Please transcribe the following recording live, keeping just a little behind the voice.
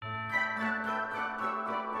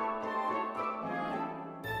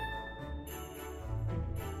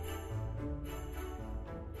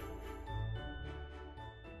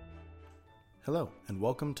Hello, and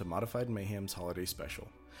welcome to Modified Mayhem's Holiday Special.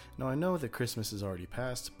 Now, I know that Christmas is already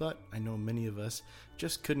past, but I know many of us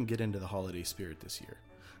just couldn't get into the holiday spirit this year.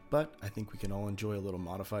 But I think we can all enjoy a little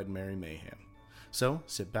Modified Merry Mayhem. So,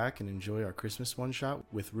 sit back and enjoy our Christmas one-shot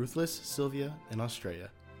with Ruthless, Sylvia, and Astraea.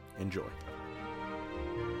 Enjoy.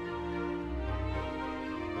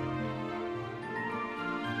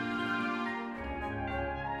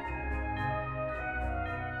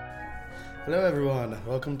 Hello everyone,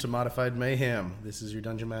 welcome to Modified Mayhem. This is your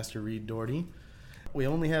Dungeon Master Reed Doherty. We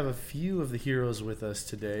only have a few of the heroes with us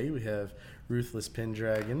today. We have Ruthless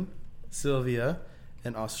Pendragon, Sylvia,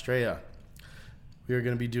 and Astraea. We are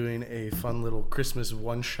going to be doing a fun little Christmas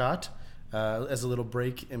one-shot as a little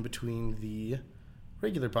break in between the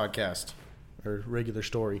regular podcast, or regular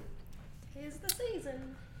story. 'Tis the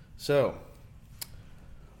season. So,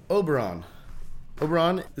 Oberon.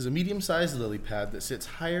 Oberon is a medium-sized lily pad that sits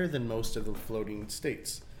higher than most of the floating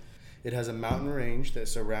states. It has a mountain range that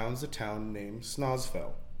surrounds a town named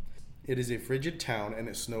Snosfell. It is a frigid town and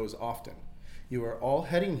it snows often. You are all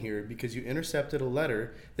heading here because you intercepted a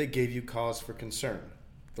letter that gave you cause for concern.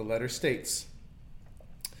 The letter states,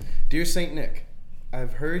 "Dear Saint Nick,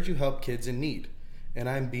 I've heard you help kids in need, and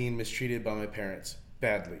I'm being mistreated by my parents,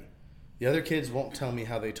 badly. The other kids won't tell me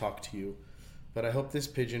how they talk to you, but I hope this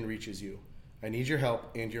pigeon reaches you. I need your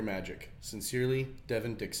help and your magic. Sincerely,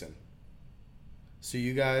 Devin Dickson." So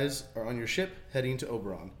you guys are on your ship heading to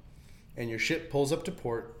Oberon, and your ship pulls up to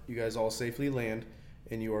port. You guys all safely land,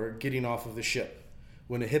 and you are getting off of the ship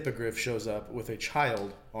when a hippogriff shows up with a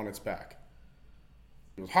child on its back.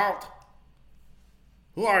 He goes, "Halt!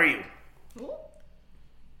 Who are you?" Ooh.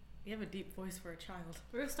 You have a deep voice for a child.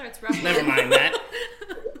 Ruth starts ruffling. Never mind that.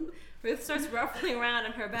 Ruth starts ruffling around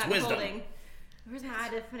in her back, It's wisdom. holding. Where's my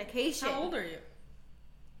identification? How old are you?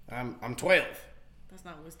 I'm 12. That's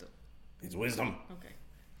not wisdom. It's wisdom. Okay.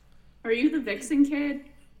 Are you the Vixen kid?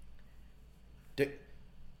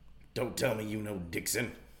 Don't tell me you know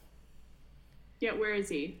Dickson. Yeah, where is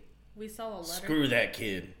he? We saw a letter. Screw that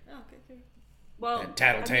kid. Oh, okay. Well, That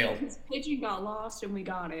tattletale. I mean, his pigeon got lost and we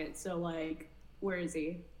got it, so where is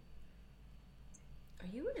he? Are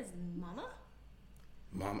you his mama?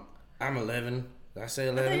 Mom, I'm 11. Did I say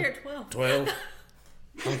I thought 11? you were 12. 12?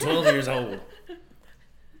 I'm 12 years old.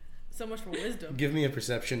 So much for wisdom. Give me a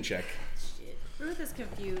perception check. Shit. Ruth is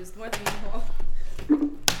confused more than usual.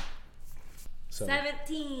 So,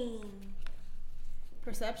 17.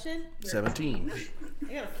 Perception? 17.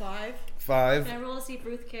 I got a 5. 5. Can I roll to see if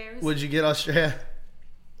Ruth cares? What'd you get, Astraea?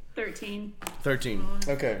 13. 13.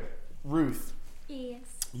 Okay. Ruth, Yes.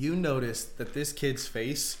 you notice that this kid's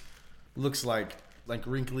face looks like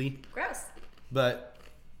wrinkly, Gross. but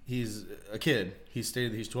he's a kid. He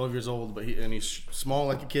stated that he's 12 years old, but he's small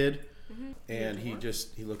like a kid, and he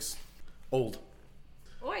looks old.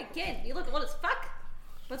 Oi, kid, you look old as fuck.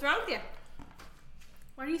 What's wrong with you?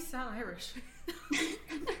 Why do you sound Irish?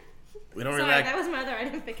 We don't Sorry, really that was my other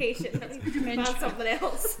identification. Found something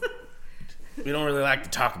else. we don't really like to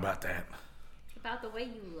talk about that. About the way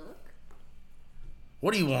you look.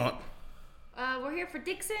 What do you want? We're here for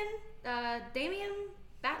Dickson, Damien,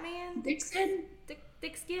 Batman, Dickson?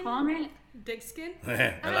 Dickskin. Comment? Dickskin?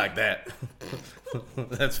 I like that.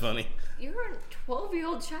 That's funny. You're a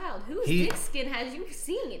 12-year-old child. Whose He- Dickskin has you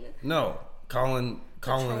seen? No, calling him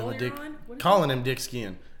troll a dick, you're on? What is calling him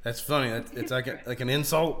Dickskin. That's funny. It's like an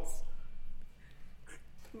insult.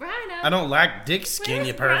 Brian, I don't like dick skin, Where's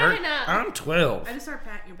you pervert. Brianna? I'm 12. I just start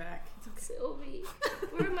patting your back. Sylvie,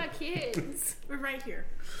 where are my kids? We're right here.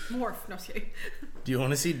 Morph. No, I'm just kidding. Do you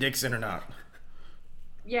want to see Dickson or not?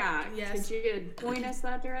 Yeah. Yes. Could you point us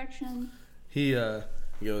that direction? He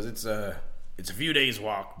goes, it's a few days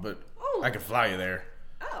walk, but Oh. I can fly you there.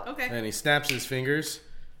 Oh, Okay. And he snaps his fingers,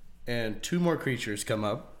 and 2 more creatures come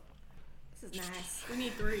up. this is nice. We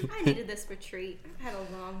need 3. I needed this retreat. I've had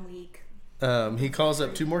a long week. He calls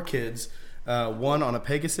up 2 more kids, one on a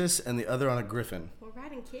Pegasus and the other on a Griffin. We're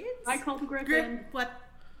riding kids? I called Griffin. Grip. What?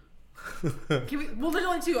 Can we? Well, there's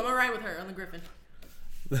only 2. I'm alright with her on the Griffin.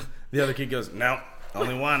 The other kid goes, no,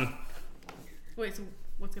 only one. Wait, so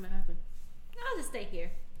what's gonna happen? I'll just stay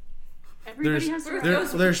here. Everybody There's- has to there-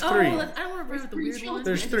 there's 3. Oh, I don't want to bring with the weird There's one.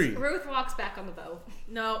 There's 3. Ruth walks back on the boat.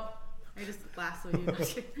 No. I just lasso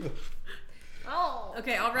you. Oh.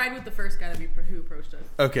 Okay, I'll ride with the first guy who approached us.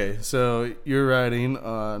 Okay, so you're riding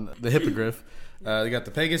on the Hippogriff. They got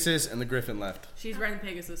the Pegasus and the Griffin left. She's riding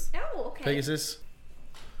Pegasus. Oh, okay. Pegasus.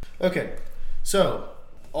 Okay, so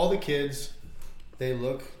all the kids, they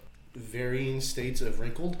look varying states of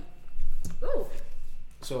wrinkled. Ooh.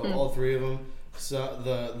 So all 3 of them.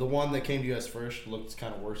 So the one that came to you guys first looked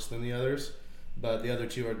kind of worse than the others, but the other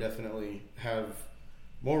 2 are definitely have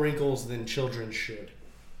more wrinkles than children should.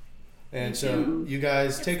 And so you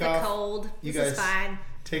guys It's take the off. cold. You This guys is fine.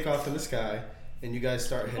 take off in the sky, and you guys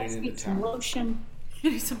start Let's heading into get some town. lotion.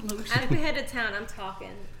 Need some lotion. As we head to town, I'm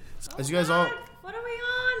talking. As you guys all, God, what are we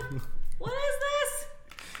on? What is this?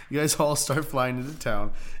 you guys all start flying into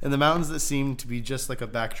town, and the mountains that seem to be just like a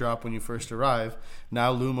backdrop when you first arrive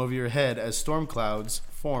now loom over your head as storm clouds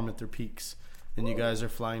form at their peaks, and you guys are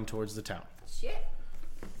flying towards the town Shit.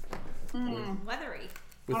 Weathery.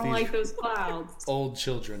 with I don't these like those clouds. old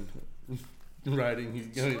children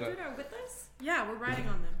riding. Children are with us? Yeah, we're riding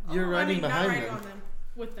on them. You're riding not behind riding them. on them.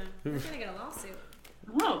 With them. We're gonna get a lawsuit.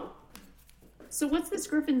 Oh. So what's this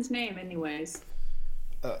griffin's name, anyways?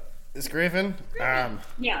 It's Griffin.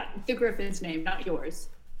 Yeah, the griffin's name, not yours.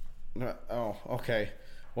 Oh, okay.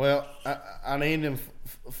 Well, I named him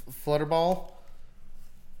Flutterball.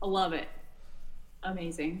 I love it.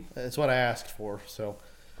 Amazing. That's what I asked for. So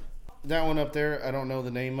that one up there, I don't know the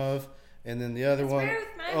name of, and then the other one. Ruth,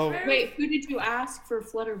 man, Oh, Ruth. Wait, who did you ask for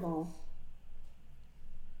Flutterball?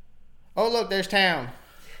 oh, look, there's town.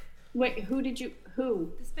 Wait, who did you?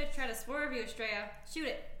 Who? This bitch tried to swerve you, Astraea. Shoot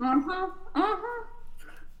it.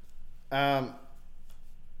 I'm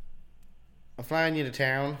flying you to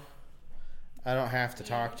town. I don't have to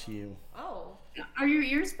talk to you. Oh. Are your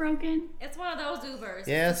ears broken? It's one of those Ubers.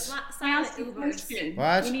 Yes. It's I silent asked you a Ubers. question.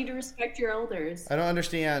 What? You need to respect your elders. I don't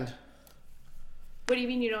understand. What do you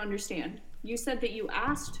mean you don't understand? You said that you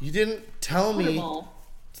asked You didn't tell me. Flutterball.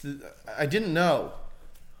 I didn't know.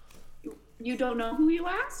 You don't know who you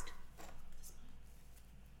asked?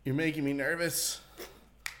 You're making me nervous.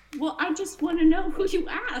 Well, I just want to know who you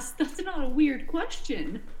asked. That's not a weird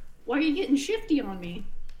question. Why are you getting shifty on me?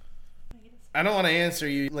 I don't want to answer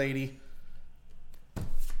you, lady.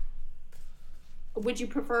 Would you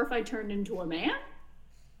prefer if I turned into a man?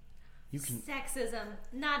 You can. Sexism.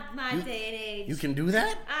 Not my day and age. You can do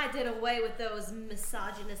that? I did away with those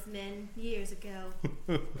misogynist men years ago.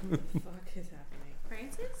 Fuck is happening?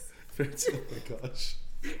 Francis? Oh my gosh.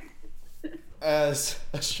 As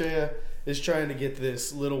Astraea is trying to get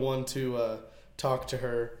this little one to talk to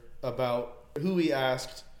her about who he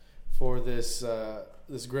asked for this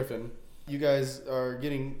this griffin, you guys are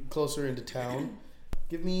getting closer into town.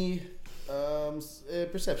 Give me a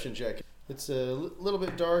perception check. It's a little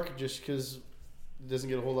bit dark just because it doesn't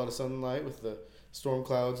get a whole lot of sunlight with the storm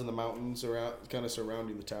clouds and the mountains around, kind of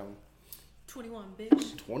surrounding the town. 21,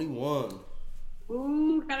 bitch. 21.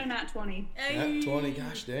 Ooh, got a nat 20. Nat 20.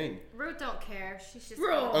 Gosh dang. Ruth don't care. She's just.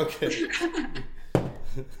 Bro. Okay.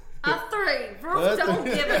 A 3. Ruth don't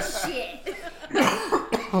give a shit.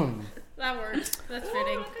 That works. That's Ooh,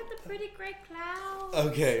 fitting. look at the pretty gray clouds.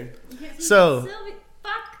 Okay. You can't see So. Sylvie,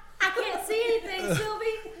 fuck! I can't see anything,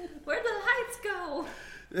 Sylvie. Where'd the lights go?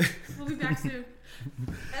 We'll be back soon.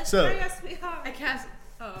 So- Astraea, sweetheart. I cast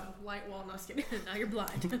light wall. No, just kidding. Now you're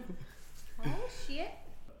blind. Oh shit!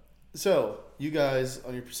 So, you guys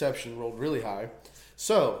on your perception rolled really high.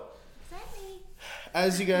 So, Is that me?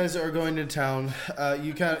 as you guys are going to town,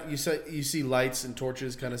 you see lights and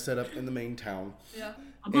torches kind of set up in the main town, Yeah.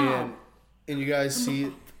 and you guys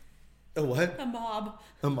see a what? A mob.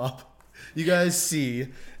 A mob. You guys see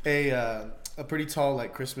a pretty tall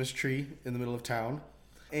like Christmas tree in the middle of town,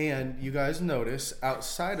 and you guys notice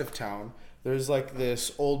outside of town there's like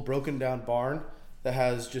this old broken down barn that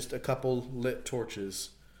has just a couple lit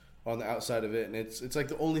torches on the outside of it, and it's like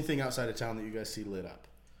the only thing outside of town that you guys see lit up.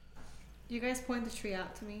 You guys point the tree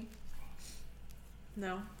out to me.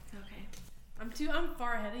 No. Okay. I'm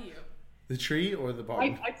far ahead of you. The tree or the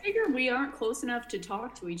barn? I figure we aren't close enough to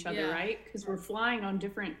talk to each other, Yeah. right? Because we're flying on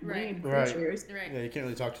different winged Right. creatures. Right. Yeah, you can't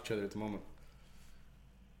really talk to each other at the moment.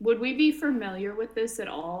 Would we be familiar with this at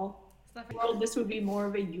all? Stuff Well, this would be more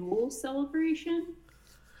of a Yule celebration.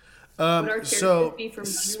 Would our characters So be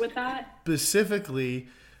familiar with that? specifically,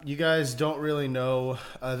 you guys don't really know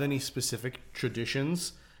of any specific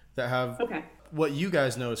traditions that have Okay. what you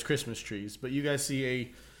guys know as Christmas trees, but you guys see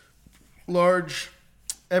a large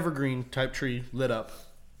evergreen type tree lit up.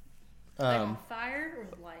 Like on fire or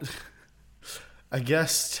with light? I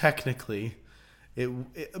guess technically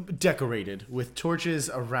it decorated with torches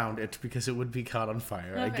around it because it would be caught on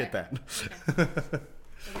fire. I Okay. get that.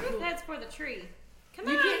 Ruth heads for the tree. Come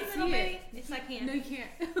You on, can't little see baby. it. Yes, I can. No, you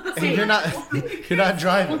can't. And you're not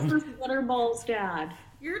driving. What's for Flutterball's dad?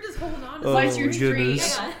 You're just holding on to Oh, Why it. is your tree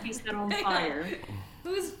goodness. set on fire?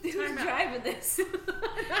 Who's driving this?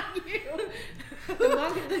 Not you. The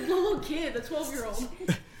little kid, the 12-year-old.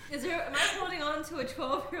 Am I holding on to a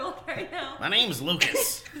 12-year-old right now? My name's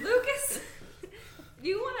Lucas. Lucas,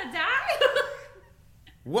 you want to die?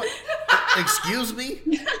 What? Excuse me?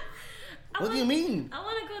 I What do you mean? I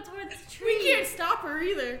want to go towards the tree. We can't stop her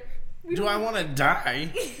either. Do I want to die?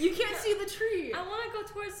 You can't see the tree. I want to go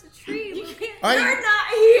towards the tree. You can't. You're not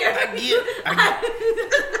here.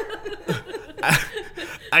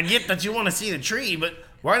 I get that you want to see the tree, but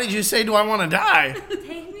why did you say, do I want to die?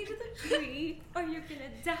 Take me to the tree or you're going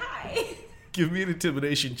to die. Give me an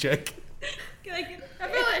intimidation check. Can I get I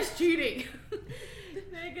feel like it's cheating.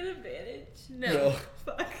 Can I get advantage? No.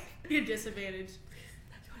 Fuck. You're disadvantaged.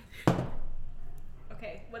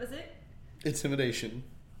 Okay, what is it? Intimidation.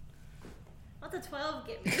 What's a 12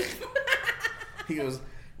 get me? He goes,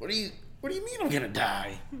 what do you mean I'm going to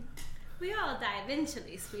die? We all die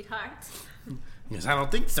eventually, sweetheart. He goes, I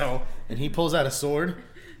don't think so. And he pulls out a sword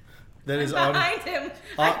that is on... Behind him,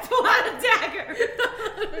 I pull out a dagger.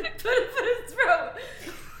 Put it in his throat.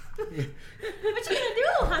 What you gonna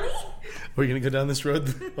do, honey? We're going to go down this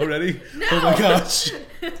road already? No. Oh my gosh. You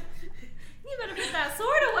better put that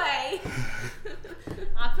sword away.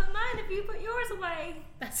 I'll put mine if you put yours away.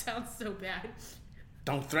 That sounds so bad.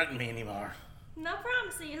 Don't threaten me anymore. No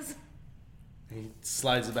promises. He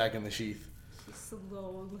slides it back in the sheath. She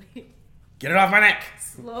slowly Get it off my neck.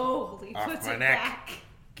 Slowly Off puts my it neck. back.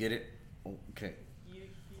 Get it? Okay.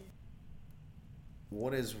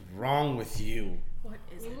 What is wrong with you? What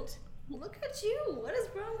is it? Look at you. What is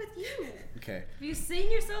wrong with you? Okay. Have you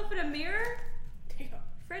seen yourself in a mirror, Damn.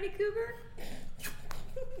 Freddy Cougar?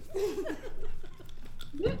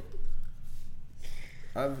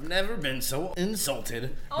 I've never been so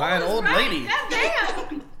insulted Oh, by an that's old right. lady. God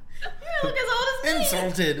damn. You look as old as me.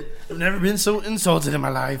 Insulted. I've never been so insulted in my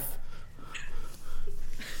life.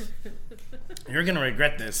 You're gonna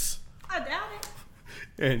regret this. I doubt it.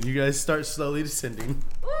 And you guys start slowly descending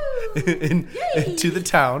Woo. into the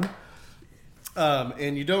town.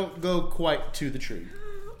 And you don't go quite to the tree.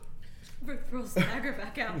 Rick throws the dagger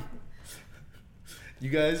back out. You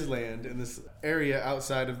guys land in this area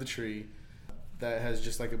outside of the tree that has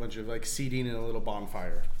just like a bunch of like seating and a little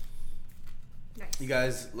bonfire. Nice. You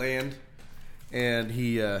guys land, and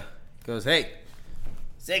he goes, "Hey,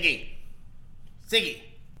 Siggy,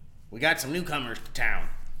 we got some newcomers to town."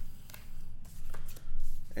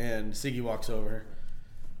 And Siggy walks over,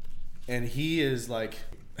 and he is like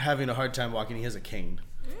having a hard time walking. He has a cane.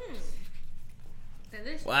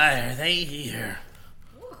 Delicious. Why are they here?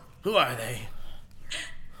 Ooh. Who are they?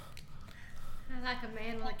 I like a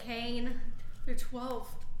man with a cane. You're 12.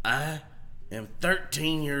 I am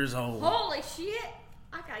 13 years old. Holy shit!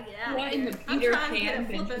 I gotta get out What of in here. the I'm Peter trying to get a Pan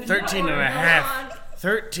flippin' Benjamin? 13 and a sword half. going on.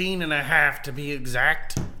 13 and a half to be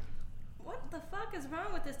exact. What the fuck is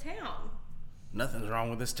wrong with this town? Nothing's wrong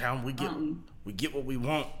with this town. We get what we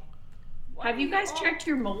want. Why Have are you guys all- checked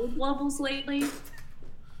your mold levels lately?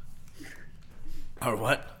 Or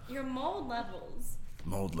what? your mold levels?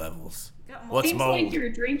 Mold levels. Got mold. What's Seems mold? like you're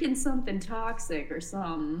drinking something toxic or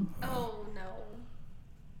something. Oh no.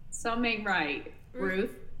 Something ain't right.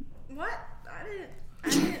 Ruth? What? I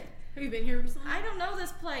didn't. Have you been here recently? I don't know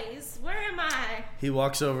this place. Where am I? He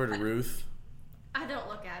walks over to Ruth, I don't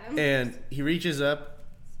look at him. and he reaches up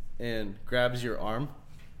and grabs your arm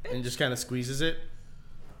and just kind of squeezes it.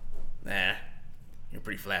 Nah, you're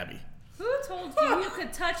pretty flabby. Who told you you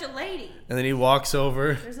could touch a lady? And then he walks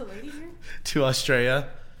over There's a lady here? to Astraea,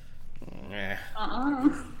 Uh-uh.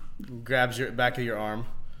 grabs your back of your arm.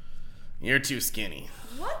 You're too skinny.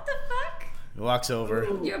 What the fuck? He walks over.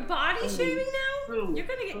 You're body shaming now? Ooh. You're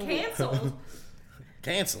gonna get canceled.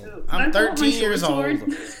 Cancel. Can I'm I pull out my 13 years short old.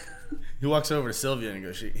 sword? He walks over to Sylvia and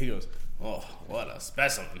he goes, "Oh, what a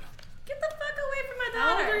specimen." Get the fuck away from my How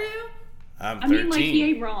old daughter. are you? I'm 13. I mean, like, he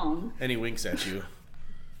ain't wrong. And he winks at you.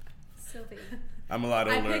 Sylvie. I'm a lot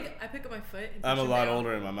I older. pick up my foot and push I'm a him lot down.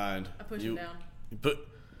 older in my mind. I push him down But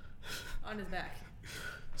on his back.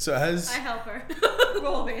 so as I help her.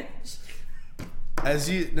 Roll advantage.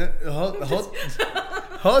 you no,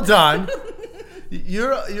 hold on.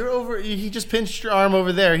 You're over. He just pinched your arm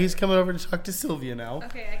over there. He's coming over to talk to Sylvia now.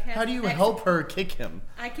 Okay, I can't. How do you help her kick him?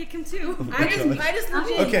 I kick him too. I just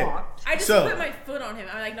legit. Okay. I just So- put my foot on him.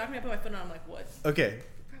 I like knocked me up, put my foot on. I'm like, what? Okay,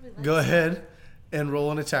 Probably like go ahead and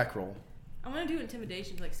roll an attack roll. I want to do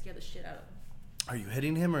intimidation to like scare the shit out of him. Are you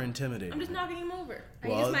hitting him or intimidating? I'm just him? knocking him over. I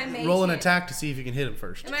Well, use my mage roll an hand. attack to see if you can hit him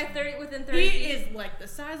first. Am I within 30 He feet? is like the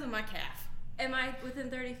size of my calf. Am I within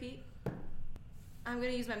 30 feet? I'm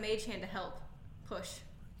gonna use my mage hand to help push.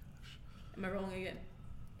 Am I rolling again?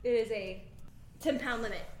 It is a 10-pound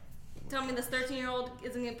limit. Tell me this 13-year-old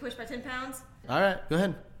isn't getting pushed by 10 pounds? All right, go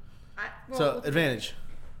ahead. I roll So with- advantage.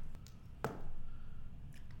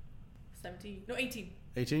 17. No, 18.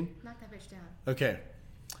 18. Knock that bitch down. Okay.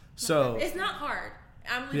 So It's not hard.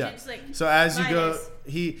 I'm legit yeah. just like. So as you go, Minus.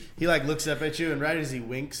 he like looks up at you, and right as he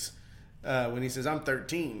winks, when he says, I'm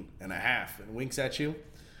 13 and a half, and winks at you.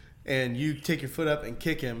 And you take your foot up and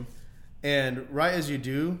kick him. And right as you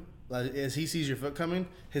do, as he sees your foot coming,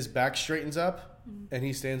 his back straightens up, and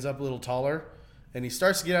he stands up a little taller. And he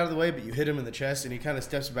starts to get out of the way, but you hit him in the chest, and he kind of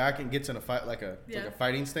steps back and gets in a fight, like a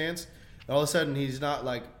fighting stance. And all of a sudden, he's not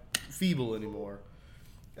like feeble anymore.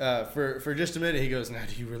 For just a minute, he goes, "Now,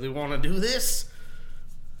 do you really want to do this?"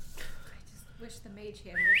 I just wish the mage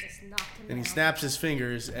hand would just knocked him And he down. snaps his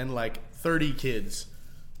fingers, and like 30 kids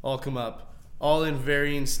all come up, all in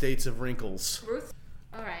varying states of wrinkles. Ruth?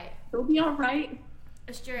 All right. It'll be all right.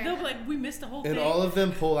 Astraea. No, but like we missed the whole And thing. all of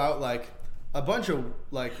them pull out like a bunch of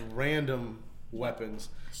like random weapons.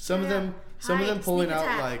 Some of them Hide, pulling sneak out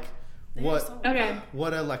attack. like They what are so- Okay.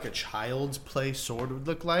 what a like a child's play sword would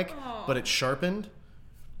look like, Aw. but it's sharpened.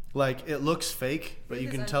 Like it looks fake, but Ruth you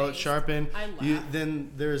is can tell it's unfazed. sharpened. I laugh.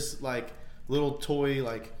 Then there's like little toy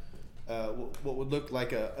like what would look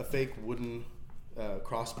like a fake wooden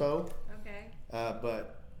crossbow, Okay.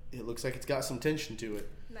 but it looks like it's got some tension to it.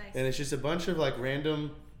 Nice. And it's just a bunch of like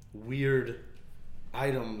random weird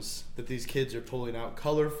items that these kids are pulling out,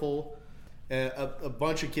 colorful. And a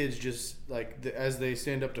bunch of kids just like as they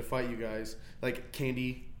stand up to fight you guys, like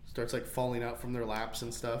candy starts like falling out from their laps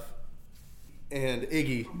and stuff. And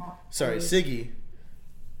Siggy,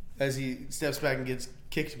 as he steps back and gets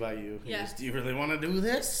kicked by you, he goes, "Do you really want to do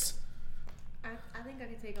this, I think I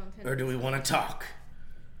could take on 10. or do we want to talk?"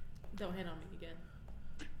 Don't hit on me again.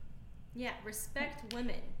 Yeah, respect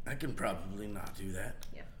women. I can probably not do that.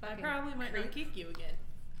 Yeah, I fucking probably might not creep. kick you again.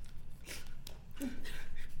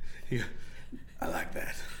 Yeah, I like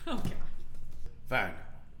that. Okay. Fine.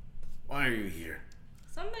 Why are you here?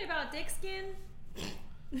 Somebody about Dickskin?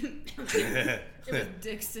 It was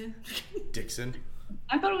Dickson. Dixon.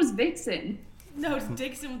 I thought it was Vixen. No, it's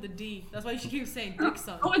Dickson with a D. That's why you keep saying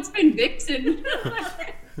Dickson. Oh, it's been Vixen.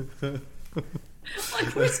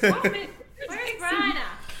 Like, where's Comet? Where's Bryna?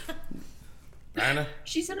 Anna?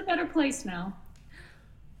 She's in a better place now.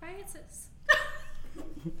 Francis.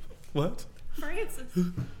 What? Francis.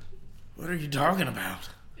 What are you talking about?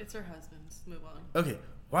 It's her husband's. Move on. Okay,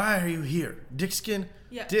 why are you here? Dickskin?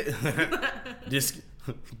 Yeah. Dickskin.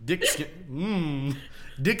 Dixon.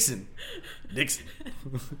 Dixon.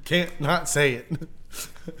 Can't not say it.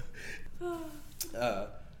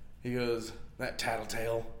 He goes, "That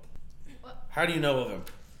tattletale. What? How do you know of him?"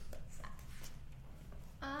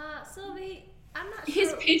 Sylvie, I'm not His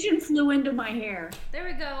sure. pigeon flew into my hair. There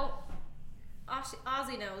we go.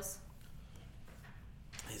 Ozzy knows.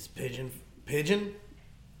 His pigeon?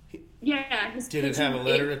 Yeah, his Did it pigeon, have a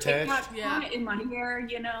letter it attached? got Yeah. caught in my hair,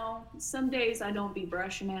 you know. Some days I don't be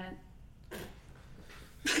brushing it.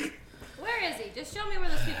 Where is he? Just show me where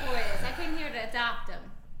this people is. I came here to adopt him.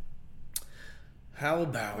 How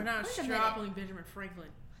about We're not Wait a strapping Benjamin Franklin.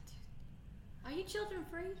 Are you children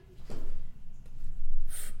free?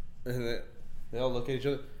 And they all look at each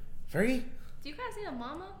other. Free? Do you guys need a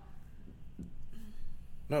mama?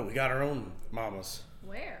 No, we got our own mamas.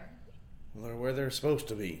 Where? Well, they're where they're supposed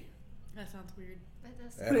to be. That sounds weird. That,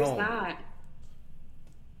 does, At Who's home. that?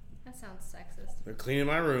 that sounds sexist. They're cleaning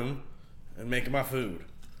my room and making my food.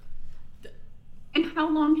 And how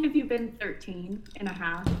long have you been 13 and a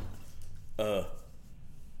half?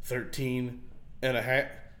 13 and a half.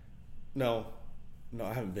 No,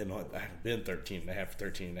 I haven't been 13 and a half,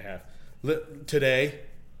 13 and a half. Today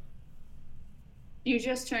You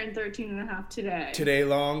just turned 13 and a half today.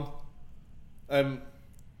 long.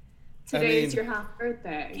 Today is your half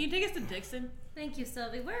birthday. Can you take us to Dickson? Thank you,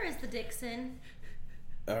 Sylvie. Where is the Dickson?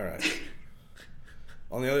 All right.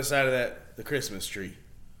 On the other side of that, the Christmas tree.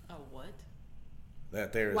 Oh, what?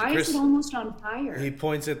 That there is Why a is it almost on fire? He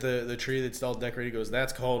points at the tree that's all decorated. He goes,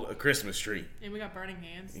 "That's called a Christmas tree." And we got burning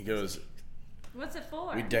hands. He goes, What's it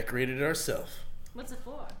for? "We decorated it ourselves What's it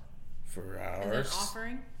for? for Is it our an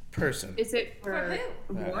offering? person." Is it For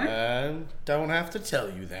for who? war? I don't have to tell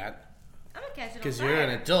you that I'm gonna catch it on because fire. you're an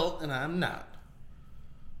adult and I'm not.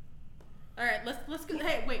 All right, let's go.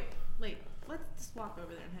 Hey, wait. Let's just walk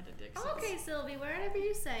over there and head to Dickson's. Okay, Sylvie, wherever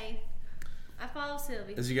you say. I follow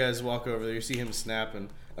Sylvie. As you guys walk over there, you see him snap, and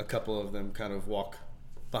a couple of them kind of walk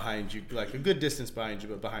behind you, like a good distance behind you,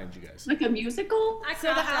 but behind you guys. Like a musical? I So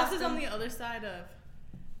the cropped house off is on them. the other side of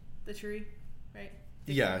the tree, right?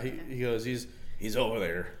 Yeah, he goes, he's over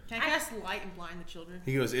there. Can I cast light and blind the children?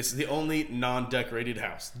 He goes, "It's the only non-decorated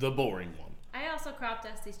house, the boring one." I also crop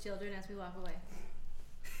dust these children as we walk away.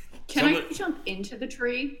 Can I Somebody- jump into the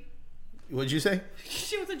tree? What'd you say?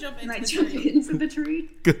 She wants to jump Can into I the jump tree. into the tree?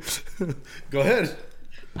 Go ahead.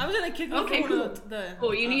 I was gonna kick over Okay, one cool. of the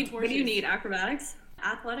Oh, you need. What do you torches. need? Acrobatics?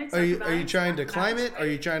 Athletics? Are you acrobatics? trying to climb it? Acrobatics, Are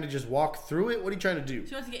you trying to just walk through it? What are you trying to do?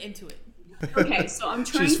 She wants to get into it. Okay, so I'm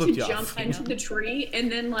She trying just to flipped you jump off. into the tree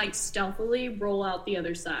and then like stealthily roll out the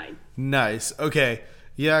other side. Nice. Okay.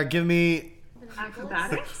 Yeah, give me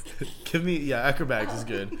Acrobatics? acrobatics is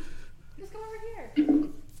good. Just come over here.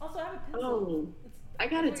 Also, I have a pencil. Oh, I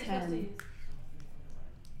got a What are you supposed to 10. use?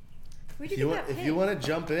 Where'd you If you get want, that if pen? you want to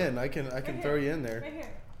jump in, I can Right throw here. you in there. Right here.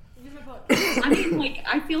 Use my book. I mean, like,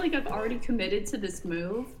 I feel like I've already committed to this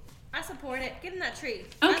move. I support it. Get in that tree.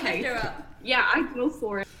 Okay. I lift her up. Yeah, I go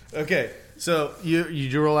for it. Okay. So you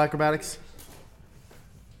do roll acrobatics?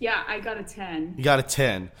 Yeah, I got a 10. You got a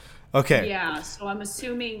 10. Okay. Yeah, so I'm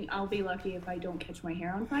assuming I'll be lucky if I don't catch my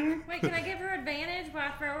hair on fire. Wait, can I give her advantage while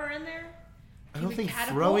I throw her in there? I don't think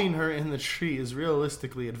catapult? throwing her in the tree is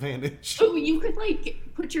realistically advantage. Oh, you could like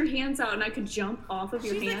put your hands out and I could jump off of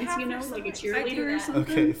your She's like hands, half you know, her like a size. I do cheerleader or that. something.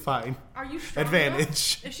 Okay, fine. Are you strong Advantage.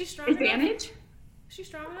 enough? Is she strong enough? Advantage? Is she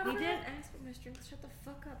strong enough? He for did that? ask for my strength. Shut the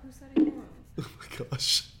fuck up. Who said he won? Oh my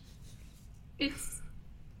gosh. It's.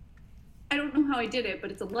 I don't know how I did it, but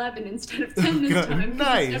it's 11 instead of 10 this God, time.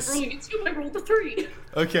 nice. Instead of rolling a 2, I rolled a 3.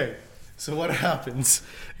 Okay, so what happens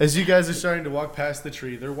as you guys are starting to walk past the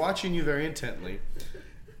tree? They're watching you very intently,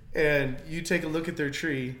 and you take a look at their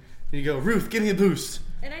tree and you go, "Ruth, give me a boost."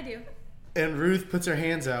 And I do. And Ruth puts her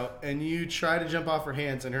hands out, and you try to jump off her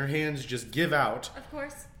hands, and her hands just give out, Of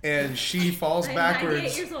course. and she falls I'm backwards.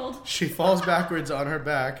 98 years old. She falls backwards on her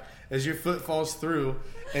back as your foot falls through,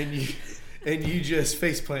 and you just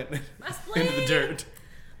face plant My into the spleen. dirt.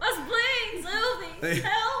 My spleen, Sylvie.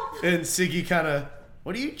 Help. And Siggy kind of,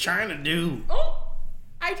 "What are you trying to do? Oh!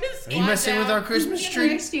 I just Are you messing with our Christmas I tree?"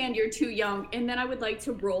 understand you're too young, and then I would like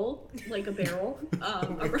to roll like a barrel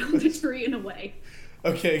around the tree in a way.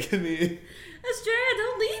 Okay, give me Astraea,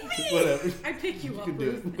 don't leave me. whatever. I pick you You up, can do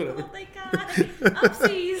Ruth. it. Whatever. Oh, thank God.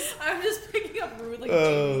 Upsies. I'm just picking up Ruth like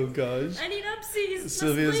Oh Jesus. gosh. I need upsies. My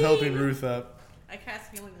Sylvia's spleen. helping Ruth up. I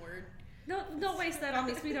cast healing word. Don't waste that on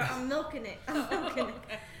me, sweetheart. I'm milking it. I'm milking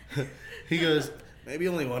it. He goes, "Maybe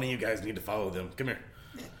only one of you guys need to follow them. Come here."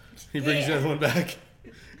 He brings the other one back.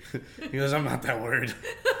 He goes, "I'm not that worried."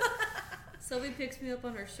 Sylvie picks me up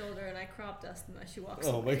on her shoulder and I crop dust them as she walks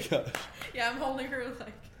Oh my away. gosh. Yeah, I'm holding her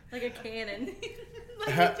Like a cannon.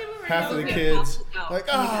 like Ha- you do right half of the now. Okay. kids Out. like,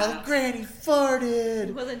 Yeah. "Oh, Granny It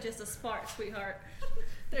farted." wasn't just a spark, sweetheart.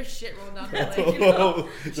 There's shit rolling down her leg. You know? Oh,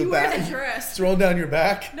 She the wears back. a dress. It's rolling down your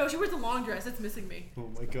back. No, she wears a long dress. It's missing me. Oh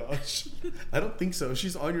my gosh. I don't think so.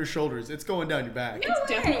 She's on your shoulders. It's going down your back. It's way.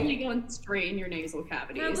 definitely going straight in your nasal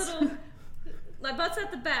cavities. My butt's at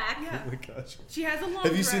the back. Yeah. Oh my gosh. She has a long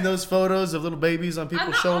Have you dress. seen those photos of little babies on I'm people's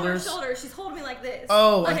not shoulders? on her shoulders. She's holding me like this.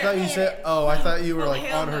 Oh, Like I a thought you said. cannon. Oh, I thought you were Oh, like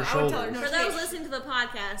hell on no. her I would tell her shoulders. no. For those listening to the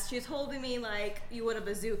podcast, she's holding me like you would a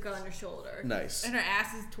bazooka on your shoulder. Nice. And her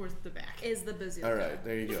ass is towards the back. Is the bazooka. All right,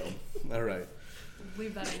 there you go. All right.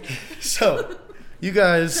 Leave that in there. So, you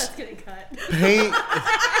guys That's getting cut. paint.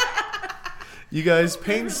 You guys Like,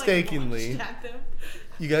 painstakingly. launched at them.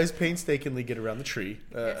 You guys painstakingly get around the tree.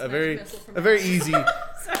 Yes, A magic very, missile from a very us. easy. Sorry.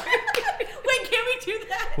 Wait, can we do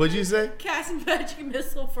that? What'd you say? Cast a magic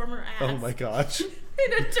missile from her ass. Oh my gosh.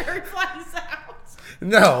 And a turd flies out.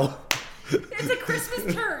 No. It's a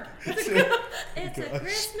Christmas turd. It's a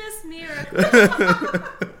Christmas miracle.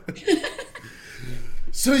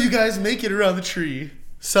 So you guys make it around the tree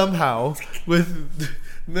somehow with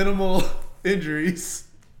minimal injuries.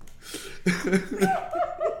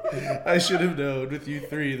 I should have known with you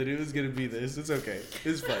three that it was gonna be this. It's okay.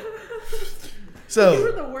 It's fine. You were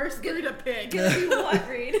So, the worst. Give me the pig. Gonna be what,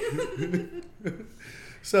 Reed?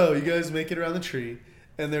 so you guys make it around the tree,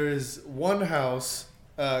 and there is one house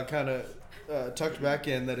kind of tucked back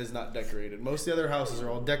in that is not decorated. Most of the other houses are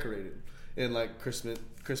all decorated in like Christmas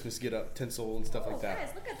get up tinsel and stuff Oh, like that. guys,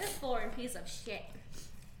 look at this boring piece of shit.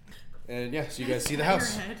 And yeah, so you guys see the Pat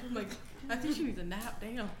house. Your head. I'm like, I think she needs a nap.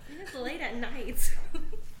 Damn. It's late at night.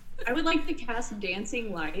 I would like to cast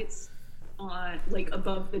dancing lights on like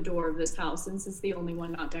above the door of this house since it's the only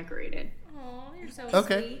one not decorated. Oh, you're so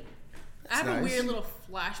Okay. sweet. I have nice. a weird little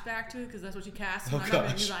flashback to it because that's what you cast. Oh, And I'm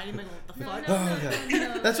having gosh. anxiety. I'm like, what the No, fuck? no, Oh, no, yeah.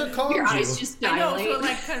 no, no. That's what calms Your you. eyes just I know, dilate. so it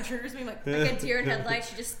like kind of triggers me. Like, Like a deer in headlights,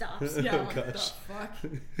 she just stops. yeah, Oh, I'm like, what the gosh. fuck?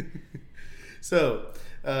 So,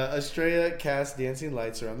 Astraea casts dancing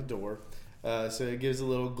lights around the door. So it gives a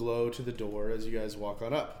little glow to the door as you guys walk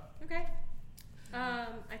on up. Okay.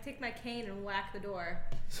 I take my cane and whack the door.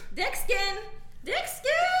 Dickskin!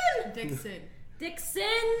 Dickskin! Dickson. Dickson!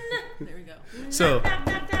 There we go. So Knock,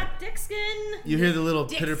 knock, knock, Dickskin! you hear the little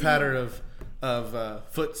Dixie. pitter patter of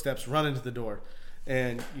footsteps run into the door,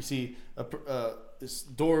 and you see this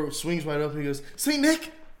door swings wide open. He goes, "St.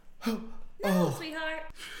 Nick, No, oh, sweetheart.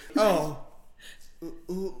 oh,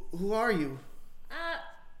 who are you?"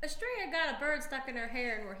 Astraea got a bird stuck in her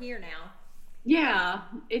hair and we're here now. Yeah,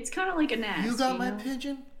 it's kind of like a nest. You got my know?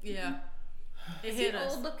 pigeon? Yeah. It Is he hit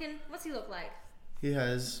us. old looking? What's he look like? He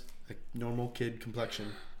has a normal kid complexion.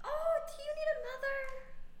 Oh, do you need a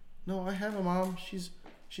mother? No, I have a mom.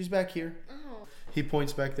 She's back here. Oh. He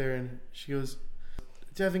points back there and she goes,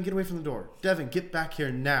 Devin, get away from the door. Devin, get back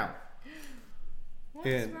here now. What's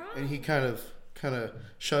wrong? And he kind of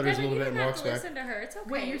shudders a little bit and walks back. Listen to her. It's okay.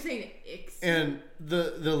 Wait, you're saying X? And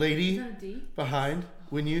the Is lady that a D? behind,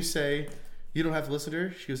 when you say you don't have to listen to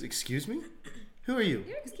her, she goes, excuse me? Who are you?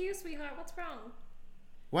 You're excused, sweetheart. What's wrong?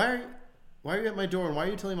 Why are you at my door and why are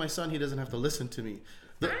you telling my son he doesn't have to listen to me?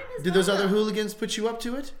 I'm his Did those mama. other hooligans put you up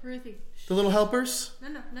to it? Ruthie. The little helpers?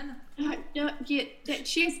 No. No, yeah,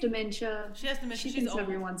 she has dementia. She has dementia. She She's thinks old.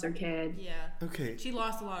 everyone's her kid. Yeah. Okay. She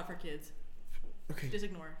lost a lot of her kids. Okay. Just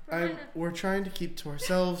ignore her. We're trying to keep to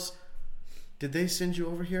ourselves. Did they send you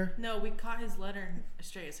over here? No, we caught his letter in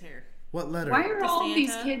Astraea's hair. What letter? Why are all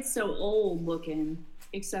these Santa? kids so old looking,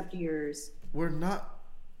 except yours? We're not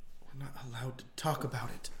allowed to talk about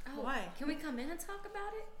it. Oh, Why? Can we come in and talk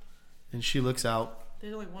about it? And she looks out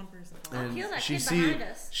There's only one person. and kill that she kid sees behind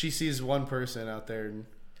us. she sees one person out there and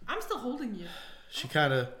I'm still holding you. she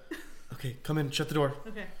kind of okay, come in, shut the door.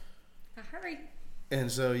 Okay. Now hurry.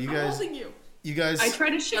 And so I'm holding you. you guys I try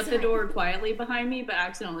to shut the door quietly behind me, but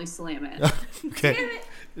accidentally slam it. okay.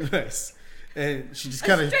 Damn it. Nice. And she just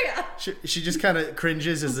kind of Astraea. she just kind of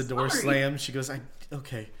cringes as the door Sorry. slams. She goes,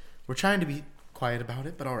 okay. We're trying to be quiet about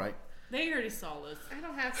it, but all right." They already saw us. I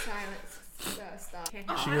don't have silence. Stop. Okay.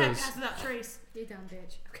 Oh, She I had goes- passed without trace. You dumb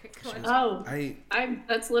bitch. Okay, go on. Oh,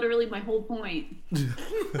 that's literally my whole point.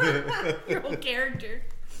 Your whole character.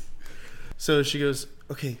 So she goes,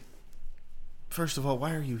 "Okay. First of all,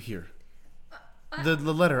 why are you here? The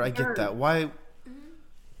letter, I get that. Why?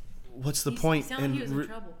 What's the point? Sounded like he was in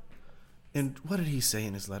trouble. And what did he say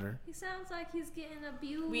in his letter? He sounds like he's getting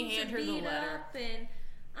abused We hand and her the beat letter. up, and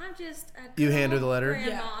I'm just a You good hand her old the letter? grandma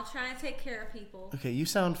Yeah. trying to take care of people. Okay, you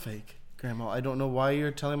sound fake, Grandma. I don't know why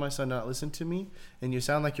you're telling my son not to listen to me, and you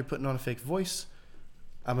sound like you're putting on a fake voice.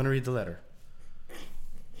 I'm gonna read the letter."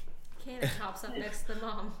 Cannon pops up next to the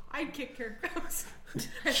mom. I kicked her.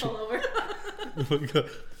 I fall over.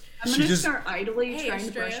 I'm She gonna just- start idly Hey, trying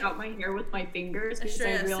to brush Astraea. out my hair with my fingers because Astraea,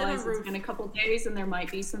 I sit on realize it's roof. been a couple days and there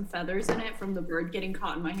might be some feathers in it from the bird getting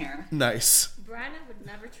caught in my hair. Nice. Brandon would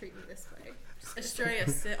never treat me this way. Astraea,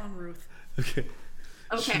 sit on Ruth. Okay.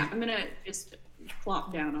 Okay, I'm gonna just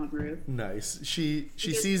plop down on Ruth. Nice. She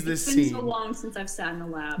Because sees this It's been scene so long since I've sat in the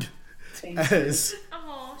lab. Thanks. as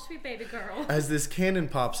Oh, sweet baby girl. as this cannon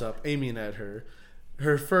pops up, aiming at her.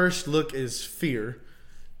 Her first look is fear,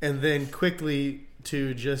 and then quickly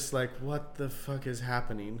to just like, what the fuck is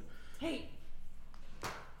happening? Hey.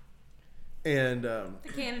 And The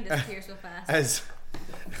cannon disappears so fast.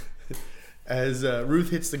 as Ruth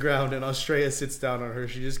hits the ground and Astraea sits down on her,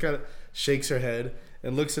 she just kind of shakes her head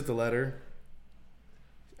and looks at the letter.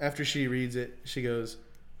 After she reads it, she goes,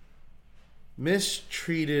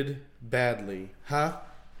 "Mistreated badly, huh?"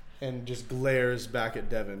 And just glares back at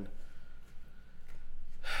Devin.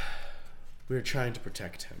 "We're trying to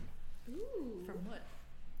protect him Ooh. From what?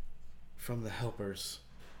 from the helpers."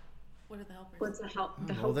 What are the helpers? What's the help?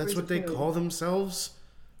 The Oh, that's helpers what they of who? call themselves?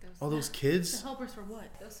 All those The kids? helpers for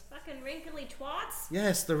what? Those fucking wrinkly twats.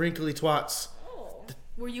 Yes, the wrinkly twats. Oh.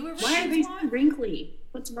 Were you a Why are they twat? so wrinkly?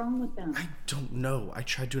 What's wrong with them? I don't know. I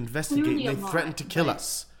tried to investigate Clearly and they a lot, threatened to kill but-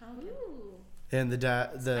 us. Ooh. And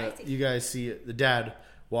Spicy. you guys see it, the dad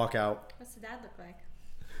walk out. What's the dad look like?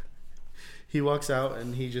 He walks out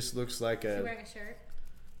and he just looks like Is he a wearing a shirt?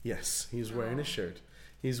 yes. He's wearing a shirt.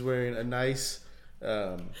 He's wearing a nice.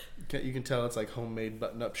 You can tell it's like homemade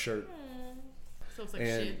button-up shirt, So it's like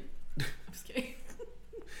And- shit. I'm just kidding.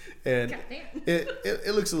 and Goddamn.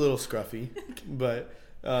 it looks a little scruffy, but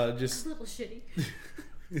just A little shitty.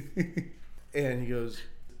 and he goes,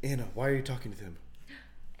 "Anna, why are you talking to them?"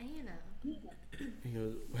 Anna. He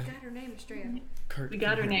goes, "Well, Got her name Astraea. Kurt." We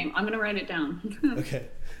got her name. I'm gonna write it down. Okay,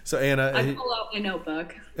 so Anna. I pull out my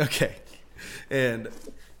notebook. Okay, and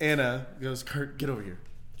Anna goes, "Kurt, get over here."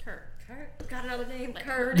 Kurt. Kurt. Got another name.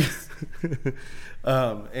 Kurt.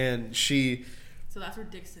 And she, So that's where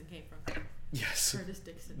Dickson came from. yes, Curtis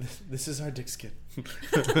Dickson. this is our Dickskin.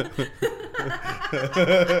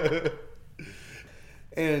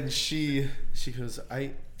 And she goes,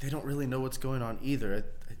 they don't really know what's going on either.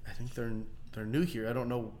 I think they're new here. I don't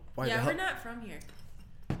know why. Yeah, the we're hell. not from here.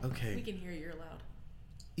 Okay. We can hear you're loud.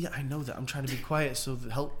 Yeah, I know that. I'm trying to be quiet so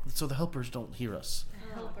the helpers don't hear us.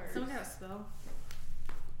 Helper. Someone got a spell.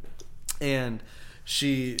 And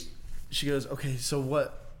she goes, "Okay, so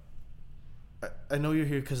what? I know you're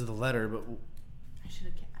here because of the letter, but I should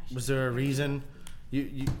have. was there a reason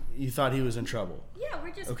You thought he was in trouble. Yeah,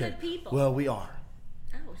 we're just Okay. good people. Well, we are.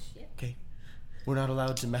 Oh, shit. Okay. We're not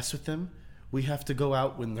allowed to mess with them. We have to go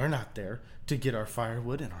out when they're not there to get our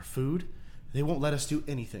firewood and our food. They won't let us do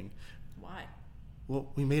anything. Why?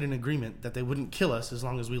 Well, we made an agreement that they wouldn't kill us as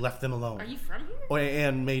long as we left them alone. Are you from here?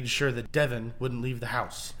 And made sure that Devin wouldn't leave the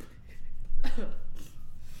house.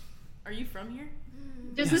 Are you from here?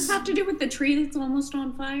 Does this have to do with the tree that's almost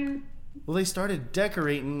on fire? Well, they started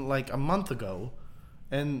decorating like a month ago,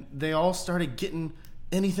 and they all started getting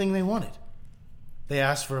anything they wanted. They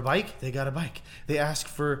asked for a bike, they got a bike. They asked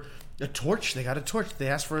for a torch, they got a torch. They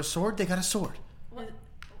asked for a sword, they got a sword.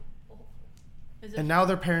 Is it, And now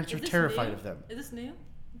their parents are is this terrified new? of them. Is this new?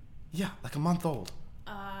 Yeah, like a month old.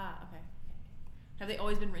 Okay. Have they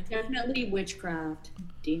always been wrinkly? Definitely witchcraft,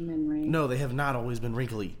 demon ring. No, they have not always been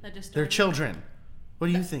wrinkly. That just They're started? children. What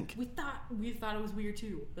do you think? We thought it was weird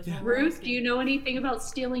too. That's Yeah. why we're Ruth, asking. do you know anything about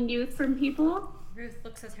stealing youth from people? Ruth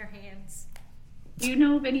looks at her hands. Do you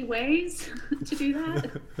know of any ways to do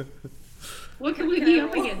that? What can we Can be I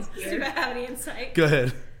up roll? against See if I here? have any insight. Go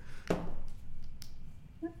ahead.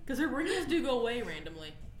 Because her wrinkles do go away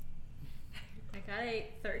randomly. I got a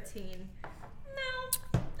 13.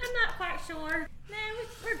 No, I'm not quite sure. Nah,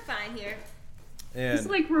 we're fine here. It's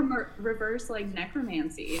And like reverse like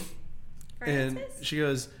necromancy. and Francis? she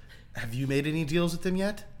goes, "Have you made any deals with them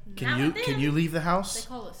yet? Can Not you with can them. you leave the They house?"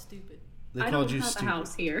 call us stupid. They I called don't you have stupid. a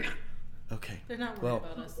house here. Okay. They're not worried Well,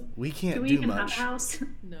 about us. we can't Do we do even have much. a house?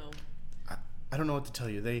 No. I don't know what to tell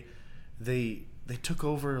you. They took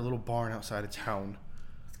over a little barn outside of town,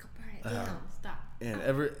 Let's go burn it down. Stop. and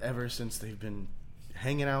ever since they've been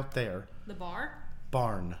hanging out there, The barn?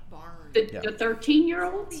 barn. The Yeah.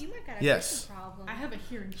 13-year-olds? You might got a Yes. vision problem. I have a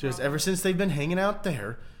hearing She goes, problem. ever since they've been hanging out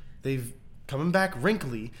there, they've coming back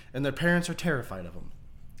wrinkly, and their parents are terrified of them.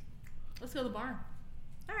 Let's go to the barn.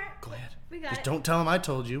 All right. Go ahead. We got Just it. don't tell them I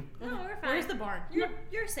told you. No, we're fine. Where's the barn?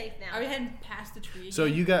 You're safe now. Are we heading past the tree again? So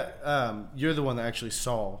you got you're the one that actually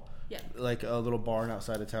saw Yeah. like a little barn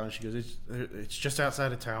outside of town. She goes, it's just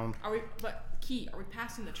outside of town. Are we, but Key, are we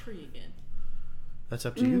passing the tree again? That's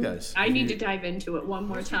up to you guys. I need to dive into it one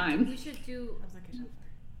more time. We should do. I was like, I should-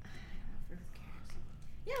 Ruth cares.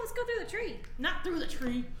 Yeah, let's go through the tree. not through the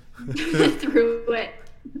tree. Through it.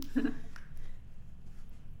 Yeah,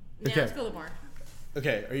 Okay. let's go to the barn.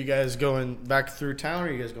 Okay, are you guys going back through town? Or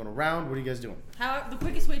are you guys going around? What are you guys doing? How the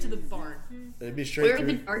quickest way to the barn? It'd be straight Where are through.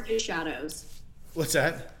 the darkest shadows? What's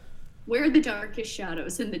that? Where are the darkest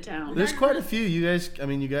shadows in the town? There's quite a few.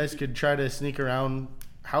 You guys could try to sneak around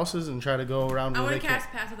houses and try to go around. I where want they to can't-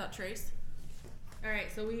 cast Pass Without Trace.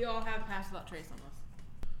 Alright, so we all have Pass Without Trace on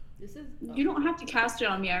us. This is... You don't have to cast it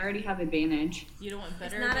on me. I already have advantage. You don't want It's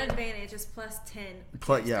better? not than- an advantage. It's plus 10.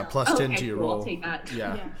 Plus 10 Okay, to your cool, I'll roll. take that.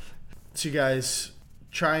 Yeah. Yeah. So you guys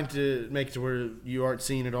trying to make it to where you aren't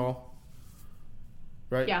seen at all,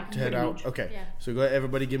 right? Yeah, To head pretty out. much. Okay. Yeah. So go ahead,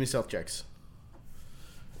 everybody, give me self checks.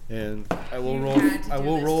 And I will You roll. had to I do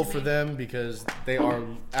will this roll to for me. them because they are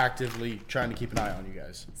actively trying to keep an eye on you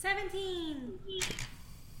guys. 17.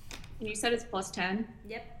 And you said it's plus 10?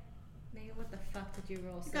 Yep. Megan, what the fuck did you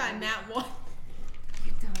roll? You got a nat 1.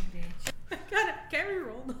 You dumb bitch. Can we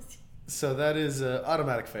roll those? So that is an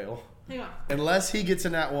automatic fail, Hang on. unless he gets a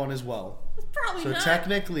nat 1 as well. It's probably So not.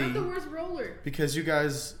 technically- I'm the worst roller. Because you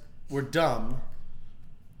guys were dumb,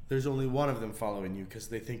 there's only one of them following you because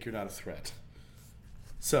they think you're not a threat.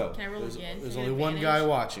 So Can I roll there's, again? there's Can I only get one advantage? guy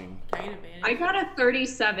watching. Can I get advantage? I got a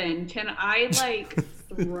 37. Can I, like,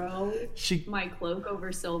 throw She my cloak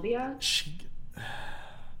over Sylvia? she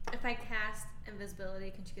If I cast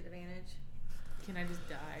invisibility, can she get advantage? Can I just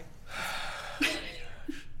die?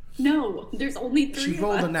 No, there's only 3 she of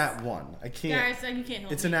rolled us. a nat 1. I can't. Guys, you can't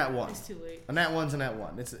help It's me. a nat 1. It's too late. A nat 1's a nat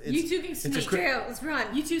 1. It's You two can it's a sneak. crit- Drew, let's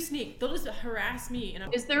run. You two sneak. They'll just harass me, and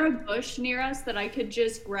I'm. Is there a bush near us that I could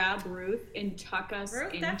just grab Ruth and tuck us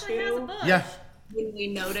Ruth into definitely has a bush. Yeah, when we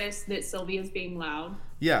notice that Sylvia's being loud?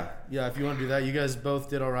 yeah. If you want to do that, you guys both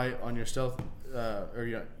did all right on your stealth,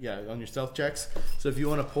 on your stealth checks. So if you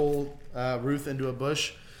want to pull Ruth into a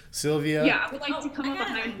bush, Sylvia. Yeah, I would like to come I up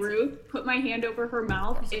got it. behind Ruth, put my hand over her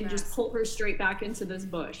mouth, There's and just grass. pull her straight back into this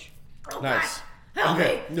bush. Nice. Help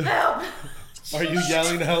Okay. me! Help! Are you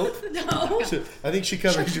yelling to help? No. I think she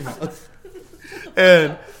covered your mouth.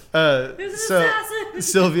 And Who's an so assassin?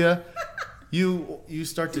 Sylvia, you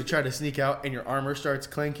start to try to sneak out, and your armor starts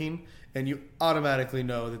clanking, and you automatically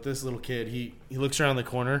know that this little kid he looks around the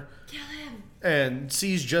corner Kill him. and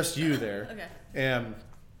sees just you there. Okay. And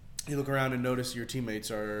you look around and notice your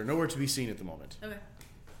teammates are nowhere to be seen at the moment. Okay.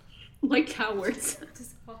 Like cowards.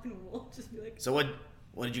 Just fucking wolf. Just be like, So what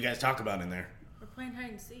did you guys talk about in there? We're playing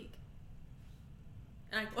hide and seek.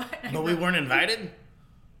 And I But we weren't invited?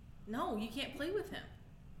 No, you can't play with him.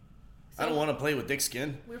 I don't want to play with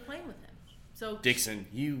Dickskin. We're playing with him. So Dickson,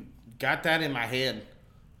 you got that in my head.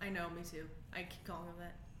 I know, me too. I keep calling him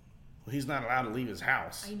that. Well, he's not allowed to leave his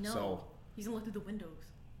house. I know. So He's gonna look through the windows.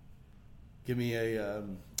 give me a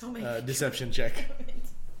Don't make me deception check.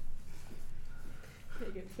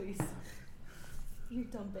 Make it, please. You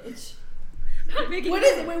dumb bitch. What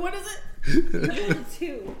is it? Wait, what is it? You rolled a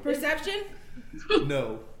 2. Perception?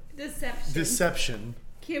 No. Deception. Deception.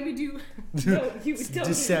 Can we do? No, you don't.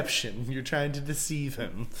 Deception. You're trying to deceive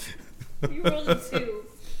him. You rolled a 2.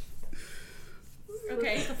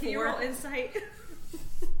 Okay, Can you roll insight?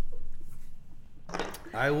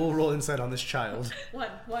 I will roll insight on this child. 1.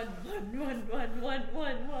 That would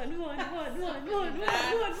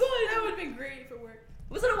have been great if it worked.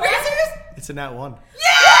 Was it a Are you one? serious? It's a nat 1. God!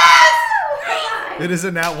 It is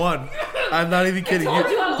a nat 1. I'm not even kidding. told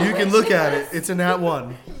you I was You can right. look at it. It's a nat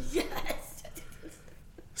 1. Yes.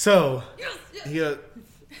 So,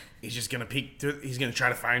 he's just going to peek through. He's going to try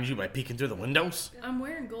to find you by peeking through the windows? I'm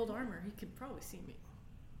wearing gold armor. He could probably see me.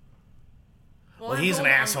 Well, I'm he's an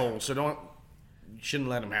gold armor. asshole, so you shouldn't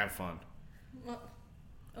let him have fun. Well,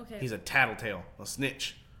 okay. He's a tattletale, a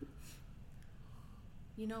snitch.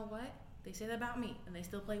 You know what? They say that about me, and they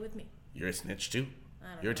still play with me. You're a snitch too?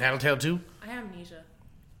 I don't You're a know. tattletale too? I have amnesia.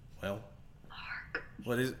 Well,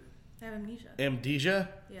 what is it? I have amnesia. Amnesia?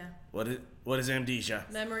 Yeah. What is amnesia?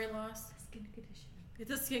 Memory loss. Skin condition.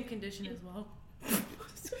 It's a skin condition as well.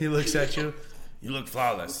 He looks at you. You look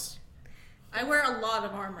flawless. I wear a lot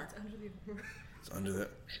of armor. It's under the...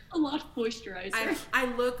 A lot of moisturizer. I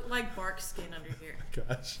look like bark skin under here.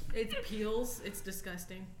 Gosh. It peels. It's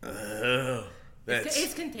disgusting. That's...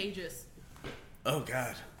 It's contagious. Oh,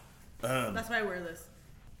 God. That's why I wear this.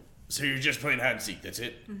 So you're just playing hide and seek, that's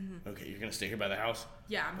it? Mm-hmm. Okay, you're going to stay here by the house?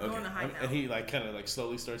 Yeah, I'm going to hide now. And he kind of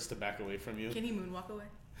slowly starts to back away from you. Can he moonwalk away?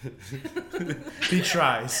 He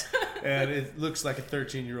tries, and it looks like a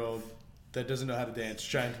 13-year-old that doesn't know how to dance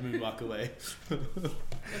trying to moonwalk away. Okay.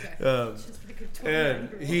 Just like a And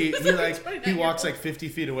 29-year-old. he walks 50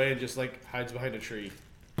 feet away and just hides behind a tree.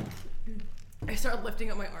 I start lifting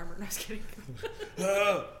up my armor. No, I was kidding.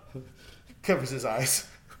 Covers his eyes.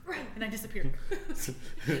 And I disappear.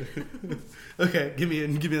 Okay, give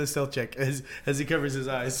me a stealth check as he covers his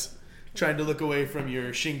eyes, trying to look away from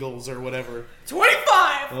your shingles or whatever.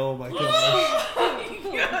 25! Oh my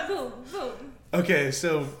gosh. Boom, boom. Okay,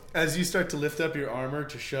 so as you start to lift up your armor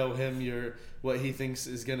to show him what he thinks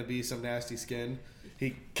is gonna be some nasty skin,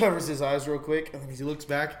 he covers his eyes real quick, and then he looks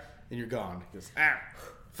back, and you're gone. He goes, ah,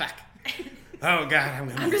 fuck. Oh God, I'm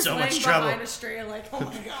gonna be in so much trouble. behind Astraea like, oh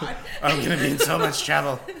my God. I'm gonna be in so much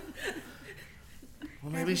trouble.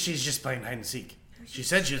 Well, maybe she's just playing hide and seek. She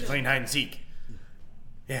said she was playing hide and seek.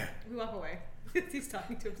 Yeah. We walk away. He's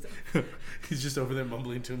talking to himself. He's just over there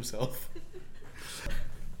mumbling to himself.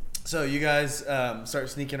 So you guys start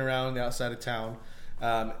sneaking around the outside of town,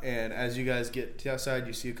 and as you guys get to the outside,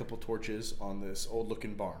 you see a couple torches on this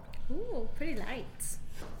old-looking barn. Ooh, pretty lights.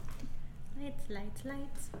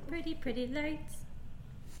 Lights. Pretty lights.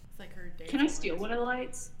 It's like her day. Can I steal one of the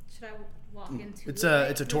lights? Should I walk into It's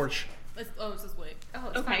it? a torch. It's this way. Oh,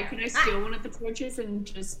 it's Okay, fire. can I steal one of the torches and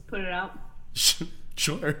just put it out? Sure.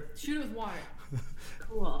 Shoot it with water.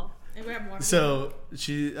 Cool. And we have water. So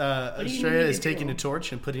do you Astraea need me is to taking do? a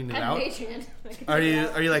torch and putting it I'm out. mage hand. I can Are take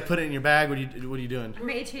it you out. putting it in your bag? What are you doing?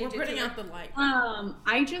 Mage hand We're to putting do out it. the light.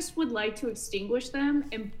 I just would like to extinguish them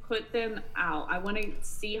and put them out. I want to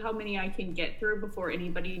see how many I can get through before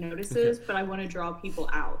anybody notices, but I want to draw people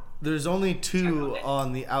out. There's only 2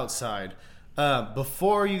 on the outside.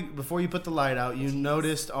 Before you put the light out, you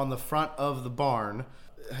noticed on the front of the barn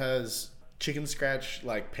has chicken scratch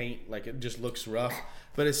paint, it just looks rough,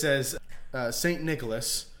 but it says St.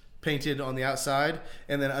 Nicholas painted on the outside,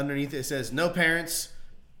 and then underneath it says no parents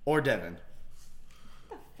or Devin.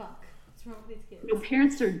 What the fuck? What's wrong with these kids? Your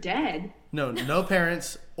parents are dead. No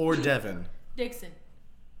parents or Devin. Dixon.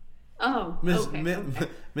 Oh, okay.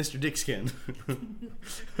 Mr. Dickskin.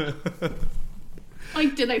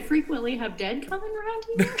 Did I frequently have dead coming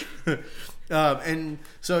around here? And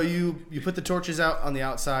so you put the torches out on the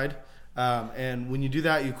outside, and when you do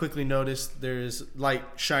that, you quickly notice there's light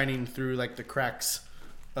shining through the cracks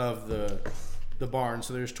of the barn.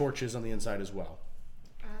 So there's torches on the inside as well.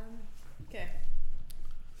 Okay.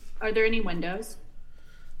 Are there any windows?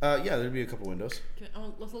 Yeah, there'd be a couple windows.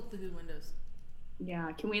 Let's look through the windows.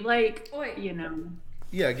 Yeah, can we Wait.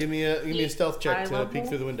 Yeah, give me a stealth check Eye to level? peek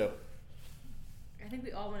through the window. I think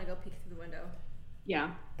we all want to go peek through the window.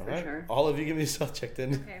 Yeah, All for right, sure. all of you give me a stealth check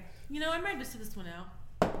then. Okay. I might just do this one out.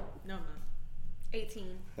 No.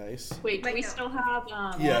 18. Nice. Wait, do Wait, we no. still have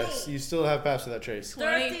Yes, you still have passed without trace.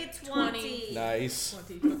 20. Nice.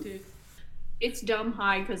 20. It's dumb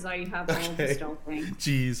high because I have all the Okay. stealth thing.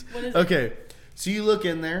 Jeez. What is it? Okay, so you look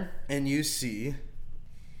in there and you see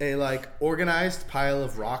a like organized pile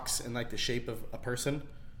of rocks in like the shape of a person,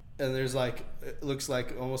 and there's like it looks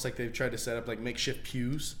like almost like they've tried to set up like makeshift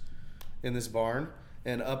pews in this barn,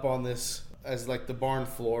 and up on this as like the barn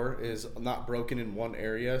floor is not broken in one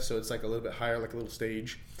area, so it's like a little bit higher, like a little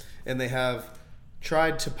stage, and they have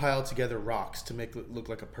tried to pile together rocks to make it look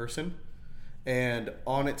like a person, and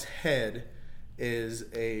on its head is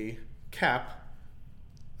a cap,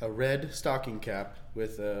 a red stocking cap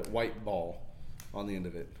with a white ball on the end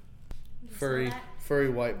of it. Furry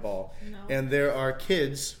white ball. No. And there are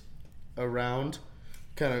kids around,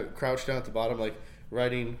 kind of crouched down at the bottom, like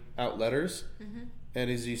writing out letters. Mm-hmm. And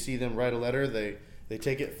as you see them write a letter, they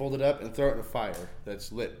take it, fold it up, and throw it in a fire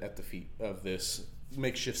that's lit at the feet of this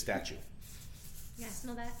makeshift statue. Yeah, I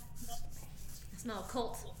smell that. I smell a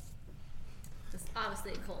cult. It's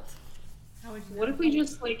obviously a cult. How would you What know? if we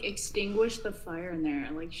just like extinguish the fire in there?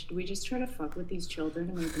 Like, should we just try to fuck with these children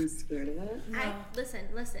and make them scared of it? No. Listen.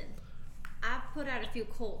 I've put out a few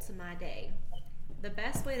cults in my day. The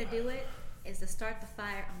best way to do it is to start the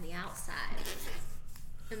fire on the outside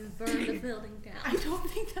and burn the building I down. don't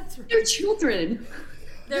think that's right. They're children.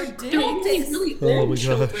 They're dicks. They're only cultists. really Oh old my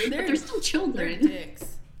children, gosh. but they're still They're children. dicks.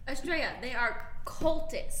 Astraea, they are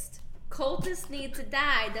cultists. Cultists need to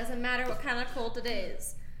die. Doesn't matter what kind of cult it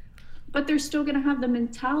is. But they're still gonna have the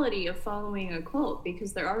mentality of following a cult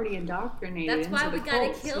because they're already indoctrinated. That's why into we the gotta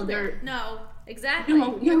cult, kill so them. they're No. Exactly.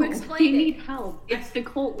 no, You they explained need it. help. It's the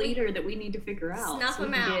cult leader that we need to figure out. Snuff so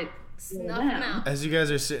we them can out. get Snuff them. them out. As you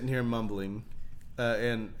guys are sitting here mumbling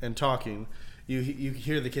and talking, you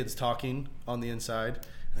hear the kids talking on the inside.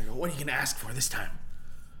 And I go, "What are you gonna ask for this time?"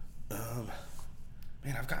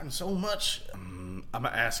 Man, I've gotten so much. I'm gonna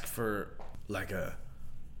ask for like a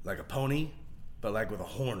pony, but like with a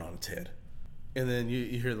horn on its head. And then you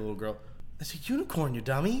hear the little girl. That's a unicorn, you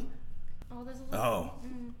dummy. Oh, there's a little. Oh,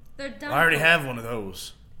 They're dumb. I already cults. have one of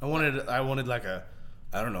those. I wanted like a,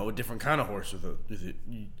 I don't know, a different kind of horse with a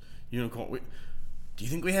unicorn. Do you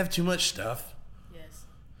think we have too much stuff? Yes.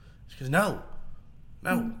 She goes, no,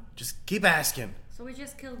 just keep asking. So we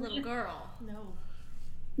just killed a little girl. No.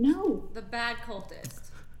 No, The bad cultist.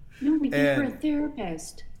 no, we gave her a And-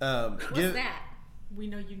 therapist. What's that? We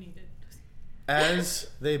know you need it. As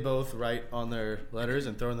they both write on their letters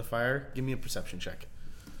and throw in the fire, give me a perception check.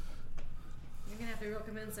 You're gonna have to be real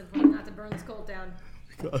convincing for them not to burn this cult down.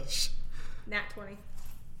 Gosh. Nat 20.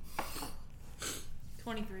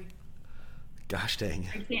 23. Gosh dang.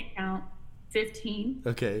 I can't count. 15.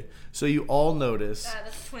 Okay, so you all notice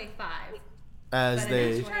That's 25. as but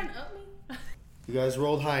they, an You trying to up me? you guys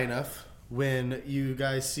rolled high enough when you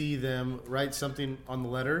guys see them write something on the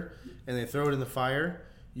letter and they throw it in the fire,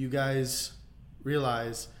 you guys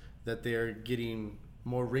realize that they're getting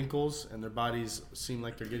more wrinkles and their bodies seem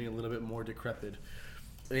like they're getting a little bit more decrepit.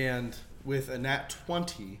 And with a nat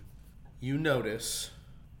 20, you notice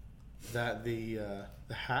that the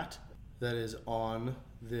hat that is on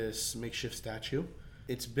this makeshift statue,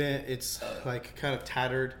 it's like kind of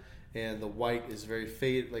tattered, and the white is very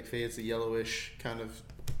faded. It's a yellowish kind of,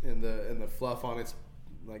 in the fluff on it's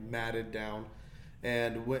like matted down,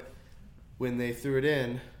 and when they threw it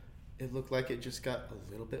in, it looked like it just got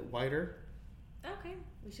a little bit whiter. Okay.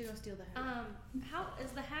 We should go steal the hat. How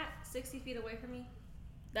is the hat 60 feet away from me?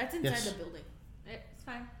 That's inside Yes. the building. It's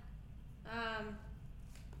fine. I'm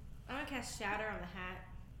gonna cast Shatter on the hat.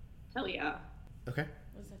 Hell yeah. Okay.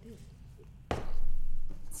 What does that do?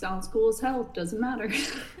 Sounds cool as hell. Doesn't matter.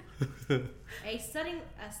 A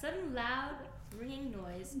sudden loud ringing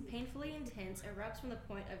noise, painfully intense, erupts from the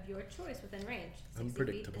point of your choice within range. 60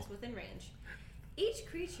 Unpredictable. feet is within range. Each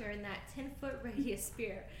creature in that 10-foot radius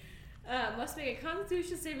sphere must make a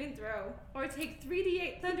Constitution saving throw or take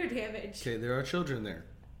 3d8 thunder damage. Okay, there are children there.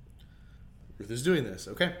 Ruth is doing this.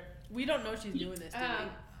 Okay. We don't know she's doing this, do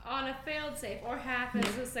we? On a failed save or half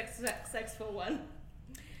as a successful one.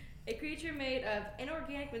 A creature made of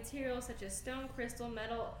inorganic materials such as stone, crystal,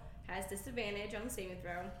 metal has disadvantage on the saving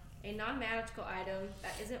throw. A non-magical item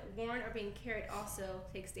that isn't worn or being carried also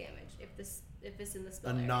takes damage if it's in the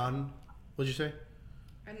spell area. What'd you say?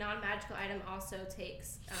 A non-magical item also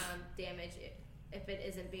takes damage if it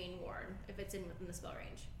isn't being worn, if it's within the spell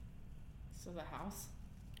range. So the house?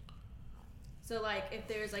 So like if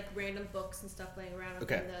there's like random books and stuff laying around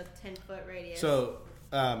within the 10-foot radius. So,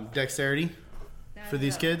 dexterity for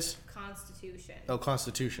these kids? Constitution. Oh,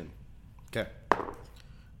 Constitution. Okay.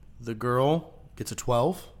 The girl gets a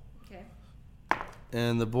 12, Okay.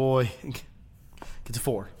 and the boy Gets a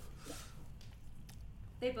 4.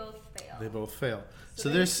 They both fail. They both fail. So So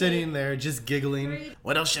they they're take sitting there just giggling. 3.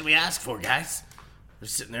 What else should we ask for, guys? They're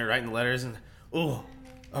sitting there writing letters and, oh,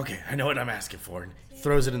 okay, I know what I'm asking for. And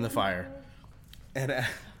throws it in the fire. And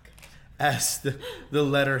as the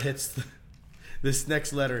letter hits this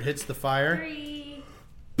next letter hits the fire, 3.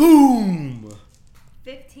 boom!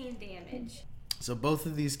 15 damage. So both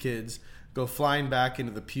of these kids go flying back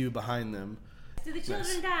into the pew behind them. Do the children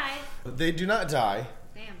Nice. die? But they do not die.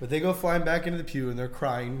 Damn. But they go flying back into the pew and they're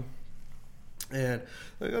crying. And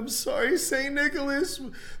like, I'm sorry, St. Nicholas.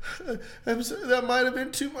 That might have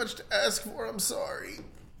been too much to ask for. I'm sorry.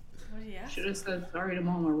 What did he ask? Should have said sorry to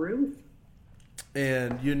Mama Ruth.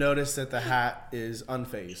 And you notice that the hat is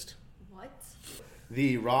unfazed. What?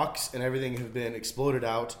 The rocks and everything have been exploded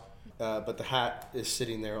out, but the hat is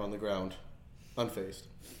sitting there on the ground, unfazed.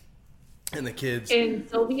 And the kids. And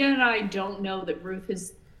Sylvia and I don't know that Ruth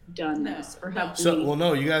has done No, this, or no. have So, we? well,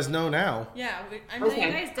 no, you guys know now. Yeah, I'm Okay.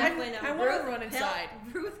 You guys definitely know. I want to Ruth, run inside.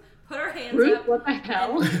 Ruth put her hands Ruth, up. what the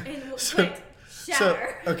hell? And So- went,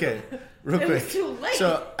 shatter. okay, real It quick. was too late.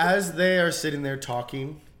 So as they are sitting there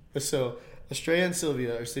talking, so Astraea and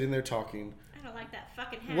Sylvia are sitting there talking. I don't like that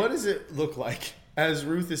fucking hat. What does it look like as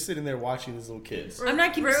Ruth is sitting there watching these little kids? I'm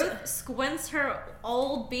not keeping. Ruth squints her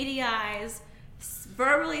old beady eyes,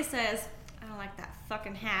 verbally says, I don't like that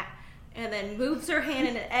fucking hat, and then moves her hand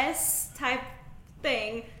in an S type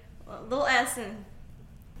thing, a little S, and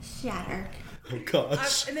shatter. Oh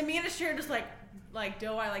gosh. And then me and Astraea just like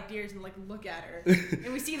doe eye like deers and like look at her,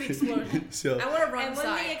 and we see the explosion. So- I want to run And when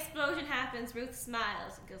inside. the explosion happens, Ruth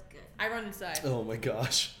smiles and goes, good. I run inside. Oh my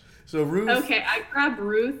gosh. So Ruth. Okay, I grab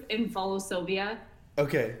Ruth and follow Sylvia.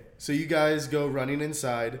 Okay, so you guys go running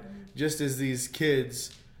inside just as these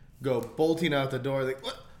kids go bolting out the door. Like,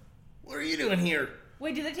 what are you doing here?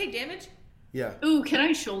 Wait, do they take damage? Yeah. Ooh, can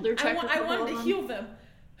I shoulder check? I before wanted going to on? heal them.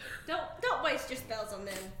 Don't waste your spells on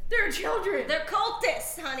them. They're children. They're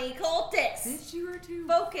cultists, honey, cultists. Bitch, you are too.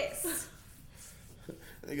 Focus.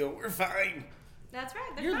 They go, we're fine. That's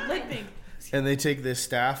right, they're You're fine. limping. And they take this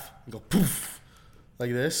staff and go poof,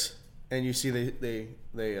 like this, and you see they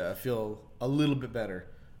feel a little bit better.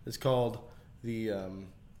 It's called the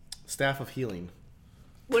staff of healing.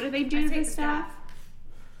 What do they do I to take the the staff? staff.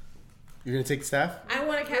 You're gonna take the staff? I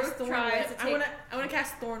want to cast Ruth Thorn tries Whip. to I take- want to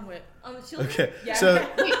cast Thorn Whip. On the children? Okay. Yeah. So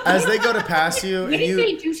as they go to pass you, What and do you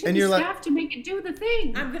think? you You should and be you're like, staff to make it do the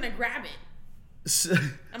thing. I'm gonna grab it. so,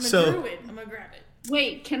 I'm a so druid. I'm gonna grab it.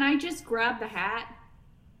 Wait, can I just grab the hat?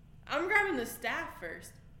 I'm grabbing the staff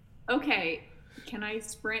first. Okay, can I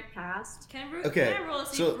sprint past? Can Ruth, okay. can I roll to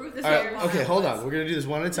see So if Ruth is all right, here? okay, hold on. We're gonna do this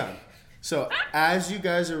one at a time. So as you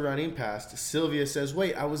guys are running past, Sylvia says,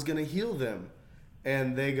 "Wait, I was gonna heal them,"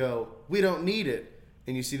 and they go, "We don't need it."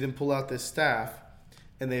 And you see them pull out this staff,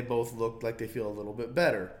 and they both look like they feel a little bit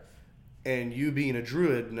better. And you, being a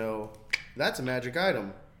druid, know that's a magic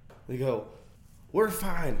item. They go, "We're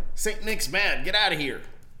fine. Saint Nick's mad. Get out of here."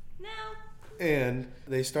 No. And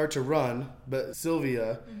they start to run, but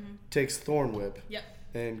Sylvia takes Thorn Whip Yep.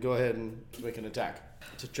 and go ahead and make an attack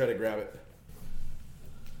to try to grab it.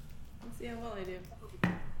 Let's see how well I do.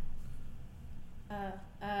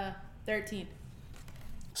 13.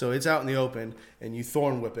 So it's out in the open, and you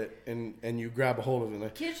Thorn Whip it, and you grab a hold of it.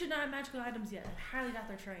 Like, Kids should not have magical items yet. I highly doubt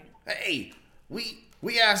they're trained. hey,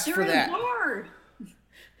 we asked They're for in a that. bar.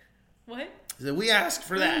 What? I said, we asked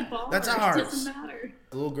for They're in that. a bar. That's It ours. doesn't matter.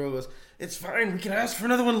 The little girl goes, "It's fine. We can ask for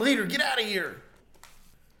another one later. Get out of here."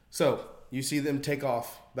 So you see them take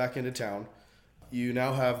off back into town. You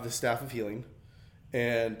now have the Staff of Healing,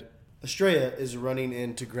 and Astraea is running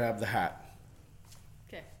in to grab the hat.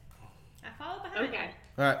 Okay. I follow behind. Okay.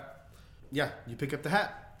 All right. Yeah, you pick up the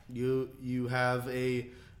hat. You have a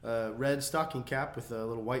red stocking cap with a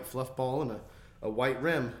little white fluff ball and a white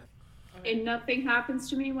rim. And nothing happens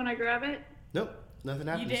to me when I grab it? Nope, nothing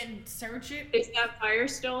You happens. didn't search it? Is that fire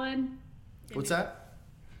still in? What's that?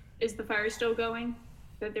 Is the fire still going?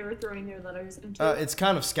 That they were throwing their letters into? It's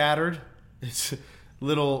kind of scattered. It's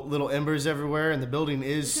little embers everywhere, and the building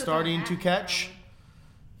is starting to catch.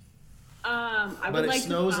 I but would it like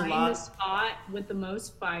snows a to find lot. the spot with the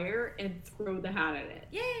most fire and throw the hat at it.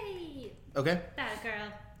 Yay! Okay. That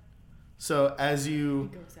girl. So as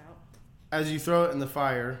you It goes out. throw it in the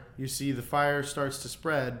fire, you see the fire starts to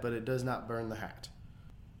spread, but it does not burn the hat.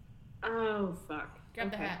 Oh, fuck.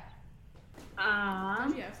 Grab the Okay. hat.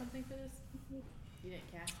 Did you have something for this? You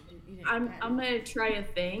didn't cast it. You didn't I'm cast it. gonna try a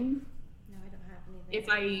thing. No, I don't have anything. If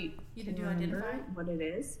I You can did you remember identify? what it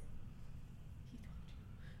is.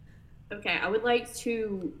 Okay, I would like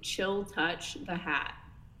to chill touch the hat.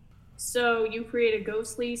 So you create a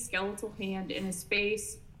ghostly skeletal hand in a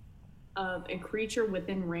space of a creature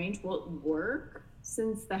within range, will it work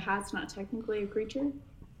since the hat's not technically a creature?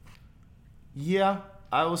 Yeah,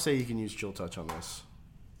 I will say you can use Chill Touch on this.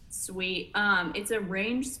 Sweet. It's a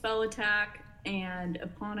ranged spell attack, and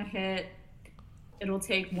upon a hit, it'll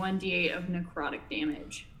take 1d8 of necrotic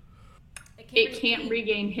damage. It can't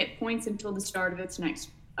regain hit points until the start of its next.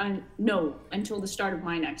 Until the start of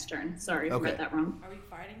my next turn. Sorry, I read that wrong. Are we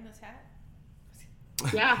fighting this hat?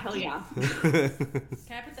 Yeah, hell yeah. Can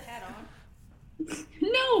I put the hat on?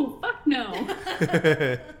 No, fuck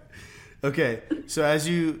no. Okay, so as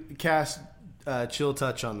you cast Chill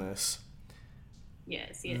Touch on this,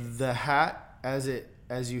 Yes. the hat, as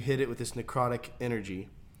you hit it with this necrotic energy,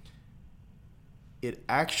 it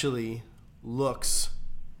actually looks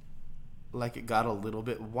like it got a little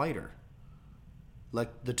bit whiter.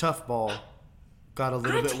 Like the tough ball got a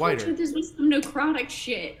little bit whiter. I told you this was some necrotic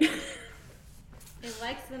shit. It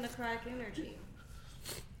likes the necrotic energy.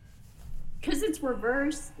 Because it's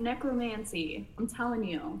reverse necromancy. I'm telling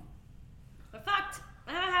you. We're fucked.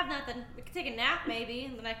 I don't have nothing. We could take a nap maybe,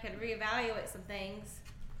 and then I could reevaluate some things.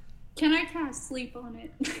 Can I cast sleep on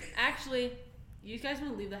it? Actually, you guys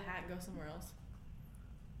want to leave the hat and go somewhere else?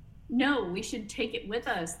 No, we should take it with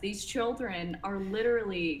us. These children are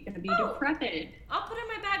literally going to be decrepit. I'll put it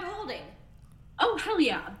in my bag of holding. Oh, hell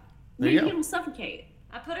yeah. There you Maybe go. it'll suffocate.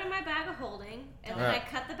 I put it in my bag of holding, and then Alright. I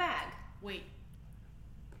cut the bag. Wait.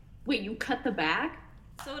 Wait, you cut the bag?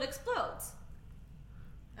 So it explodes.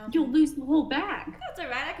 You'll lose the whole bag. That's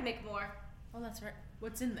alright, I can make more. Oh, that's right.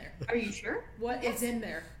 What's in there? Are you sure? What is in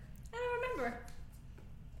there? I don't remember.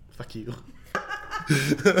 Fuck you.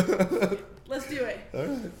 Let's do it.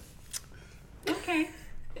 Alright. Okay.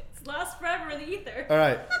 It's lost forever in the ether.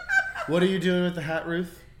 Alright. What are you doing with the hat,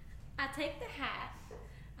 Ruth? I take the hat,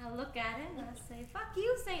 I look at it, and I say, fuck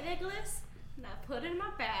you, St. Nicholas. And I put it in my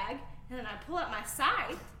bag, and then I pull out my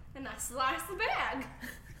scythe, and I slice the bag.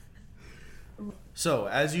 So,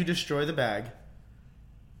 as you destroy the bag,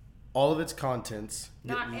 all of its contents...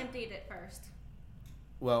 Not emptied it first.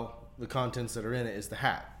 Well, the contents that are in it is the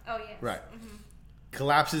hat. Oh, yes. Right.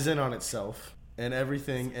 Collapses in on itself, and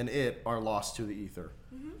everything and it are lost to the ether.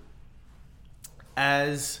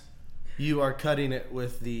 As you are cutting it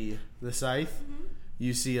with the scythe,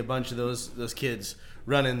 you see a bunch of those kids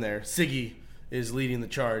run in there. Siggy is leading the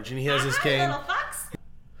charge, and he has his cane. Little fox.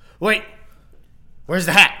 Wait! Where's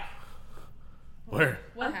the hat? Where?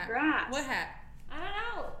 What Oh, hat? grass. What hat? I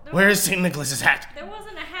don't know. Where is St. Nicholas's hat? There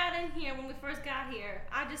wasn't a hat in here when we first got here.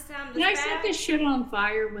 I just found Can this I set bag. this shit on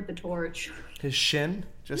fire with a torch? His shin?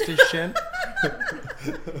 Just his shin?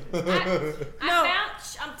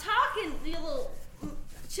 I'm talking, you little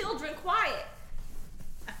children, quiet.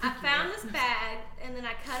 I found this bag, and then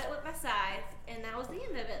I cut it with my scythe, and that was the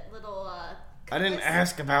end of it, little, I didn't Cutlass.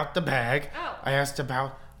 ask about the bag. Oh. I asked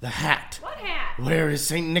about the hat. What hat? Where is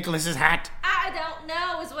St. Nicholas's hat? I don't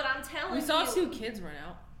know is what I'm telling you. We saw two kids run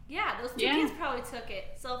out. Yeah, those two Yeah. kids probably took it.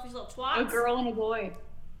 Selfish little twats. A girl and a boy.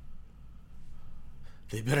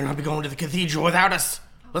 They better not be going to the cathedral without us.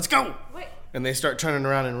 Let's go. Wait, And they start turning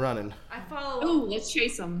around and running. I follow. Ooh, let's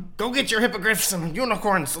chase them. Go get your hippogriffs and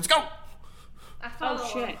unicorns. Let's go. I follow.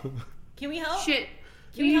 Oh, shit. Can we help? Shit.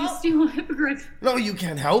 Can we we need to help? steal a hippogriff. No, you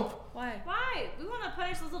can't help. Why? Why? We want to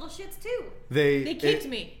punish those little shits too. They kicked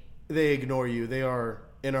me. They ignore you. They are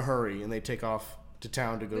in a hurry and they take off to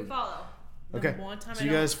town to We go. follow. Okay. The one time So I you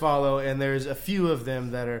don't- guys follow, and there's a few of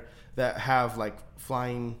them that have like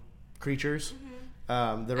flying creatures.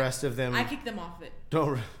 The rest of them I kicked them off it.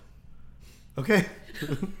 don't. Okay.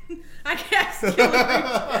 I cast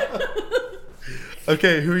Killer.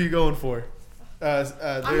 Okay. Who are you going for? I'm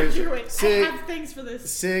There's a druid. I Sig. have things for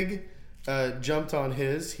this. Sig jumped on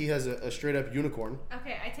his. He has a straight up unicorn.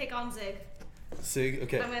 Okay, I take on Zig. Sig.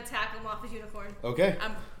 Okay. I'm gonna attack him off his unicorn. Okay.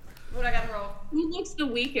 What do I gotta roll? Who looks the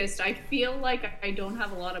weakest? I feel like I don't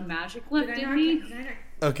have a lot of magic left in me.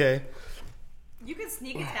 Okay. You can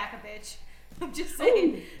sneak attack a bitch. I'm just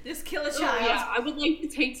saying. Just kill a Oh, child. yeah, I would like to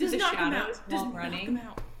take to Just the knock them shadows out. while Just knock running. them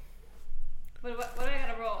out. What do I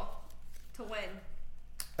gotta roll to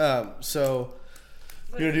win? So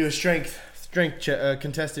you're gonna do a strength check,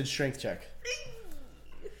 contested strength check.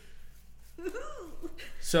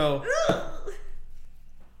 So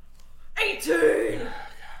 18!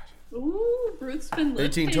 Ooh, Ruth's been 18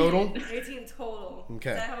 lifting total? it. 18 total.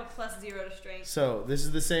 Okay. So I have a +0 to strength. So this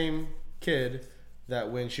is the same kid that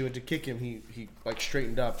when she went to kick him, he like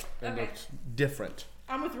straightened up and Okay. looked different.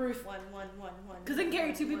 I'm with Ruth. 1, 1, 1, 1. 'Cause they can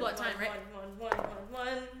carry two people at a time, right? 1, 1, 1,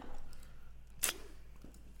 1.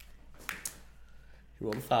 He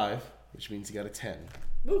rolled a 5, which means he got a 10.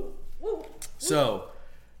 Woo, woo. So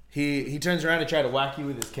he turns around to try to whack you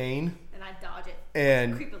with his cane, And I dodge it.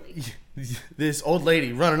 and Creepily. this old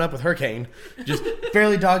lady running up with her cane just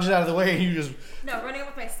barely dodges out of the way, and you just... No, running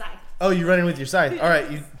with my scythe. Oh, you're running with your scythe. All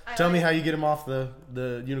right, you tell me how you get him off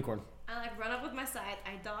the unicorn. I run up with my scythe.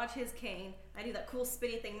 I dodge his cane. I do that cool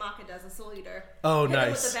spinny thing Maka does in Soul Eater. Oh, hit him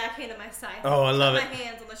nice. with the backhand of my scythe. Oh, I love Put it. my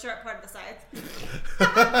hands on the sharp part of the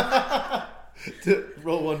scythe.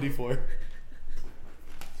 Roll 1d4.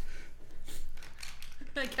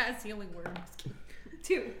 That guy's healing worms.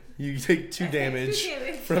 2. You take 2 damage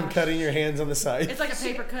from cutting your hands on the scythe. It's like a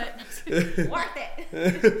paper cut. Worth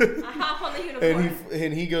it. I hop on the unicorn.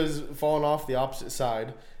 And he goes falling off the opposite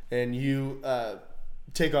side, and you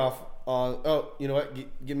take off on... Oh, you know what?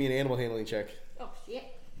 Give me an animal handling check. Oh, shit.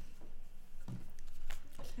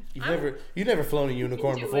 You've never flown a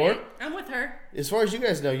unicorn before. I'm with her. As far as you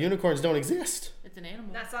guys know, unicorns don't exist. It's an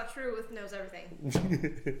animal. That's not true. Ruth knows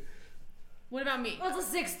everything. What about me? What's a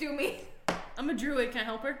 6 do me? I'm a druid. Can I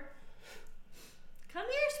help her? Come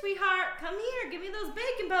here, sweetheart. Come here. Give me those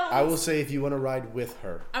bacon bones. I will say if you want to ride with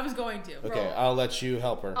her. I was going to. Okay, Roll. I'll let you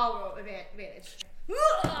help her. I'll roll advantage.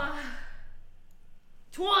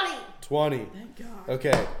 20. 20. Thank God.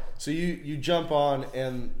 Okay, so you jump on,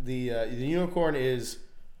 and the unicorn is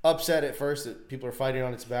upset at first that people are fighting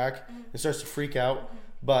on its back. It starts to freak out,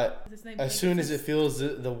 but as soon as it feels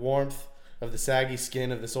the warmth of the saggy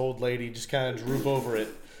skin of this old lady just kind of droop over it.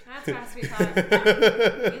 That's my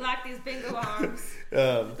sweetheart. You like these bingo arms.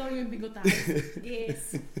 Don't even bingo thighs.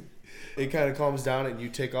 Yes. It kind of calms down, and you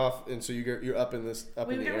take off, and so you're up in the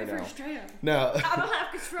air now. Astraea. Now, I don't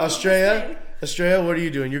have control of this thing. Astraea, what are you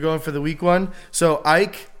doing? You're going for the weak one. So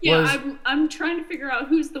Ike I'm trying to figure out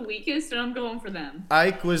who's the weakest, and I'm going for them.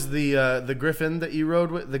 Ike was the griffin that you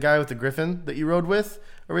rode with, the guy with the griffin that you rode with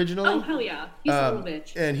originally. Oh hell yeah, he's a little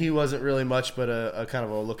bitch. And he wasn't really much, but a kind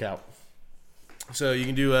of a lookout. So you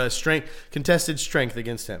can do a contested strength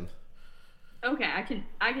against him. Okay, I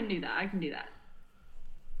can do that. I can do that.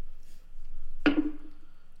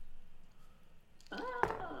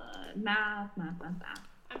 Math.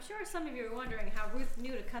 I'm sure some of you are wondering how Ruth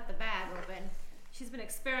knew to cut the bag open. She's been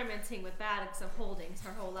experimenting with bags of holdings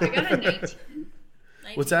her whole life. I got a 19.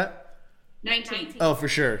 What's that? 19. Oh, for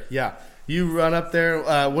sure. Yeah. You run up there.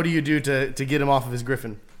 What do you do to get him off of his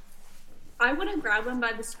griffin? I want to grab him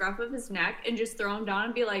by the scruff of his neck and just throw him down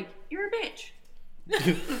and be like, "You're a bitch."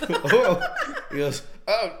 He goes,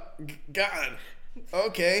 "Oh, God.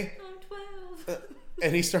 Okay." I'm 12.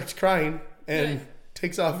 And he starts crying and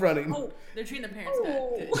takes off running. Oh, they're treating their parents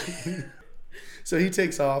bad. Good. So he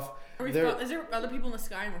takes off. Is there other people in the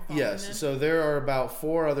sky and we're following them? Yes. So there are about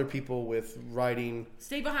 4 other people with riding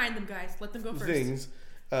Stay behind them, guys. Let them go first. things,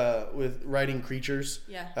 with riding creatures.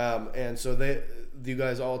 Yeah. And so you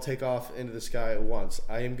guys all take off into the sky at once.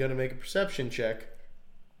 I am going to make a perception check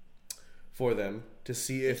for them to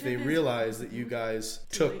see if they realize that you guys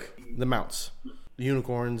took the mounts, the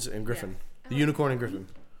unicorns and griffin. Yeah. The unicorn and griffin.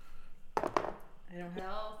 I don't have.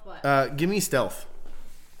 Stealth, what? Give me stealth.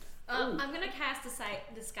 I'm gonna cast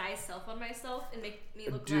disguise self on myself and make me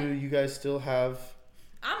look Do like... you guys still have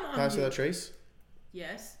I'm on Pass you. Without Trace?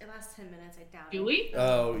 Yes. It lasts 10 minutes, I doubt Do it. we?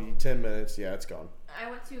 Oh, 10 minutes. Yeah, it's gone. I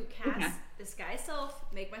want to cast disguise self,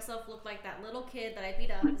 make myself look like that little kid that I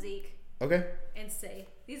beat up, Zeke, Okay. and say,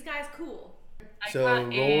 these guys cool. So I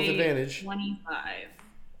got roll with advantage. 25.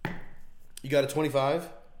 You got a 25?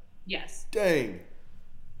 Yes. Dang.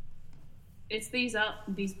 It's these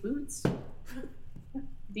boots.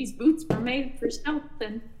 These boots were made for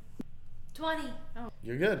stealthing. 20.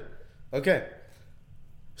 You're good. Okay.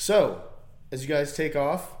 So, as you guys take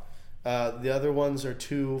off, the other ones are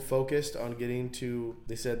too focused on getting to,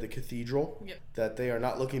 they said, the cathedral, that they are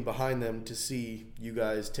not looking behind them to see you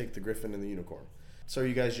guys take the griffin and the unicorn. So are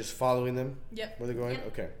you guys just following them? Yep. Where they're going? Yep.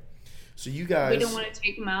 Okay. So you guys... We don't want to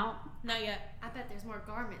take them out. Not yet. I bet there's more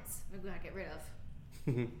garments we gotta get rid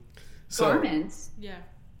of. So, Garments. Yeah.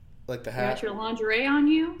 like the You hat. got your lingerie on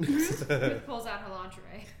you? Ruth pulls out her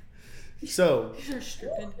lingerie. So, They're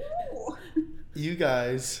stripping. you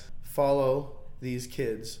guys follow these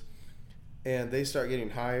kids, and they start getting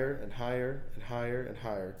higher and higher and higher and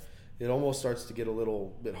higher. It almost starts to get a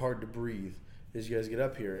little bit hard to breathe as you guys get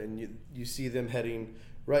up here, and you see them heading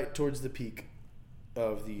right towards the peak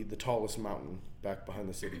of the tallest mountain back behind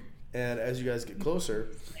the city. And as you guys get closer,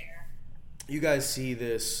 you guys see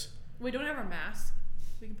this. We don't have our mask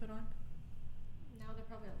we can put on. Now they're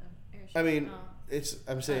probably on the airship. I mean, Oh.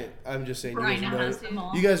 I'm just saying. Brian You has guys, them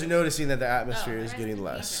all. you guys are noticing that the atmosphere Oh, is getting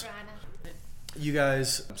less. Brianna. You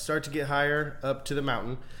guys start to get higher up to the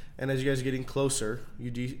mountain, and as you guys are getting closer,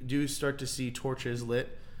 you do start to see torches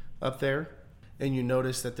lit up there, and you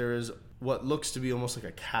notice that there is what looks to be almost like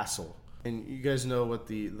a castle. And you guys know what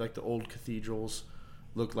the old cathedrals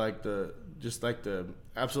look like the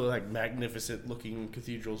absolutely like magnificent looking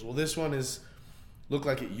cathedrals. Well, this one look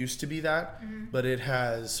like it used to be that, but it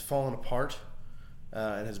has fallen apart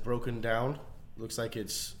and has broken down. Looks like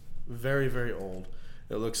it's very, very old.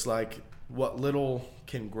 It looks like what little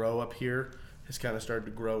can grow up here has kind of started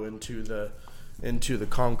to grow into the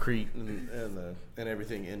concrete and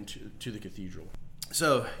everything into the cathedral.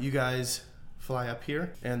 So you guys fly up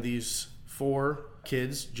here, and these 4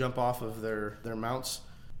 kids jump off of their mounts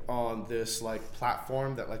on this like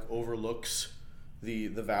platform that like overlooks the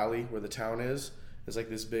valley where the town is. It's like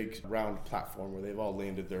this big round platform where they've all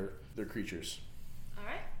landed their creatures. All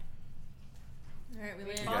right. All right, we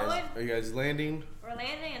landed. Are you guys landing? We're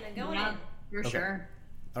landing and then going Yeah, in. for sure.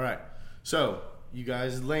 All right. So you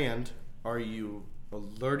guys land. Are you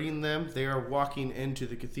alerting them? They are walking into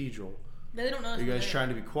the cathedral. They don't know. Are you guys trying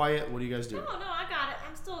to be quiet? What do you guys do? No, I got it.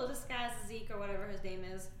 I'm still disguised as Zeke or whatever his name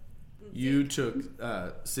is. You took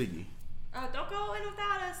Siggy. Oh, don't go in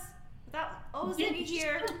without us. Ziggy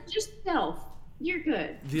here. Just stealth. You're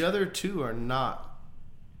good. The other 2 are not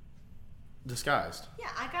disguised. Yeah,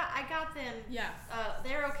 I got them. Yeah.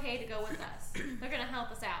 They're okay to go with us. They're gonna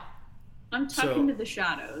help us out. I'm tucking to the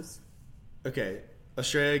shadows. Okay.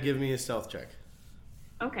 Astraea, give me a stealth check.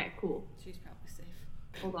 Okay, cool. She's probably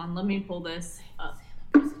safe. Hold on, let me pull this up.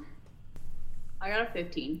 I got a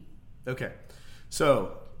 15. Okay.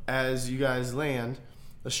 So, as you guys land,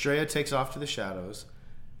 Astraea takes off to the shadows,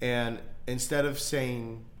 and instead of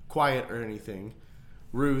saying quiet or anything,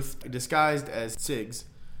 Ruth, disguised as Sigs,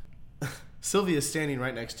 Sylvia is standing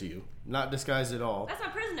right next to you, not disguised at all. That's my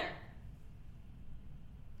prisoner.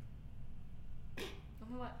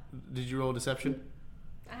 What? Did you roll deception?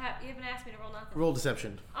 You haven't asked me to roll nothing. Roll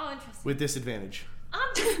deception. Oh, interesting. With disadvantage.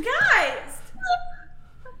 I'm disguised.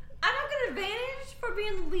 I don't get advantage for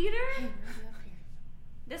being the leader.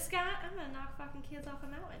 This guy, I'm gonna knock fucking kids off a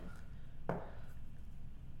mountain.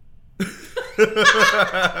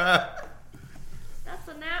 That's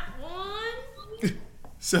a nat 1.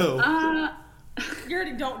 So. You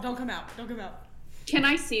already don't come out. Don't come out. Can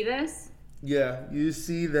I see this? Yeah, you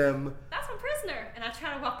see them. That's my prisoner, and I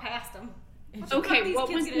try to walk past him. Okay,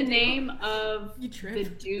 what was the name of You the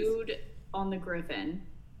dude on the griffin?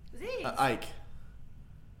 Zeke. Ike.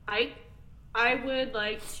 Ike? I would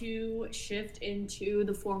like to shift into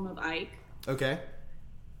the form of Ike. Okay.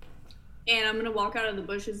 And I'm gonna walk out of the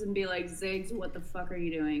bushes and be like, Ziggs, what the fuck are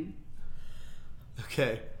you doing?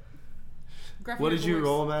 Okay. Gruffy What did you voice.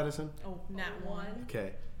 roll, Madison? Oh, nat 1.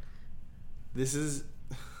 Okay. This is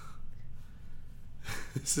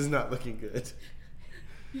not looking good.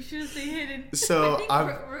 You should have stayed hidden. So I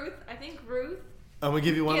think Ruth. I'm gonna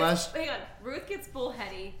give you one last. Hang on. Ruth gets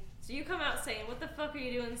bullheady, so you come out saying, "What the fuck are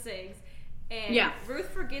you doing, Ziggs?" And Yeah. Ruth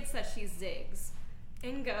forgets that she's Ziggs,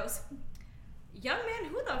 and goes, "Young man,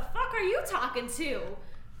 who the fuck are you talking to?"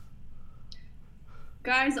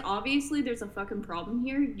 Guys, obviously there's a fucking problem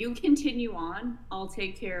here. You continue on. I'll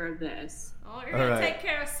take care of this. Oh, you're gonna All right. take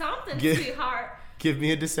care of something, Get- sweetheart. Give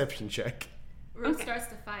me a deception check. Ruth Okay. starts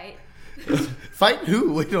to fight. Fight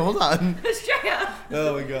who? Wait, hold on. Astraea.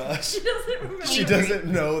 Oh my gosh. She doesn't remember. She doesn't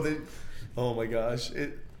know that. Oh my gosh.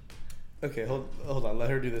 Okay, hold on. Let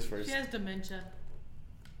her do this first. She has dementia.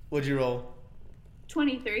 What'd you roll?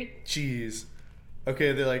 23. Jeez.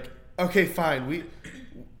 Okay, they're like, okay, fine.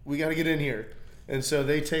 We got to get in here, and so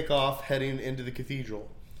they take off heading into the cathedral.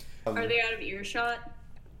 Are they out of earshot?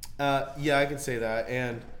 Yeah, I can say that.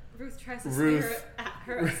 And Ruth tries to Ruth- stare at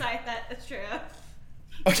her sight at Astraea.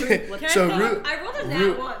 okay, What so the- Ruth. I rolled a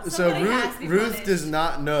nat 1. So Somebody has to be Ruth punished. does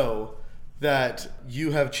not know that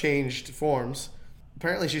you have changed forms.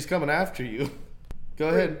 Apparently, she's coming after you. Go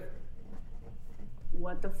ahead.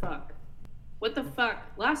 What the fuck? What the fuck?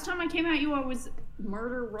 Last time I came at you, I was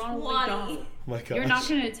murder Ronald 20. McDonald. Oh my gosh. You're not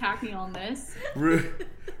gonna attack me on this.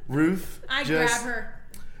 Ruth I just grab her.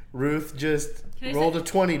 Ruth just Can I rolled say- a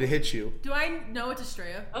 20 to hit you. Do I know it's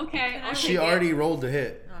Astraea? Okay, I'll She take it. already rolled to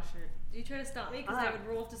hit. Oh shit. Do you try to stop me? Because I would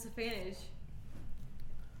roll disadvantage.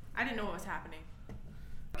 I didn't know what was happening.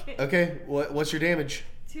 Okay, what's your damage?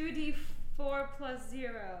 2d4 plus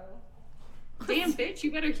 0. Damn, bitch,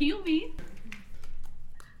 you better heal me.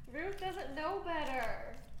 Ruth doesn't know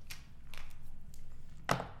better.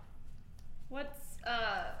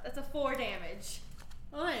 That's a 4 damage.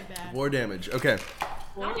 Well, that ain't bad. 4 damage. Okay.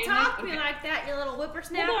 Don't talk to me like that, you little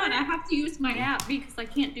whippersnapper. Hold on, I have to use my app because I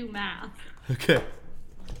can't do math. Okay.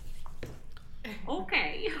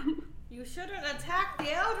 Okay. You shouldn't attack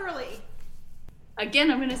the elderly.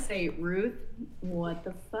 Again, I'm gonna say, Ruth, what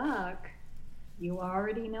the fuck? You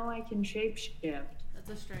already know I can shapeshift. That's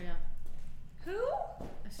Astraea. Who?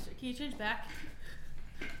 Can you change back?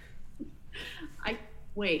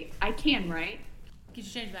 Wait, I can, right? Can you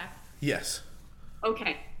change back? Yes.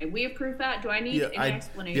 Okay, we approve that. Do I need any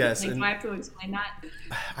explanation? Yes. Like, do I have to explain that?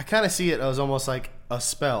 I kind of see it as almost like a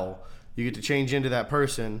spell. You get to change into that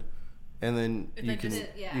person, and then you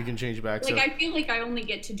can change it back. Like, I feel like I only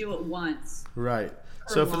get to do it once. Right.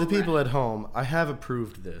 So for the people at home, I have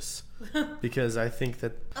approved this because I think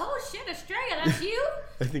that Oh shit, Astraea, that's you?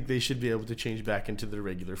 I think they should be able to change back into their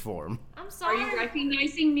regular form. I'm Are sorry. you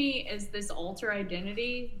recognizing me as this alter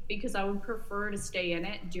identity? Because I would prefer to stay in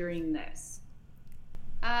it during this.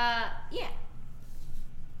 Yeah.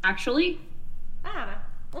 Actually, I don't know.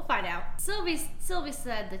 We'll find out. Sylvie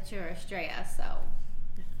said that you're Astraea, so.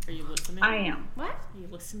 Are you listening? I am. What? Are you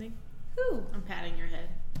listening? Who? I'm patting your head.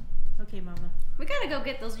 Okay, Mama. We gotta go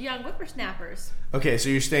get those young whippersnappers. Okay, so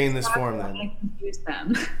you're staying in this form I then. confuse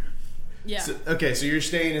them. Yeah. So you're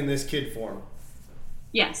staying in this kid form.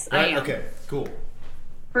 Yes, Right? I am. Okay, cool.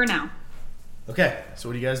 For now. Okay, so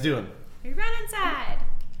what are you guys doing? We run inside.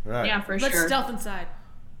 All right. Yeah, for Let's sure. stealth inside.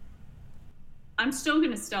 I'm still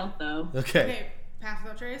gonna stealth though. Okay. Okay, pass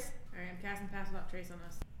without trace. Alright, I'm casting pass without trace on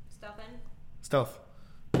this. Stuff in. Stealth.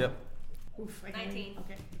 Yep. Oof, I 19.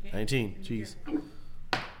 Okay. 19. Jeez.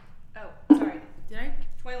 Oh, sorry. Did I?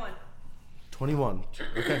 21. 21.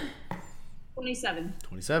 Okay. 27.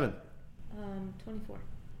 27. 24.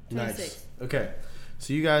 Nice. 26. Okay.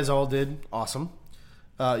 So you guys all did awesome.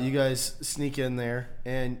 You guys sneak in there,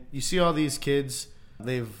 and you see all these kids.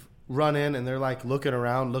 They've run in, and they're like looking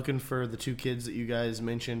around, looking for the two kids that you guys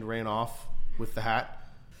mentioned ran off with the hat.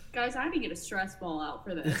 Guys, I had to get a stress ball out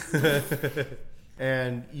for this.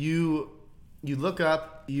 And you look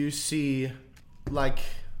up, you see like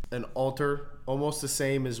an altar, almost the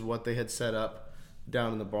same as what they had set up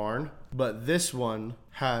down in the barn, but this one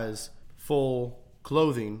has full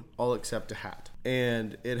clothing all except a hat,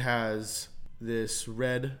 and it has this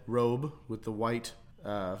red robe with the white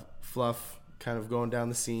fluff kind of going down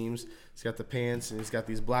the seams. It's got the pants, and it's got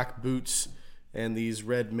these black boots and these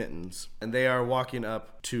red mittens, and they are walking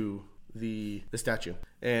up to the statue,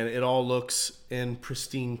 and it all looks in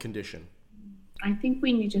pristine condition. I think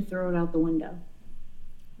we need to throw it out the window.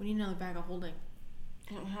 We need another bag of holding.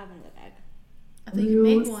 I don't have another bag. I think you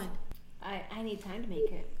made one. I need time to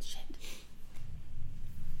make it. Shit.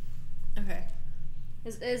 Okay.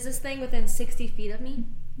 Is this thing within 60 feet of me?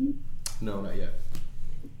 No, not yet.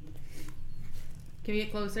 Can we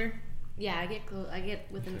get closer? Yeah, I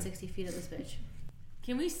get within 60 feet of this bitch.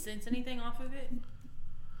 Can we sense anything off of it?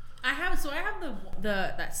 I have the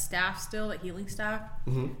that staff still, that healing staff.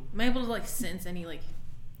 Mm-hmm. Am I able to like sense any like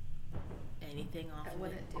anything off I of it?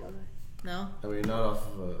 wouldn't do it. No? I mean, not off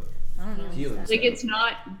of a I don't know. healing. Like, it's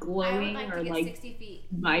not glowing I would like or to get like 60 feet.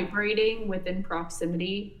 vibrating within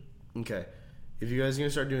proximity. Okay. If you guys are going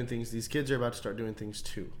to start doing things, these kids are about to start doing things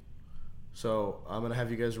too. So I'm going to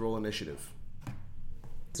have you guys roll initiative.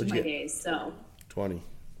 It's What'd my you get? days, so. 20.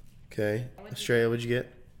 Okay. Astraea, what'd you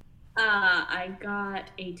get? I got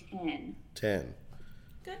a 10. 10.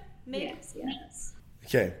 Good. Maybe. Yes.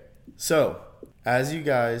 Okay. So as you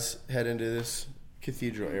guys head into this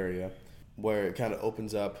cathedral area where it kind of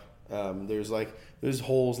opens up, there's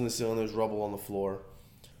holes in the ceiling, there's rubble on the floor.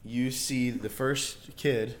 You see the first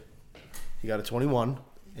kid, he got a 21,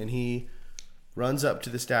 and he runs up to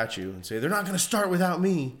the statue and say, "They're not going to start without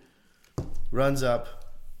me." Runs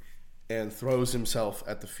up and throws himself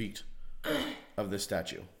at the feet of the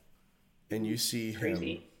statue. And you see him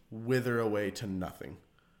Crazy. wither away to nothing.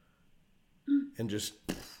 And just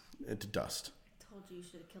into dust. Told you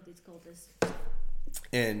should have killed these cultists.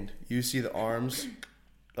 And you see the arms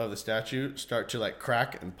of the statue start to like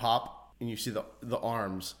crack and pop. And you see the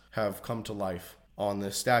arms have come to life on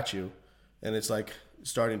this statue. And it's like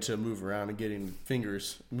starting to move around and getting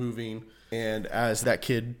fingers moving. And as that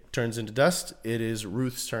kid turns into dust, it is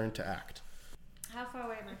Ruth's turn to act. How far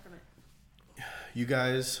away am I from it? You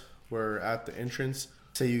guys were at the entrance.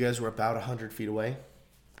 Say you guys were about 100 feet away.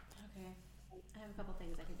 Okay. I have a couple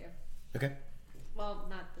things I can do. Okay. Well,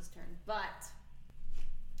 not this turn, but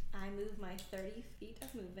I move my 30 feet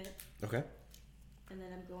of movement, Okay. and then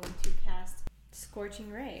I'm going to cast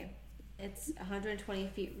Scorching Ray. It's 120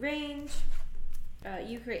 feet range.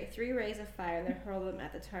 You create 3 rays of fire that hurl them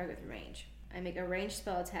at the target with range. I make a ranged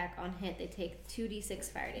spell attack. On hit, they take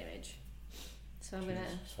 2d6 fire damage. So I'm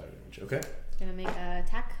Okay. gonna make an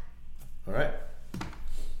attack. All right.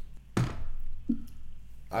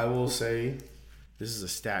 I will say this is a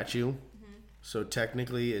statue. So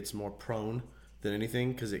technically it's more prone than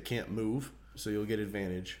anything because it can't move. So you'll get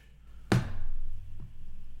advantage.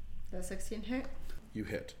 Does 16 hit? You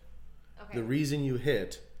hit. Okay. The reason you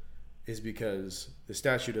hit is because the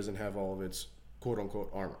statue doesn't have all of its quote-unquote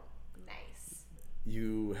armor. Nice.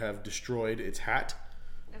 you have destroyed its hat.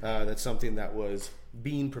 That's something that was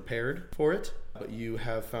being prepared for it, but you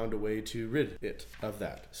have found a way to rid it of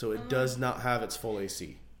that. So it does not have its full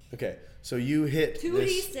AC. Okay, so you hit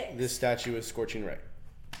this statue with Scorching Ray.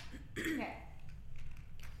 Okay.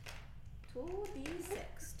 2d6.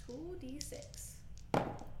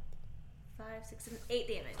 5, 6, 7, 8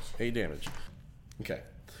 damage. 8 damage. Okay.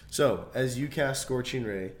 So as you cast Scorching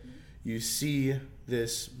Ray, you see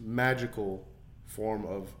this magical form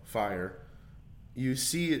of fire. You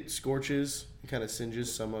see it scorches and kind of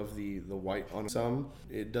singes some of the white on some.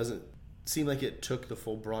 It doesn't seem like it took the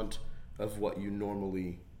full brunt of what you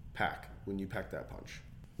normally pack when you pack that punch.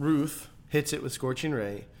 Ruth hits it with Scorching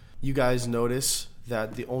Ray. You guys notice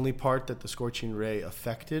that the only part that the Scorching Ray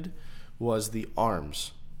affected was the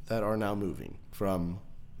arms that are now moving from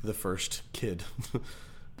the first kid.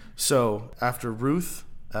 So after Ruth,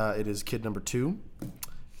 it is kid number 2.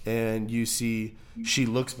 And you see she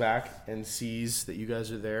looks back and sees that you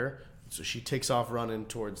guys are there. So she takes off running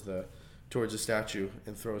towards the statue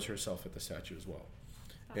and throws herself at the statue as well.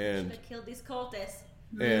 And should have killed these cultists.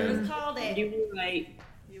 And called it. You were right.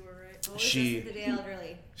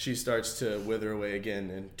 She starts to wither away again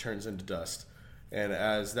and turns into dust. And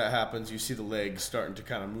as that happens, you see the legs starting to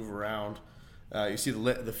kind of move around. You see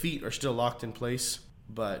the feet are still locked in place,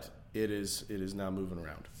 but it is now moving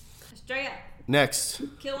around. Astraea. Next,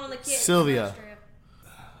 Kill one of the kids. Sylvia.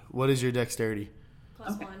 What is your dexterity?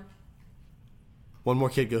 +1. One more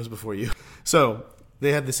kid goes before you. So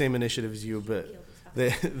they had the same initiative as you, but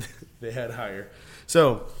they had higher.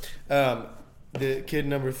 So the kid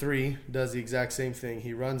number 3 does the exact same thing.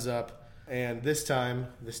 He runs up, and this time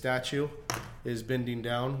the statue is bending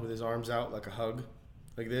down with his arms out like a hug,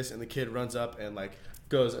 like this, and the kid runs up and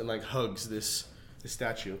goes and hugs this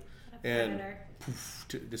statue, and poof,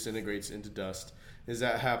 disintegrates into dust. As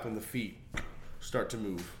that happens, the feet start to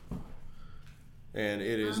move, and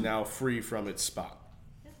it is now free from its spot.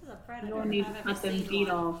 This is a predator. You don't need to cut them feet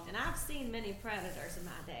off. And I've seen many predators in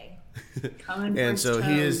my day. And so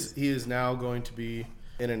he is now going to be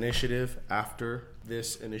in initiative after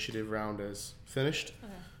this initiative round is finished.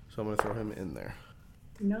 Okay. So I'm going to throw him in there.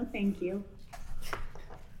 No, thank you.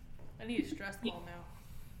 I need a stress ball now.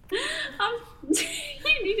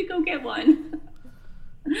 You need to go get one.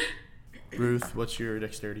 Ruth, what's your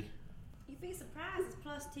dexterity? You'd be surprised. It's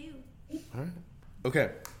 +2. All right.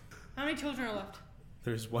 Okay. How many children are left?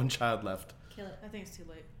 There's one child left. Kill it. I think it's too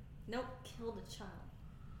late. Nope. Kill the child.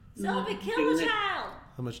 Sylvie, kill the child.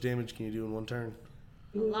 How much damage can you do in one turn?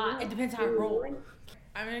 A lot. It depends how I roll.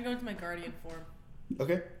 I'm going to go into my guardian form.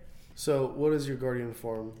 Okay. So what is your guardian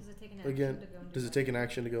form? Does it take an action Again, to go into does it take an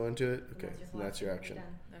action to go into it? Okay, and that's your action.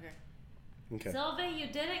 Okay. Sylvie, you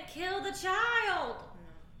didn't kill the child.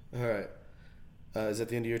 All right. Is that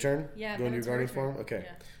the end of your turn? Yeah. Go into your guardian form? Okay.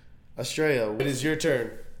 Yeah. Astraea, what is your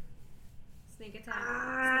turn? Sneak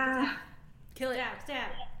attack. Kill it.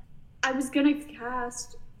 Stab. I was gonna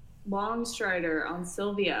cast Long Strider on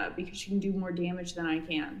Sylvia because she can do more damage than I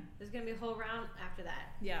can. There's gonna be a whole round after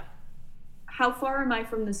that. Yeah. How far am I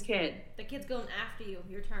from this kid? The kid's going after you.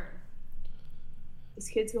 Your turn. This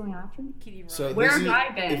kid's going after me? Kitty run. So where have I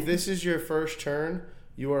been? If this is your first turn,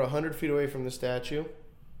 you are 100 feet away from the statue.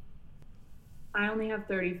 I only have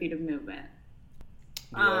 30 feet of movement.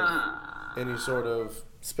 Do you have any sort of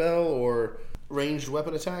spell or ranged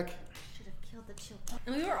weapon attack? Should have killed the children.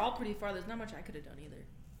 And we were all pretty far. There's not much I could have done either.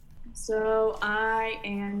 So I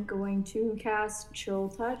am going to cast Chill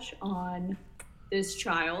Touch on this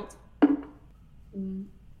child.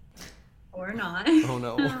 Or not. Oh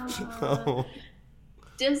no. Oh.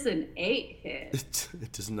 Does an 8 hit?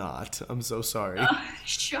 It does not. I'm so sorry.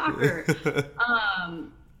 Shocker.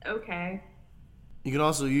 Okay. You can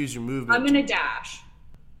also use your movement. I'm gonna dash.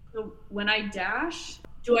 So when I dash,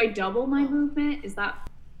 do I double my movement? Is that?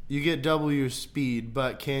 You get double your speed,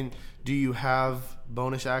 but do you have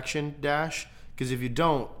bonus action dash? Because if you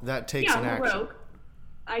don't, that takes an action. Rogue.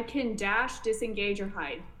 I can dash, disengage, or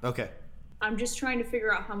hide. Okay. I'm just trying to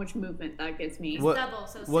figure out how much movement that gets me. It's double,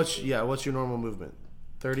 so 60. What's your normal movement?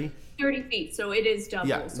 30? 30 feet, so it is double.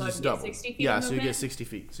 Yeah, so I it's get double. 60 feet. Yeah, of so you movement? get 60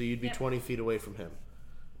 feet. So you'd be 20 feet away from him.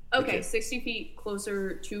 Okay, 60 feet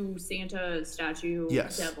closer to Santa statue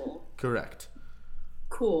devil. Correct.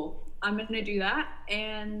 Cool. I'm gonna do that,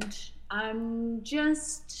 and I'm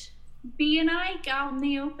just being Ike out in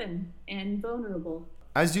the open and vulnerable.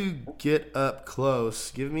 As you get up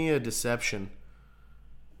close, give me a deception.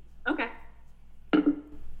 Okay.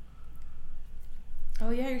 Oh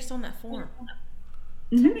yeah, you're still in that form.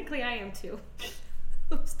 Technically, I am too.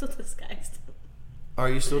 I'm still disguised. Are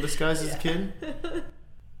you still disguised as a kid?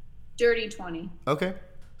 Dirty 20. Okay.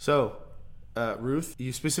 So, Ruth,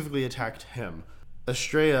 you specifically attacked him.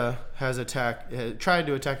 Astraea has tried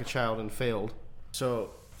to attack a child and failed.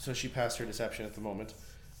 So she passed her deception at the moment.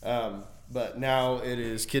 But now it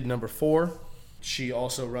is kid number 4. She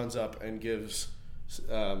also runs up and gives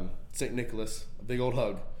St. Nicholas a big old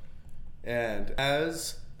hug. And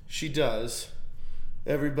as she does,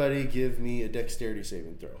 everybody give me a dexterity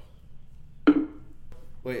saving throw.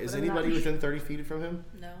 Wait, is anybody within 30 feet from him?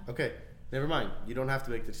 No. Okay, never mind. You don't have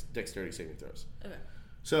to make the dexterity saving throws. Okay.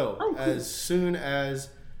 So, as soon as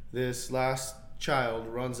this last child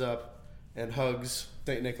runs up and hugs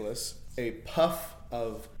St. Nicholas, a puff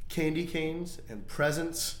of candy canes and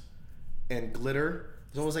presents and glitter,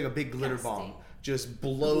 it's almost like a big glitter bomb, just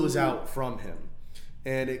blows out from him.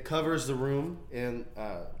 And it covers the room in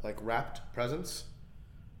like wrapped presents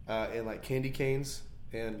and like candy canes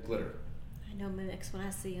and glitter. I know mimics when I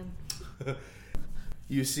see them.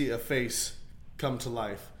 You see a face come to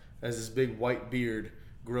life as this big white beard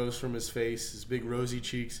grows from his face, his big rosy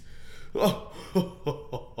cheeks. Oh,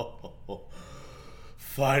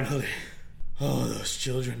 finally. Oh, those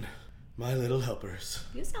children, my little helpers.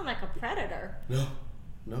 You sound like a predator.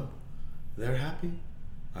 No, they're happy.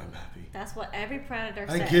 I'm happy. That's what every predator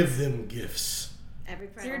says. I give them gifts. Every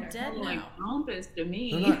predator. They're dead Like now. compass to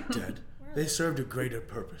me. They're not dead. They served a greater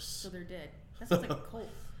purpose. So they're dead. That sounds like a cult.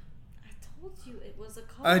 I told you it was a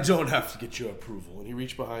cult. I don't have to get your approval. And he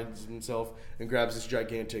reaches behind himself and grabs this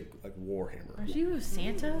gigantic like war hammer. Are you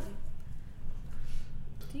Santa?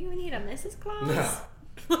 Do you need a Mrs. Claus?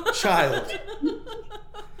 No. Child.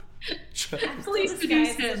 Please This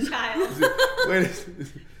produce guy's him. a child. Wait.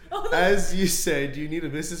 As you say, do you need a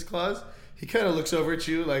Mrs. Claus? He kind of looks over at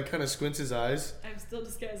you, like kind of squints his eyes. I'm still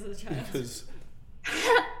disguised as a child. Because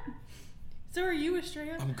So are you,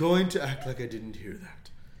 Astraea? I'm going to act like I didn't hear that.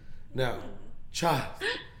 Now, child.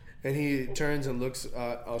 And he turns and looks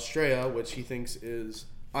at Astraea, which he thinks is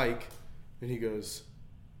Ike. And he goes,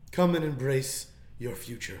 come and embrace your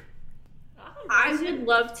future. I would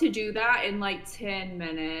love to do that in like 10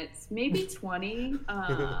 minutes, maybe 20.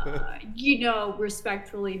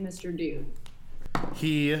 Respectfully, Mr. Dude.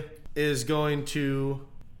 He is going to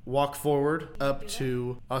walk forward up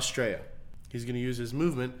to Astraea. He's going to use his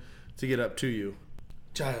movement to get up to you.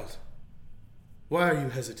 Child, why are you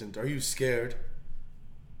hesitant? Are you scared?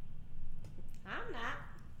 I'm not.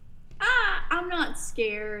 I'm not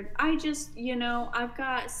scared. I just, I've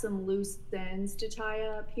got some loose ends to tie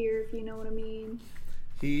up here, if you know what I mean.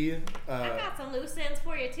 He I got some loose ends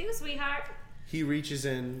for you too, sweetheart. he reaches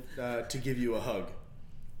in to give you a hug.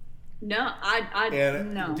 No,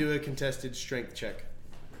 And no. do a contested strength check.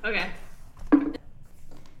 Okay.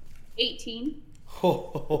 18.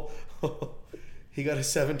 He got a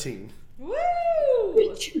 17. Woo!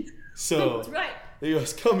 So That's right. he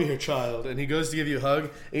goes, come here, child. And he goes to give you a hug,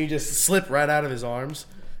 and you just slip right out of his arms.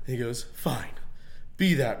 And he goes, fine,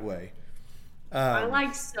 be that way. I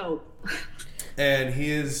like soap. And he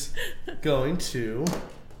is going to...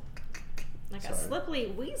 Like Sorry. a slippery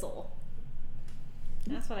weasel.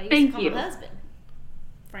 That's what I used Thank to call you. my husband.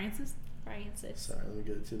 Francis? Francis. Sorry, let me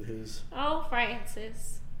get to his... Oh,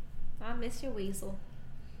 Francis. I miss your weasel.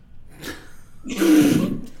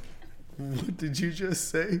 What did you just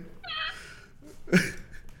say?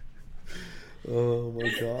 Oh my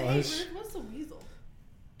Hey, gosh. Ruth, what's a weasel?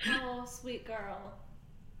 Oh, sweet girl.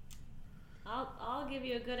 I'll give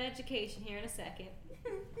you a good education here in a second.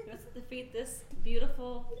 Let's defeat this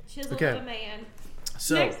beautiful chiseled Okay. of a man.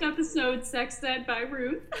 So, Next episode, Sex Ed by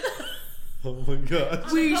Ruth. oh my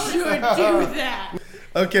gosh. We should do that.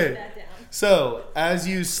 Okay. That down. So, as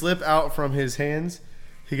you slip out from his hands,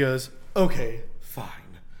 he goes, okay, fine.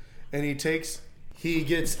 And he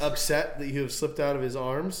gets upset that you have slipped out of his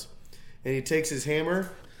arms. And he takes his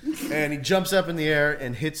hammer and he jumps up in the air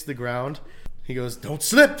and hits the ground. He goes, don't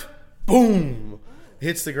slip! Boom!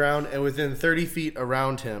 Hits the ground, and within 30 feet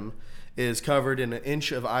around him is covered in 1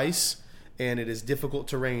 inch of ice, and it is difficult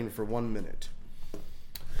terrain for 1 minute.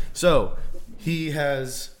 So, he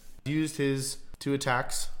has used his 2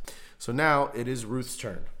 attacks. So now it is Ruth's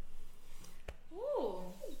turn. Ooh.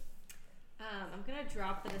 I'm gonna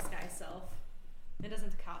drop the disguise self. It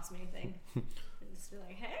doesn't cost me anything. Just be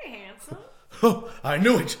like, hey, handsome. Oh, I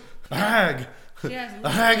knew it! A hag! Yes. A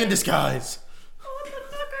hag in disguise! Oh, what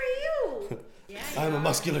the fuck are you? Yeah, I'm you a are.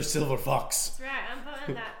 muscular silver fox. That's right. I'm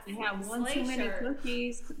putting that. I have one sleigh too many shirt.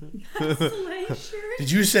 cookies. Sleigh shirt. Did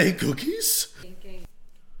you say cookies? Thinking.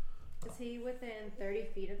 Is he within 30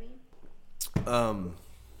 feet of me? No.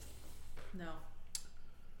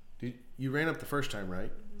 You ran up the first time,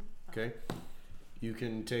 right? Mm-hmm. Okay. You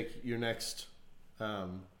can take your next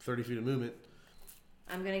 30 feet of movement,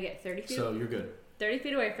 I'm gonna get 30 feet. so you're good. 30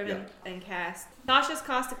 feet away from him and cast Cautious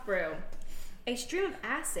Caustic Brew. A stream of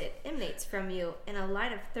acid emanates from you in a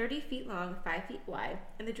line of 30 feet long, 5 feet wide,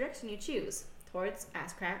 in the direction you choose, towards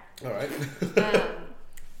ass crack. All right.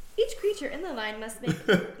 Each creature in the line must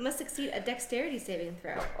succeed a dexterity saving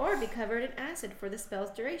throw or be covered in acid for the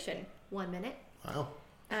spell's duration. 1 minute. Wow.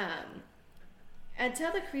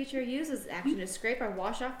 Until the creature uses action to scrape or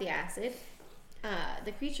wash off the acid,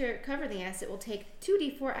 the creature covered in the acid will take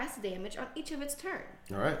 2d4 acid damage on each of its turn.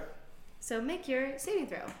 All right. So make your saving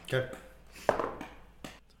throw. Okay.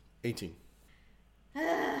 18.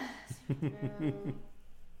 Another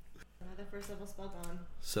first level spell gone.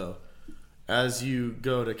 So, as you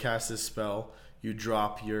go to cast this spell, you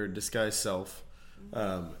drop your disguised self,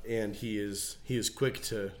 and he is quick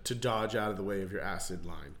to dodge out of the way of your acid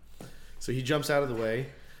line. So he jumps out of the way,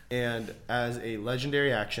 and as a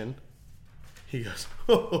legendary action, he goes,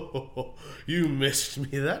 "Oh, you missed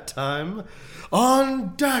me that time,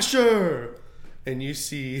 on Dasher!" And you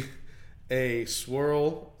see a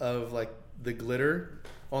swirl of like the glitter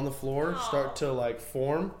on the floor start to like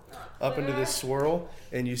form up into this swirl,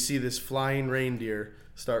 and you see this flying reindeer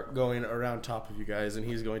start going around top of you guys, and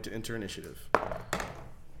he's going to enter initiative.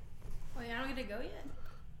 Wait, I don't get to go yet?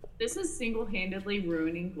 This is single-handedly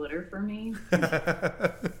ruining glitter for me.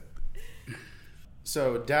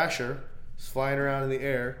 So Dasher is flying around in the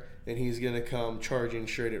air, and he's going to come charging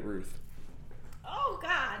straight at Ruth. Oh,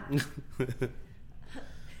 God.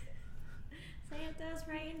 Santa's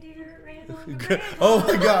reindeer ran over Grandma. Oh,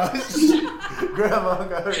 my gosh. Grandma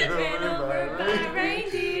got Ran over by a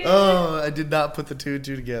reindeer. Oh, I did not put the two and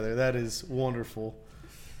two together. That is wonderful.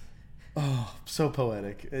 Oh, so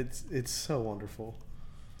poetic. It's so wonderful.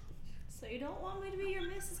 So you don't want me to be your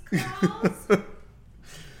Mrs. Claus?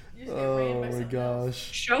 Oh my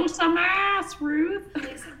gosh. Show some ass, Ruth.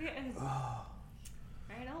 Thanks for getting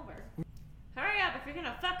ran over. Hurry up, if you're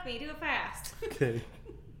gonna fuck me, do it fast. Okay.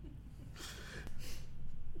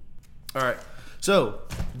 All right. So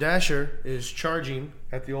Dasher is charging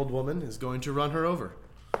at the old woman, is going to run her over.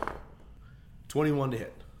 21 to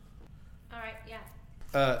hit. Alright,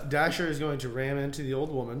 yeah. Dasher is going to ram into the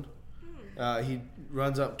old woman. He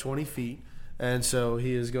runs up 20 feet, and so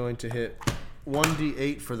he is going to hit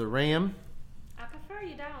 1d8 for the ram. I prefer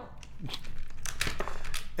you don't.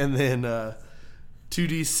 And then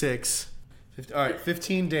 2d6. All right,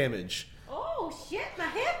 15 damage. Oh, shit, my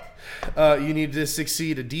hip. You need to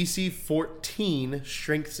succeed a DC 14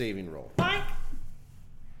 strength saving roll. Mike.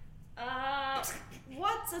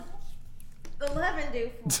 What's a 11 do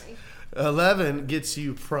for me? 11 gets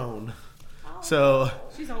you prone. Oh, So,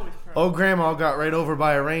 She's always prone. old grandma got right over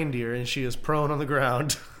by a reindeer, and she is prone on the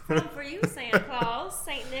ground. One for you, Santa Claus,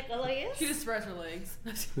 Saint Nicholas. She just spreads her legs.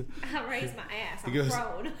 I raise my ass. I'm He goes,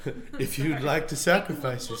 prone. if you'd like to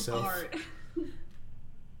sacrifice yourself, Heart.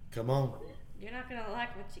 come on. You're not gonna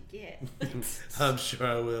like what you get. I'm sure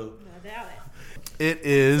I will. I doubt it. It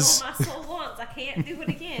is. Sold my soul once. I can't do it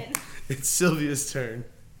again. It's Sylvia's turn.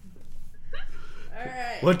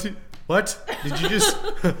 Alright. What did you just?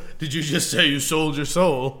 Did you just say you sold your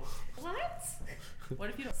soul? What? What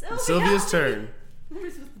if you don't? Sylvia, Sylvia's turn.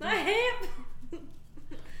 My hip.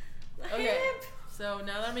 My Okay. hip. So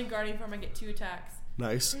now that I'm in guardian form, I get 2 attacks.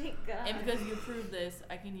 Nice. Thank God. And because you approved this,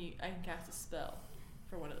 I can cast a spell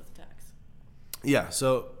for one of those attacks. Yeah.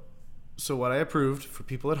 So what I approved for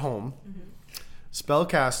people at home,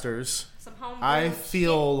 spellcasters. Some home I brewed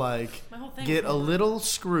feel like My whole thing get was a little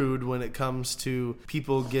screwed when it comes to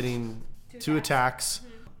people getting 2 attacks.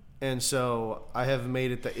 And so I have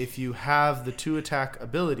made it that if you have the 2 attack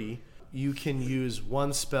ability, you can use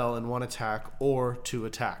 1 spell and 1 attack or 2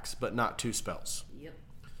 attacks, but not 2 spells. Yep.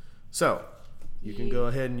 So you can go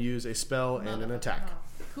ahead and use a spell and an attack.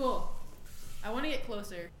 Cool. I want to get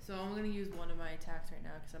closer, so I'm going to use one of my attacks right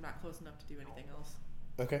now because I'm not close enough to do anything else.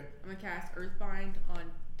 Okay. I'm going to cast Earthbind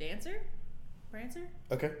on Dancer? Prancer?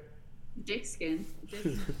 Okay. Dickskin.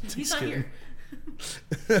 He's not Dickskin.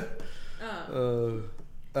 here.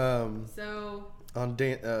 So, On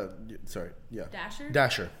sorry, yeah. Dasher?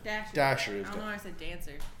 Dasher. Dasher is I don't know why I said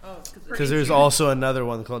Dancer. Oh, it's because there's also another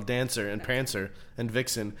one called Dancer and Prancer and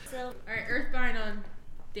Vixen. So, Alright, Earthbind on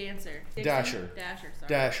Dancer. Dickson? Dasher. Sorry.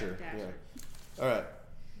 Dasher. Yeah. All right.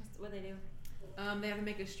 what they do? They have to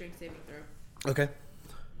make a strength saving throw. Okay.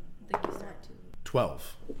 I think you start to.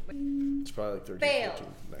 12. It's probably like 13. Fail.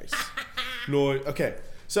 14. Nice. No. Okay.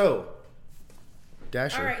 So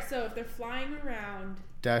Dasher. Alright, so if they're flying around,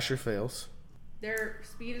 Dasher fails. their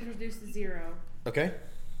speed is reduced to 0. Okay.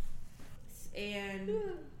 And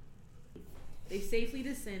they safely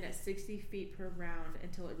descend at 60 feet per round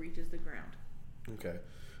until it reaches the ground. Okay.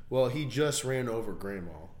 Well, he just ran over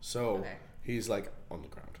Grandma, so Okay. He's like on the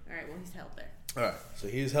ground. All right, well, he's held there. All right, so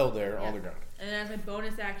he's held there on the ground. And then as my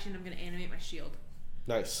bonus action, I'm going to animate my shield.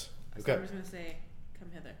 Nice. So Okay. I'm just going to say, come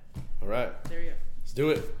hither. All right. There you go. Let's do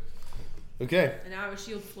it. Okay. And now I have a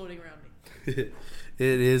shield floating around me.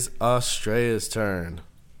 It is Astraea's turn.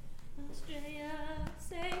 Astraea,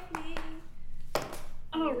 save me.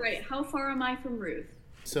 All right. How far am I from Ruth?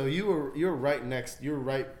 So you're right next. You're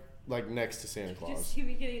right like next to Santa Claus. Just you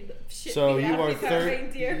be getting the shit So beat you out are of me by a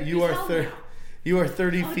reindeer. you are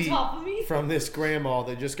 30 On feet top of me? from this grandma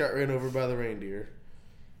that just got ran over by the reindeer.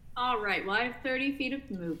 All right. Well, I have 30 feet of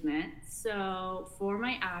movement. So for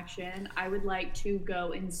my action, I would like to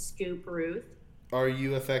go and scoop Ruth. Are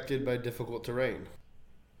you affected by difficult terrain?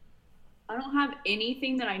 I don't have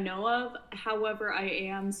anything that I know of. However, I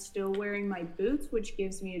am still wearing my boots, which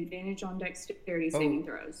gives me advantage on dexterity saving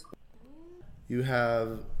throws. You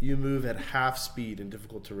move at half speed in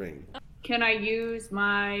difficult terrain. Can I use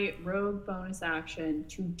my rogue bonus action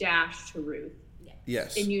to dash to Ruth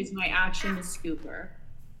Yes. and use my action to scoop her?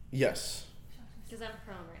 Yes. Because I'm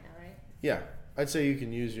prone right now, right? Yeah. I'd say you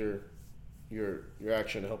can use your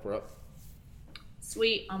action to help her up.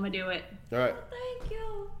 Sweet, I'm gonna do it. All right. Thank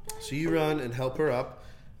you. So you run and help her up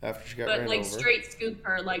after she got ran But like over. straight scoop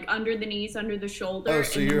her, like under the knees, under the shoulder. Oh,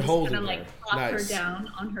 so and you're then just holding gonna, her. like plop Nice. her down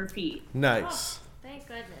on her feet. Nice. Oh, thank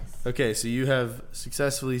goodness. Okay, so you have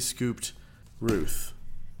successfully scooped Ruth.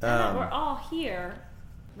 Now that we're all here,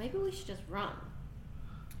 maybe we should just run.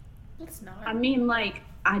 Let's not. I mean, like,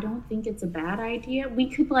 I don't think it's a bad idea. We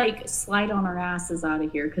could like slide on our asses out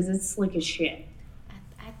of here because it's slick as shit.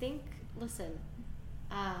 I think. Listen.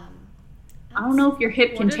 I don't know if your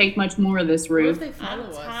hip can What if- take much more of this, What if Ruth. they follow I'm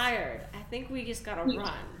us? tired. I think we just gotta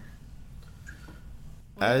run.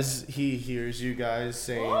 As he hears you guys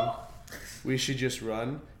saying, Oh. we should just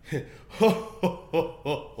run.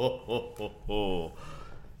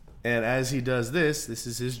 And as he does this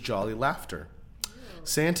is his jolly laughter.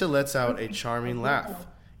 Santa lets out a charming laugh.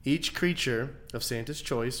 Each creature of Santa's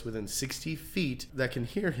choice within 60 feet that can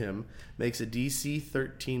hear him makes a DC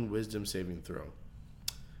 13 wisdom saving throw.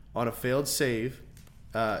 On a failed save,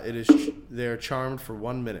 they are charmed for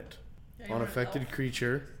 1 minute. Unaffected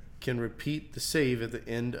creature can repeat the save at the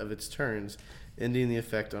end of its turns, ending the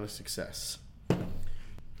effect on a success.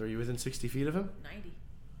 Are you within 60 feet of him? 90.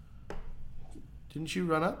 Didn't you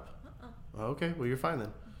run up? Oh, okay, well, you're fine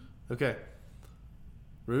then. Okay.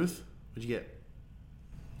 Ruth, what'd you get?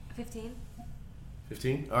 15.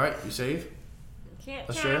 15? All right, you save. Can't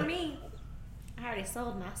Astraea? charm me. I already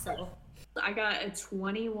sold myself. I got a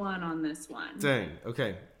 21 on this one. Dang,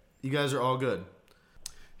 okay. You guys are all good.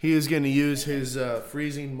 He is going to use his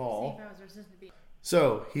freezing maul. See if I was resistant to be.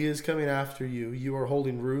 So, he is coming after you. You are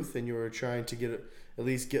holding Ruth, and you are trying to at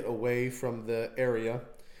least get away from the area.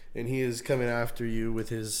 And he is coming after you with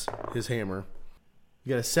his hammer.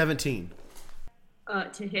 You got a 17.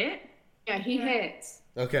 To hit? Yeah, he hits.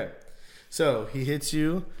 Okay. So, he hits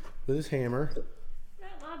you with his hammer.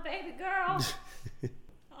 Not my baby girl.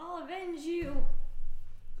 I'll avenge you.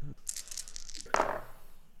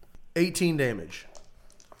 18 damage.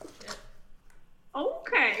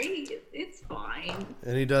 Okay, it's fine.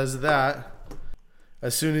 And he does that.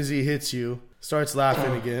 As soon as he hits you, starts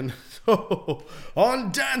laughing again.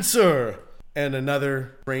 On Dancer! And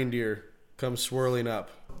another reindeer comes swirling up.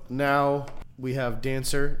 Now we have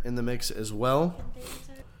Dancer in the mix as well.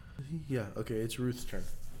 Yeah, okay, it's Ruth's turn.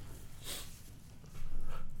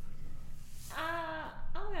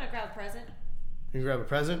 I'm gonna grab a present. You can grab a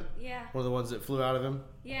present. Yeah. One of the ones that flew out of him.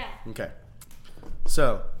 Yeah. Okay.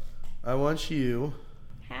 So, I want you.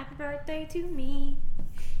 Happy birthday to me.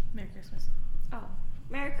 Merry Christmas. Oh,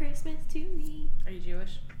 Merry Christmas to me. Are you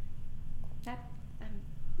Jewish?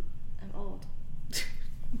 I'm old.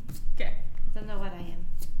 Okay. I don't know what I am.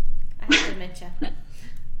 I have dementia.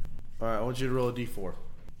 All right, I want you to roll a d4.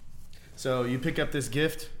 So you pick up this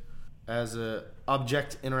gift as a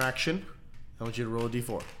object interaction. I want you to roll a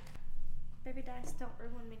d4. Baby dice, don't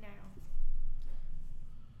ruin me now.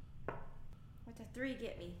 What's a 3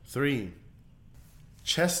 get me? 3.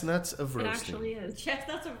 Chestnuts of It roasting. actually is.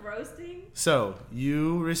 Chestnuts of roasting? So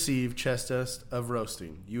you receive chestnuts of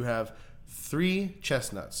roasting. You have 3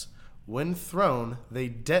 chestnuts. When thrown, they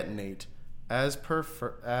detonate as per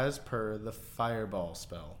the fireball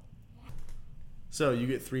spell. So you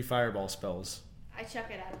get 3 fireball spells. I chuck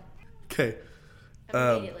it at him Okay.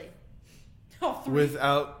 immediately. Oh, 3.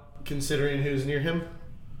 Without considering who's near him,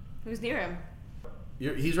 Who's near him?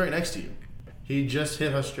 he's right next to you. He just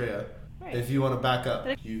hit Astraea. Right. If you want to back up,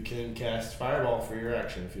 you can cast fireball for your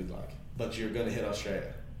action if you'd like. But you're going to hit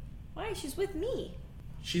Astraea. Why? She's with me.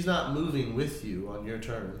 She's not moving with you on your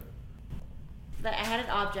turn. that I had an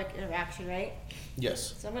object interaction, right?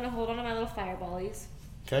 Yes. So I'm gonna hold on to my little fireballies,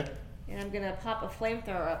 Okay. and I'm gonna pop a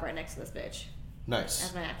flamethrower up right next to this bitch Nice.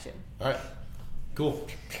 as my action. All right. Cool.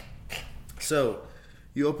 So,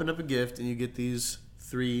 you open up a gift and you get these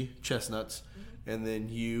 3 chestnuts, and then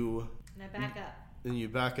you And I back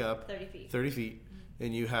up back up 30 feet. 30 feet,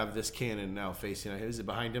 and you have this cannon now facing. Is it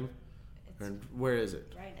behind him? It's Or where is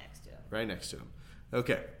it? right next to him. Right next to him.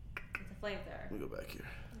 Okay. It's a flamethrower. Let me go back here.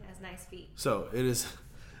 It has nice feet So it is.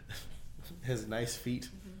 Has nice feet.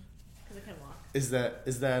 because it can walk. Is that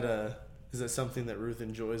something that Ruth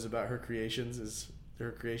enjoys about her creations? Is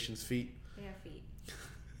her creations feet? They have feet.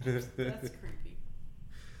 That's creepy.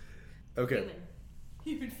 Okay. Human.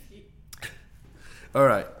 Human feet. All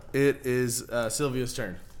right. It is Sylvia's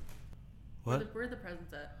turn. What? Where are the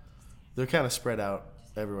presents at? They're kind of spread out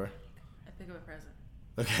everywhere. I pick up a present.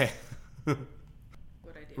 Okay. What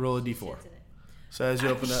I do? Roll a d4. Shit's in it. So as you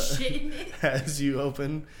open Shit in it. as you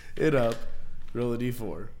open it up, roll a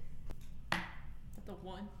d4. That's a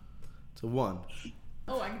 1. It's a 1.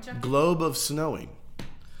 Oh, I can jump. Globe of snowing.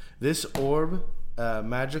 This orb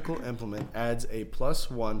magical implement adds a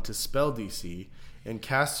 +1 to spell DC and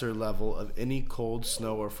caster level of any cold,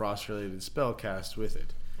 snow, or frost related spell cast with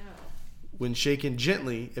it. Oh. When shaken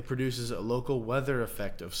gently, it produces a local weather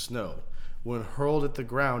effect of snow. When hurled at the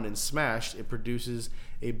ground and smashed, it produces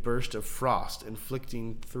a burst of frost,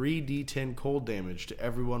 inflicting 3d10 cold damage to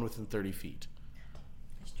everyone within 30 feet.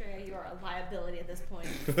 Astraea, you are a liability at this point.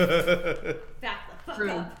 Back the fuck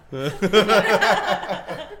True. up.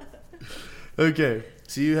 Okay,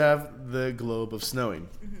 so you have the globe of snowing.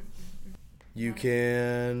 You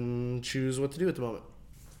can choose what to do at the moment.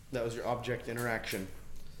 That was your object interaction.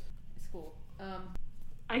 It's cool.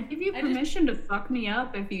 I give you I permission to fuck me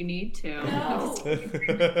up if you need to. No.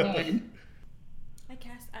 Good. I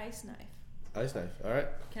cast Ice Knife. Ice knife. All right.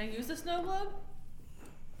 Can I use the snow globe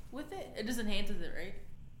with it? It just enhances it, right?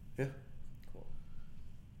 Yeah. Cool.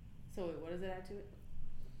 So wait, what does it add to it?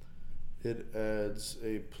 It adds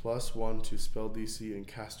a +1 to spell DC and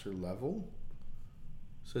caster level.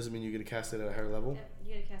 So does it mean you get to cast it at a higher level? Yep,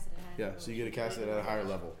 you gotta cast it at a high Yeah, level. so you get to cast it at a higher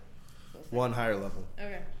level. So it's 1 higher level.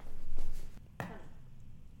 Okay. It's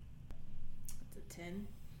a 10.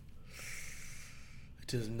 It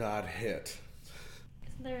does not hit.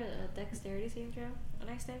 Isn't there a dexterity saving throw on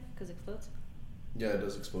ice knife? Because it floats? Yeah, it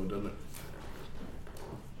does explode, doesn't it?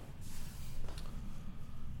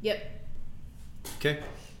 Yep. Okay.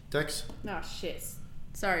 Dex. No shit.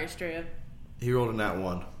 Sorry, Astraea. He rolled a nat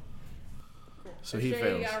 1. Cool. So he Astraea,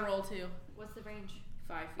 fails. You gotta roll 2. What's the range?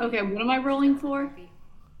 5 feet. Okay, what am I rolling for? 5 feet.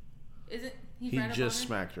 Is it? He right up just on her?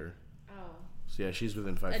 smacked her. Oh. So yeah, she's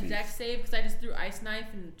within 5 A feet. dex save because I just threw Ice Knife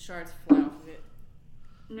and shards fly off of it.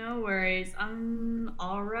 No worries. I'm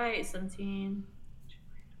alright. 17.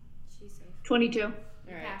 She's safe. 22. You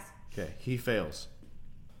Alright. pass. Okay, he fails.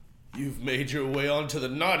 You've made your way onto the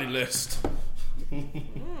naughty list.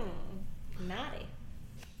 Naughty.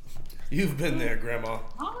 You've been there, Grandma.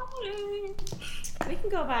 We can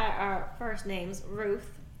go by our first names.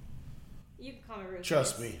 Ruth. You can call me Ruth.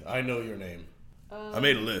 Trust me, I know your name. Oh. I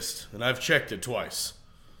made a list, and I've checked it twice.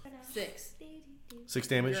 6. 6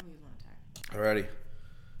 damage. Use one attack. Alrighty.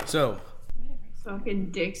 So,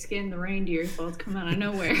 Fucking Dickskin, the reindeers both come out of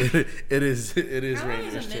nowhere. it is How long is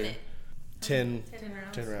Reindeer's a turn. minute? 10 10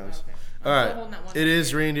 rounds. rounds. Oh, okay. All I'm still holding right. that one. It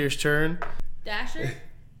is Reindeer's turn. Dasher.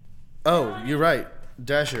 Oh, you're right.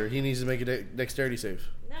 Dasher, he needs to make a dexterity save.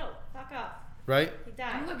 No, fuck off. Right? He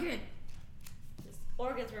died. I'm looking. His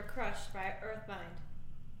organs were crushed by Earthbind.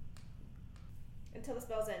 Until the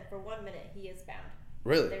spell's end. For 1 minute, he is bound.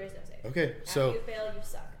 Really? There is no save. Okay, After so you fail, you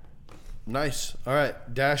suck. nice. All right.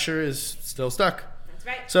 Dasher is still stuck. That's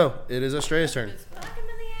right. So, it is Astraea's turn. Fuck him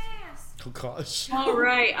in the ass. Oh, gosh.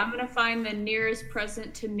 Alright, I'm gonna find the nearest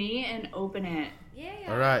present to me and open it. Yeah.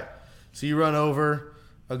 All right. So, you run over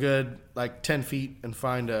a good, 10 feet and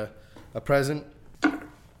find a present.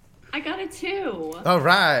 I got a 2. All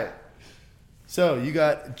right. So you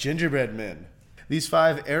got gingerbread men. These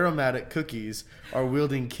 5 aromatic cookies are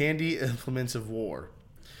wielding candy implements of war.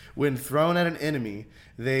 When thrown at an enemy,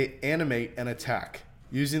 they animate and attack,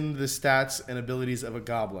 using the stats and abilities of a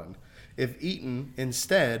goblin. If eaten,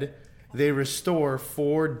 instead, they restore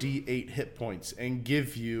 4d8 hit points and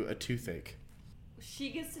give you a toothache.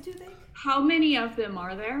 She gets the toothache? How many of them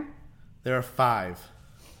are there? There are 5.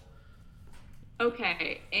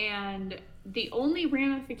 Okay, and the only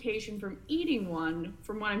ramification from eating one,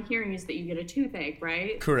 from what I'm hearing, is that you get a toothache,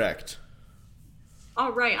 right? Correct.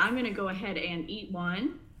 Alright, I'm gonna go ahead and eat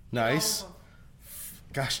one. Nice.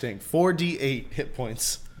 Gosh dang, 4d8 hit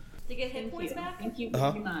points. To get hit Thank points you. back? Thank you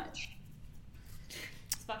Uh-huh. very much.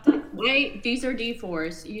 It's fucked up. Wait, these are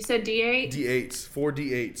D4s. You said D8? D8s. 4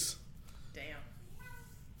 D8s. Damn.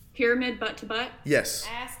 Pyramid butt to butt? Yes.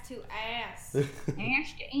 Ass to ass.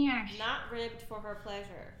 Ash to ash. Not ribbed for her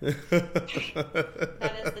pleasure.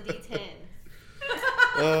 That is the D10.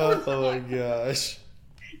 Oh my gosh.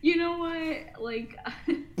 You know what? Like,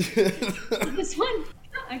 this one.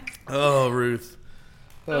 Oh, Ruth.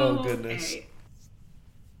 Oh, goodness. Okay.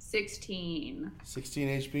 16. 16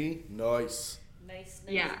 HP? Nice. Nice,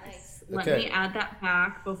 Yes. nice. Let Okay. me add that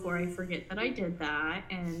back before I forget that I did that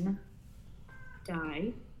and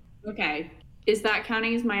die. Okay. Is that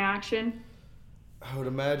counting as my action? I would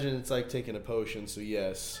imagine it's like taking a potion, so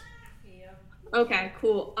yes. Yeah. Okay,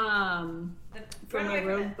 cool. For Run my away from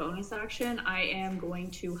rogue it. bonus action, I am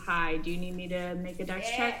going to hide. Do you need me to make a dex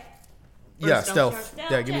Yeah. check? Or Yeah, stealth stealth.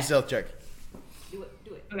 check? Yeah, give me a Stealth stealth check. Do it,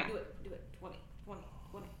 do it, Okay. do it, do it. 20, 20,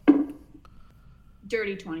 20.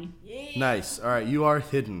 Dirty 20. Yeah. Nice. All right, you are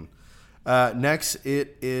hidden. Next,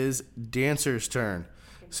 it is Dancer's turn.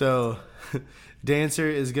 So, Dancer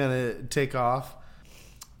is gonna take off.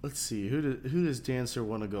 Let's see, who does Dancer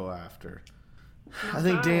want to go after? I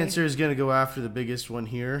think Dancer is gonna go after the biggest one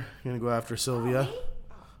here. Gonna go after Sylvia.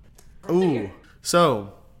 Ooh.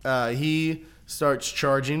 So, he starts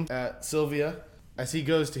charging at Sylvia. As he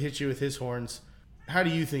goes to hit you with his horns, how do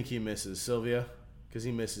you think he misses, Sylvia? Because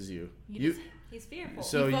he misses you. You He's fearful.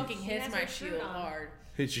 So He you- fucking hits has my a shirt shield on. hard.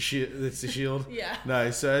 hit your shield. It's the shield. Yeah.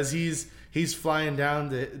 Nice. So as he's flying down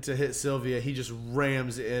to hit Sylvia, he just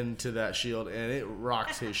rams into that shield and it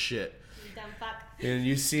rocks his shit. You dumb fuck. And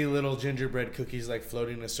you see little gingerbread cookies like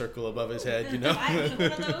floating in a circle above his head. You know. If I eat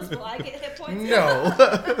one of those, will I get hit points?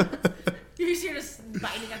 No. You're just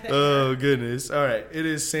biting at that. Oh goodness. All right. It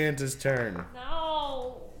is Santa's turn.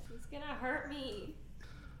 No. He's gonna hurt me.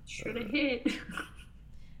 Should have hit.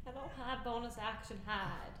 I don't have bonus action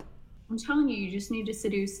hide. I'm telling you, you just need to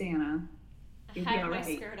seduce Santa. I You'll be had my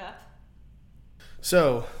alright. skirt up.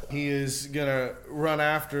 So he is gonna run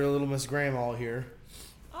after little Miss Grandma here,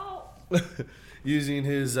 Oh. using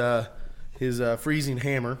his freezing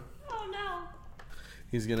hammer. Oh no.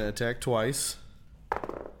 He's gonna attack twice.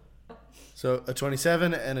 So a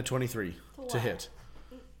 27 and a 23 to What? hit.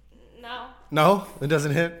 No. No, it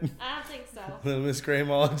doesn't hit. I don't think so. Then Miss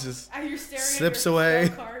Grandma just Are you staring Slips at your away.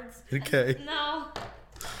 spell cards? okay. No.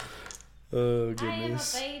 Oh I am a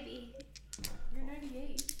goodness. baby. You're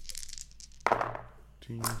 98.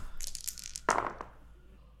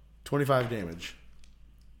 25 damage.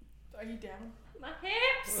 Are you down? My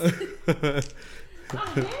hips. My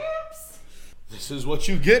hips. This is what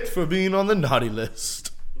you get for being on the naughty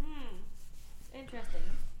list. Interesting.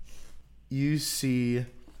 You see,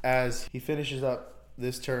 as he finishes up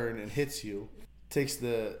this turn and hits you, takes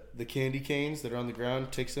the candy canes that are on the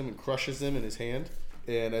ground, takes them and crushes them in his hand.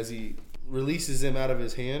 And as he releases them out of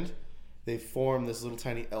his hand, they form this little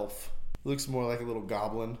tiny elf. Looks more like a little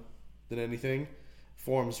goblin than anything.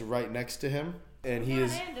 Forms right next to him. And he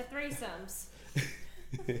is... into threesomes.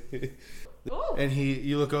 Ooh. And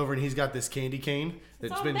you look over and he's got this candy cane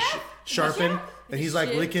that's all been death. sharpened, Yeah. and he's like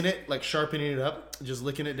Shit. licking it, like sharpening it up, just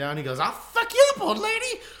licking it down. He goes, "I'll fuck you up, old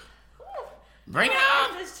lady. Ooh. Bring it I on."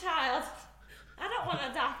 love this child. I don't want to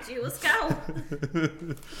adopt you. Let's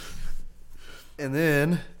go. And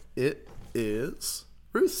then it is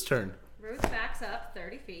Ruth's turn. Ruth backs up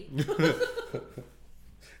 30 feet.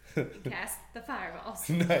 and casts the fireballs.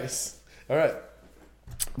 Nice. All right.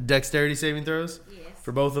 Dexterity saving throws Yes.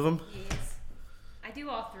 for both of them. Yes. I do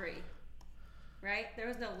all three. Right? There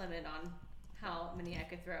was no limit on how many I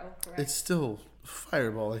could throw, correct? It's still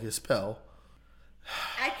fireball like a spell.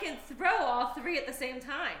 I can throw all three at the same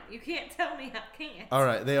time. You can't tell me I can't. All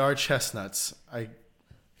right, they are chestnuts.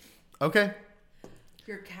 Okay.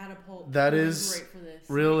 Your catapult. That would be is great for this.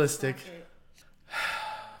 realistic. Fuck it.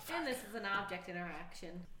 And this is an object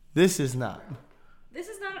interaction. This is not. This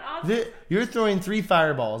is not an object. You're throwing 3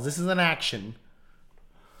 fireballs. This is an action.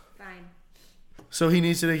 Fine. So he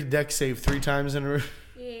needs to make a dex save 3 times in a row.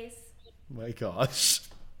 Yes. My gosh.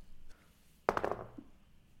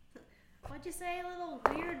 What'd you say, little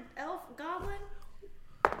weird elf goblin?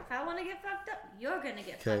 If I want to get fucked up, you're gonna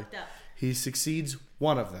get Okay. fucked up. He succeeds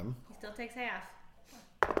one of them. He still takes half.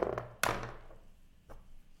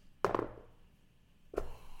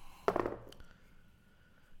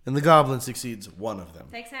 And the goblin succeeds one of them.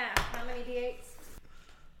 Takes half. How many d8s?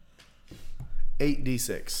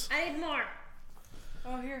 8d6. I need more.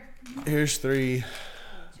 Oh, here. Here's 3. Enjoy.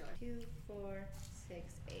 2, 4, 6,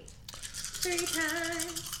 8. 3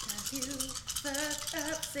 times you fuck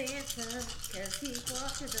up Santa, 'cause he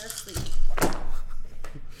watches us sleep.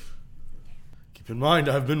 Keep in mind,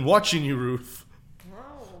 I've been watching you, Ruth.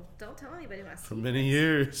 Oh, don't tell anybody. anybody wants to For see many this.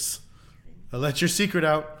 years. I'll let your secret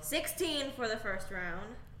out. 16 for the first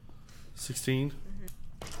round. 16.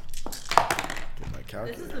 Get my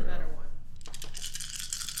calculator. This is the better one.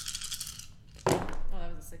 Oh,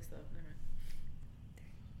 that was a 6 though. Never mind.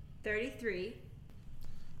 33.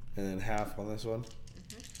 And then half on this one.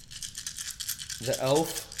 The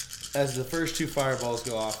elf, as the first 2 fireballs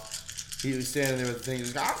go off, he was standing there with the thing.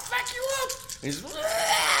 He's like, I'll fuck you up. And,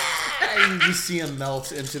 and you just see him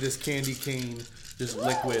melt into this candy cane, just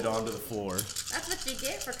liquid onto the floor. That's what you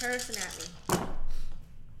get for cursing at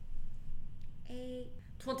me.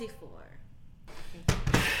 24.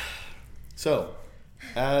 So,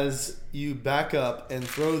 as you back up and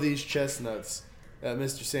throw these chestnuts at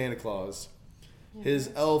Mr. Santa Claus,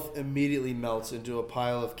 his elf immediately melts into a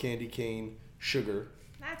pile of candy cane sugar.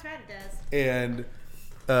 That's right, it does.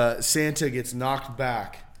 And Santa gets knocked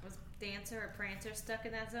back. Was Dancer or Prancer stuck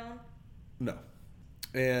in that zone? No.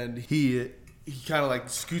 And he kind of like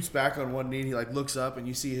scoots back on one knee and he like looks up and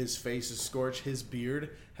you see his face is scorched. His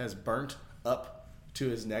beard has burnt up to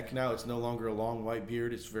his neck now. It's no longer a long white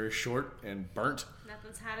beard. It's very short and burnt.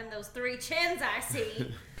 Nothing's hiding those 3 chins I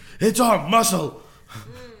see. It's our muscle.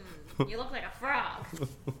 You look like a frog.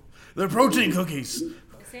 They're protein cookies. Is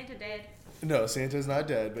Santa dead? No, Santa's not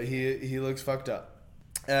dead, but he looks fucked up.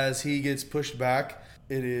 As he gets pushed back,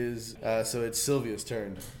 it is so it's Sylvia's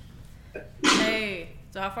turn. Hey,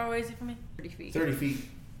 so how far away is he from me? 30 feet. 30 feet.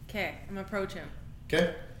 Okay, I'm gonna approach him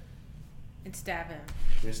Okay. and stab him.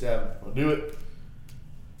 Give me a stab. I'll do it.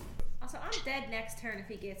 Also, I'm dead next turn if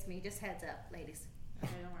he gets me. Just heads up, ladies.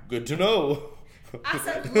 Okay, don't worry. Good to know. I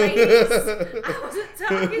said ladies. I wasn't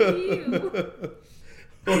talking to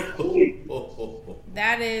you.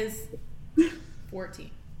 That is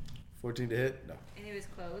 14. 14 to hit? No. Any of his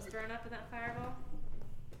clothes thrown up in that fireball?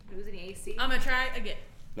 Lose any AC? I'm gonna try again.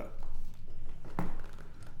 No.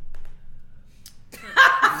 Just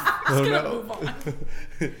gonna no. move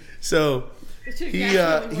on. So Should've he's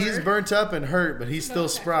guessed the word. burnt up and hurt, but he's still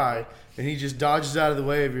spry, and he just dodges out of the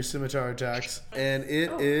way of your scimitar attacks. And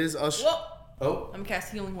it is a Whoa! oh, I'm gonna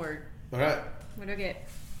cast Healing Word. all right. What do I get?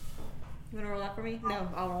 You want to roll that for me? No,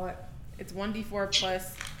 I'll roll it. It's 1d4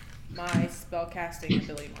 plus my spell casting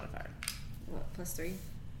ability modifier. What, plus 3?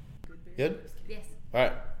 Good. Yes. All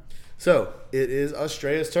right. So it is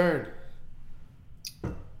Astraea's turn.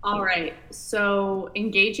 All right. So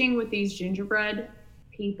engaging with these gingerbread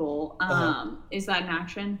people, is that an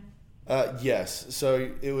action? Yes. So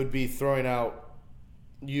it would be throwing out.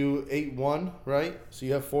 You ate 1, right? So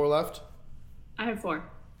you have 4 left. I have 4.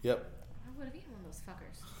 Yep. I would have eaten one of those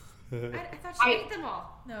fuckers. I thought you ate them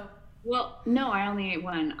all. No. Well, no, I only ate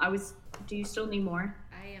 1. Do you still need more?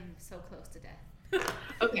 I am so close to death.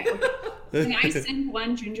 Okay. Can I send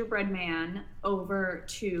 1 gingerbread man over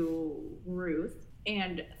to Ruth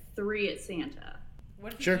and 3 at Santa?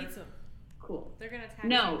 What if he Sure. eats them? Cool. They're gonna attack.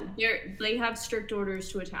 No, Santa. they have strict orders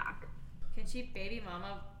to attack. Can she baby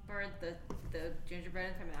mama bird the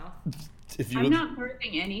gingerbread in her mouth? If you I'm would, not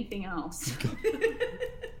birthing anything else.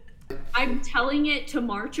 I'm telling it to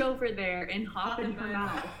march over there and hop in her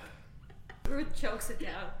mouth. Ruth chokes it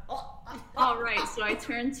down. All right, so I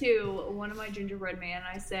turn to one of my gingerbread man and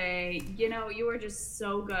I say, you are just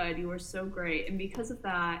so good. You are so great. And because of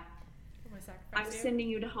that, Am I I'm sacrificing you? sending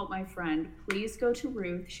you to help my friend. Please go to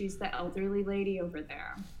Ruth. She's the elderly lady over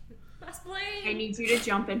there. Explain. I need you to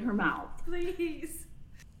jump in her mouth. Please.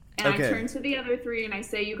 And Okay. I turn to the other 3 and I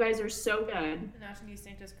say, you guys are so good. And now she needs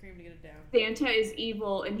Santa's cream to get it down. Santa is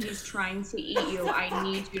evil and he's trying to eat you. I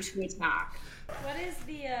need you to attack. What is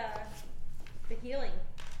the healing?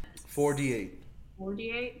 4d8.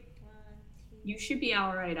 48? You should be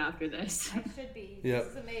all right after this. I should be. Yep.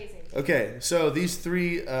 This is amazing. Okay, so these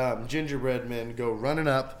 3 gingerbread men go running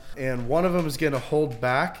up, and one of them is going to hold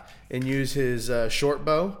back and use his short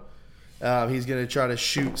bow. He's going to try to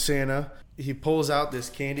shoot Santa. He pulls out this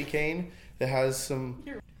candy cane that has some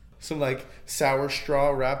like sour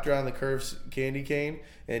straw wrapped around the curved candy cane,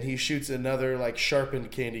 and he shoots another like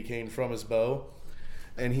sharpened candy cane from his bow,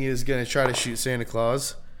 and he is going to try to shoot Santa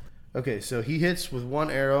Claus. Okay, so he hits with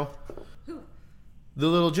 1 arrow. The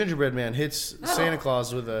little gingerbread man hits Santa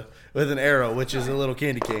Claus with an arrow, which is a little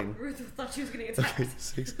candy cane. Ruth thought she was gonna get attacked. Okay,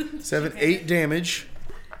 6, 7, 8 damage.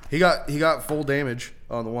 He got full damage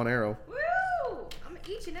on the 1 arrow. Woo! I'm gonna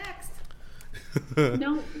eat you next.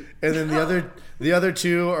 No. And then the other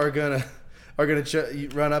 2 are gonna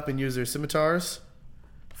run up and use their scimitars.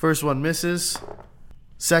 First one misses.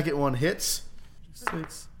 Second one hits.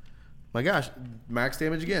 6. My gosh, max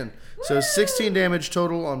damage again. So 16 damage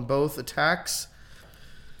total on both attacks.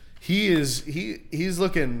 He's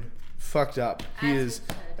looking fucked up. He's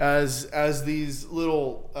as these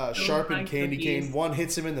little sharpened candy cookies. cane, one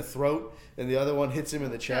hits him in the throat and the other one hits him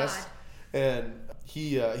in the chest, and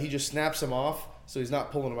he just snaps them off. So he's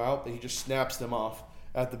not pulling them out, but he just snaps them off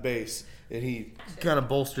at the base, and he kind of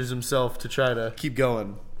bolsters himself to try to keep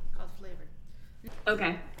going. Called flavor.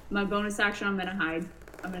 Okay, my bonus action, I'm gonna hide.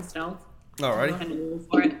 I'm gonna stealth. Go Alrighty. ahead and roll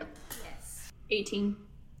for it. Yes. 18.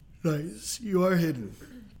 Nice. You are hidden.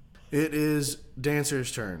 It is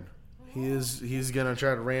Dancer's turn. He's gonna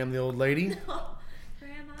try to ram the old lady.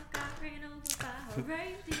 Grandma got ran over by a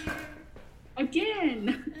reindeer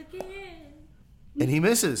Again. again. And he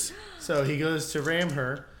misses. So he goes to ram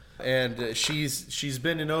her, and she's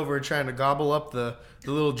bending over trying to gobble up the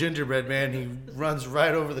little gingerbread man. He runs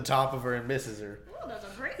right over the top of her and misses her. Oh, there's a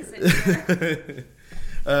breeze in here.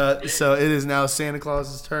 So it is now Santa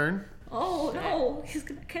Claus's turn. Oh no, he's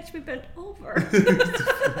gonna catch me bent over.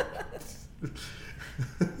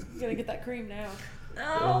 Gonna get that cream now.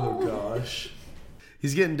 Oh No. gosh.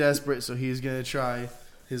 He's getting desperate, so he's gonna try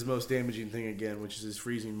his most damaging thing again, which is his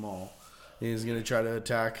freezing maul. He's gonna try to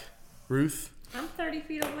attack Ruth. I'm 30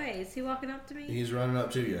 feet away. Is he walking up to me? He's running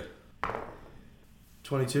up to you.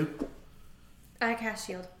 22 I cast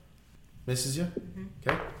shield. misses you.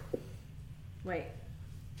 Okay. Wait.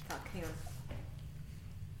 Fuck, hang on.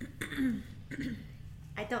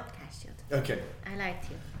 I don't cast shield. Okay. I lied to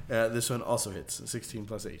you. This one also hits 16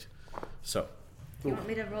 plus 8. So You want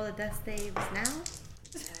me to roll the death saves now?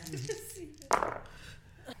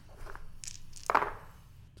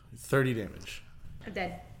 30 damage. I'm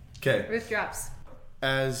dead. Okay. Ruth drops.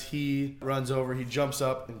 As he runs over, he jumps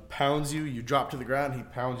up and pounds you. You drop to the ground. He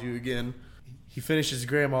pounds you again. He finishes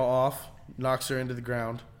Grandma off, knocks her into the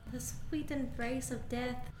ground. The sweet embrace of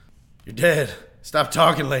death. You're dead. Stop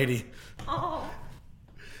talking, lady. Oh.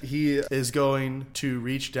 He is going to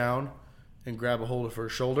reach down and grab a hold of her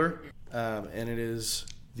shoulder. And it is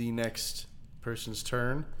the next person's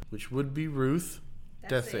turn, which would be Ruth.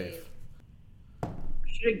 Death save.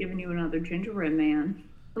 Should have given you another gingerbread man.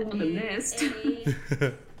 I would have missed.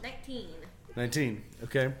 19. 19.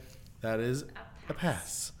 Okay. That is a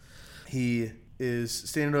pass. He is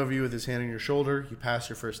standing over you with his hand on your shoulder. You pass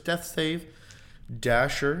your first death save.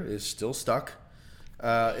 Dasher is still stuck.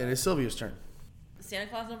 And it's Sylvia's turn. Santa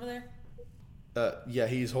Claus over there? Yeah,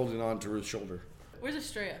 he's holding on to Ruth's shoulder. Where's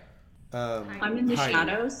Astraea? I'm in the hiding.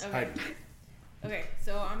 shadows. Okay. Hiding. Okay,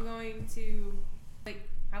 so I'm going to, like,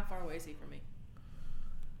 how far away is he from me?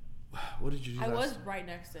 What did you do I last was time? right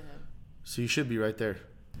next to him. So you should be right there.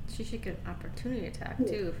 She should get opportunity attack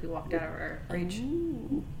too if we walked out of her reach.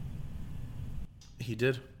 Ooh. He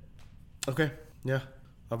did. Okay. Yeah.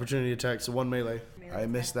 Opportunity attack. So one melee. I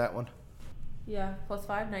missed that one. Yeah, plus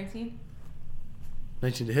 5, 19.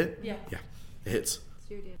 19 to hit? Yeah. Yeah. It hits.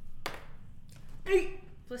 So you did. 8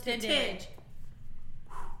 plus 10 10 damage.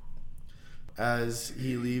 As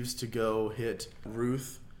he leaves to go hit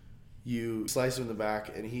Ruth, you slice him in the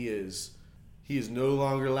back, and he is no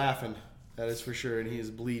longer laughing. That is for sure, and he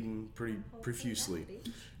is bleeding pretty profusely.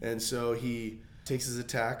 And so he takes his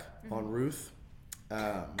attack on Ruth,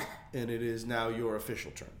 and it is now your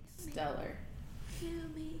official turn. Stellar. Kill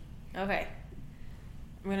me. Okay.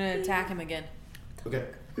 I'm gonna attack him again. Okay.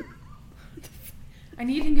 I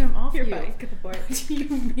need to get him off You're you. fine. Go for it. What do you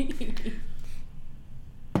mean?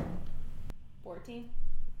 14?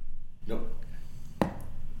 Nope.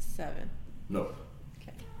 7. Nope.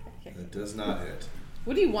 Okay. That does not hit.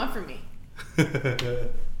 What do you want from me?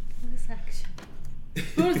 Bonus action.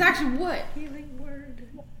 Bonus action what? Healing word.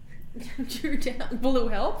 You're down. Will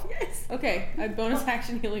it help? Yes. Okay, a bonus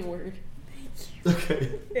action healing word.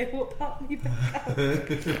 Okay. It will pop me back up.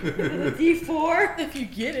 D4. If you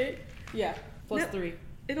get it. Yeah, plus No. 3.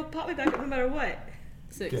 It'll pop me back up no matter what.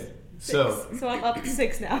 6. Okay. So So I'm up to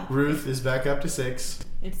 6 now. Ruth is back up to 6,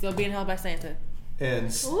 It's still being held by Santa. and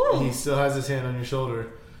Ooh. he still has his hand on your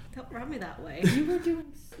shoulder. Don't rub me that way. You were doing.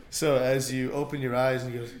 So as you open your eyes,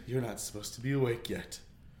 and he goes, "You're not supposed to be awake yet."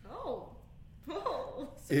 Oh. Oh.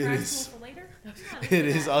 It Surprise is. one for later? It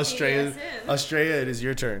is Astraea. BDSM. Astraea, it is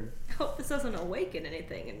your turn. I hope this doesn't awaken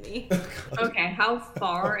anything in me. Okay, how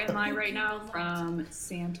far am I right now from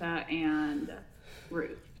Santa and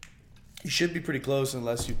Ruth? You should be pretty close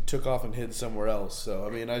unless you took off and hid somewhere else. So, I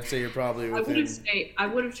mean, I'd say you're probably I would within. have I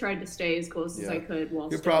would have tried to stay as close as Yeah. I could while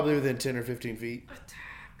You're still- probably within 10 or 15 feet.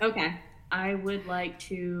 Okay. I would like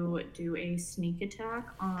to do a sneak attack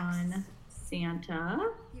on Santa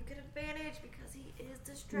You get advantage because he is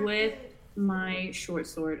distracted. with my short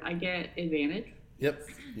sword. I get advantage. Yep,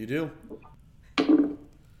 you do.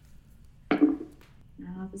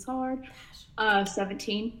 Math is hard.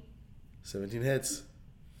 17. 17 hits.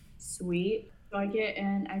 Sweet. So I get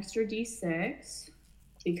an extra d6.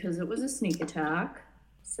 because it was a sneak attack.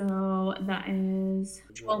 So that is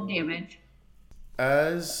 12 damage.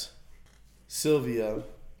 As Sylvia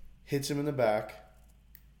hits him in the back,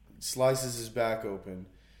 slices his back open,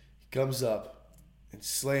 he comes up and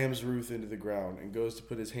slams Ruth into the ground and goes to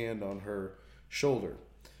put his hand on her shoulder.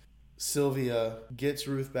 Sylvia gets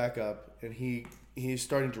Ruth back up, and he's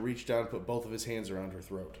starting to reach down and put both of his hands around her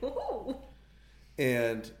throat. Ooh.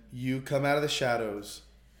 And you come out of the shadows,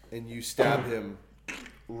 and you stab him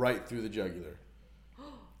right through the jugular.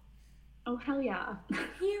 Oh, hell yeah.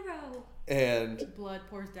 Hero. And Blood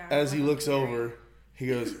pours down. as he looks over, he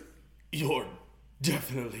goes, "You're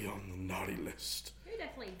definitely on the naughty list." You're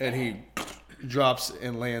definitely And dead. he drops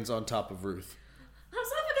and lands on top of Ruth. I'm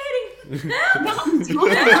suffocating. Help! No,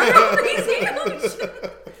 He's huge.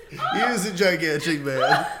 He is a gigantic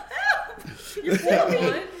man. You're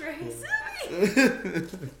blood,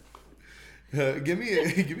 right? Give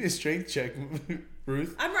me a strength check,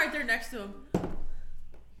 Ruth. I'm right there next to him.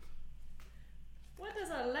 What does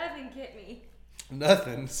 11 get me?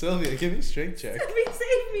 Nothing. Sylvia, give me a strength check.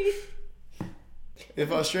 Save me. If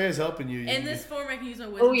Astraea's helping you, In this form, I can use my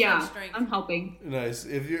wisdom Oh, yeah. strength. I'm helping. nice.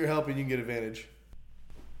 If you're helping, you can get advantage.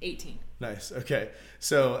 18. Nice. Okay.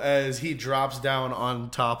 So as he drops down on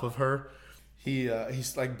top of her,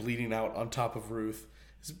 he's like bleeding out on top of Ruth.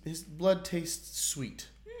 His blood tastes sweet.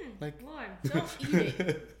 Like Lord. Don't eat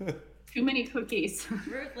it. Too many cookies.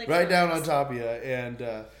 Ruth, like right down on top of you,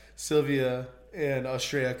 and Sylvia and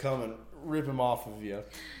Astraea come and rip him off of you.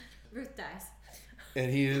 Ruth dies. And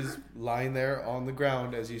he is lying there on the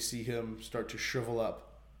ground as you see him start to shrivel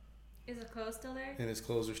up. Is the clothes still there? And his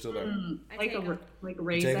clothes are still there. I like take a 'em. like a Take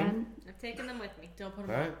raisin. 'em? I've taken them with me. Don't put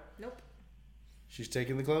them Alright? Nope. She's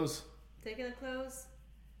taking the clothes. Taking the clothes,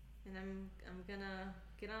 and I'm gonna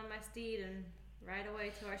get on my steed and ride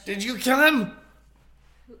away to our ship. Did you kill him?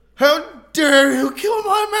 How dare you kill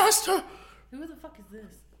my master? Who the fuck is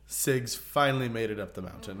this? Siggs finally made it up the Oh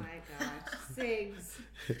mountain. my gosh, Sigs.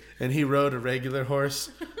 And he rode a regular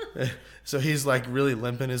horse. So he's like really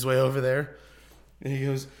limping his way over there. And he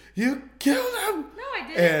goes, "You killed him!" No, I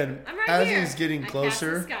didn't. And I'm right as here. he's getting closer-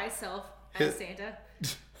 I cast disguise self as Santa.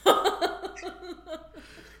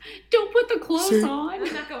 Don't put the clothes Saint- on.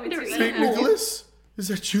 I'm not going to. They're "St. evil. Nicholas, is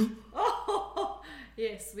that you?" Oh,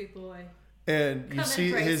 yes, sweet boy. And you Come see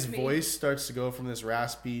embrace his me. voice starts to go from this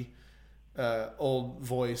raspy, old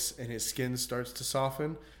voice, and his skin starts to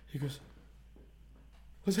soften. He goes,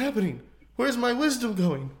 "What's happening? Where's my wisdom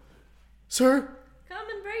going? Sir, Come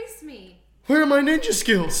embrace me. where are my ninja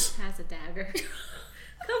skills? Has a dagger.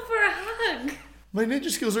 Come for a hug. My ninja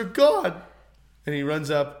skills are gone." And he runs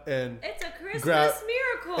up and It's a Christmas Grab-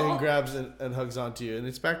 miracle. grabs and hugs onto you. And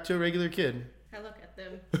it's back to a regular kid. I look at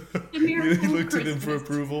them. The miracle He of looked at him for Christmas.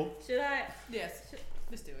 approval. Should I Yes.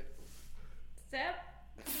 Let's do it. step?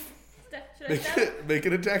 Should I step? Make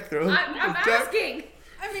an attack throw. I'm Attack. asking.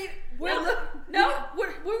 I mean, No. What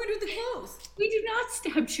are we gonna do with the clothes? We do not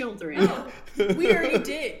stab children. We already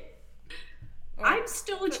did. I'm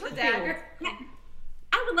still a Put the child. dagger.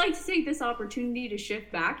 I would like to take this opportunity to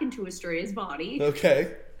shift back into Astraea's body.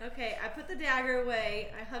 Okay. Okay, I put the dagger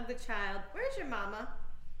away. I hug the child. Where's your mama?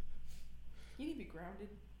 You need to be grounded.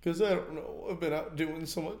 Because I don't know. I've been out doing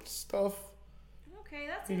so much stuff. Okay,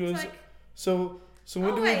 that He seems goes, like. So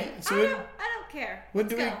when Oh do wait, we? So I don't care. when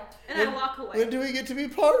Let's do we? go. And when, I walk away. When do we get to be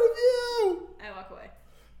part of you? I walk away.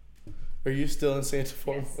 Are you still in Santa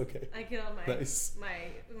form? Yes. Okay. I get on my Nice.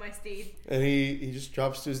 my steed And he just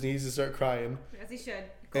drops to his knees and start crying. as he should.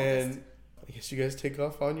 And Coldest. I guess you guys take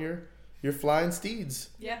off on your flying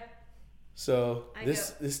steeds. Yeah. So I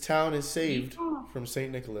this town is saved Oh. from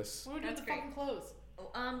Saint Nicholas. What do we do with That's the great. fucking clothes?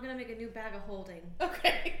 Oh, I'm gonna make a new bag of holding.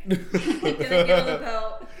 Okay. Gonna get on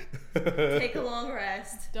the boat. Take a long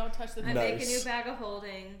rest. Don't touch the I Nice. make a new bag of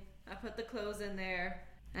holding. I put the clothes in there.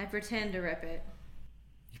 I pretend to rip it.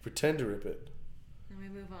 You pretend to rip it. And we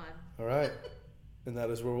move on. All right. And that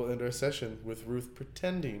is where we'll end our session with Ruth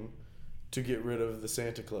pretending to get rid of the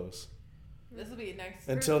Santa Claus. This will be next.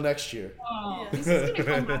 Until next year. Oh, Yeah. this is gonna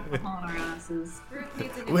come back upon our asses. Ruth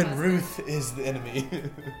needs a new When husband. Ruth is the enemy.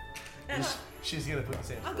 She's going to put the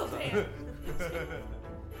Santa Uncle Claus Dan. on.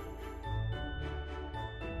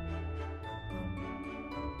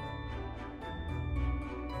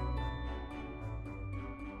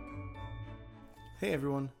 Hey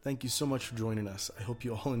everyone, thank you so much for joining us. I hope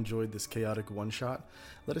you all enjoyed this chaotic one-shot.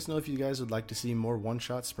 Let us know if you guys would like to see more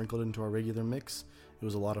one-shots sprinkled into our regular mix. It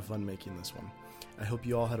was a lot of fun making this one. I hope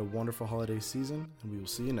you all had a wonderful holiday season, and we will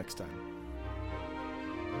see you next time.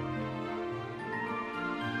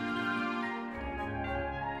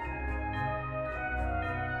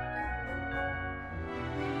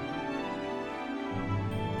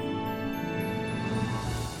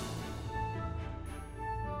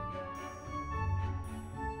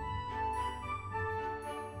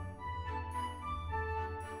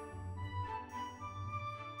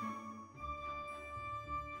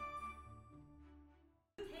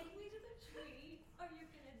 Are you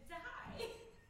gonna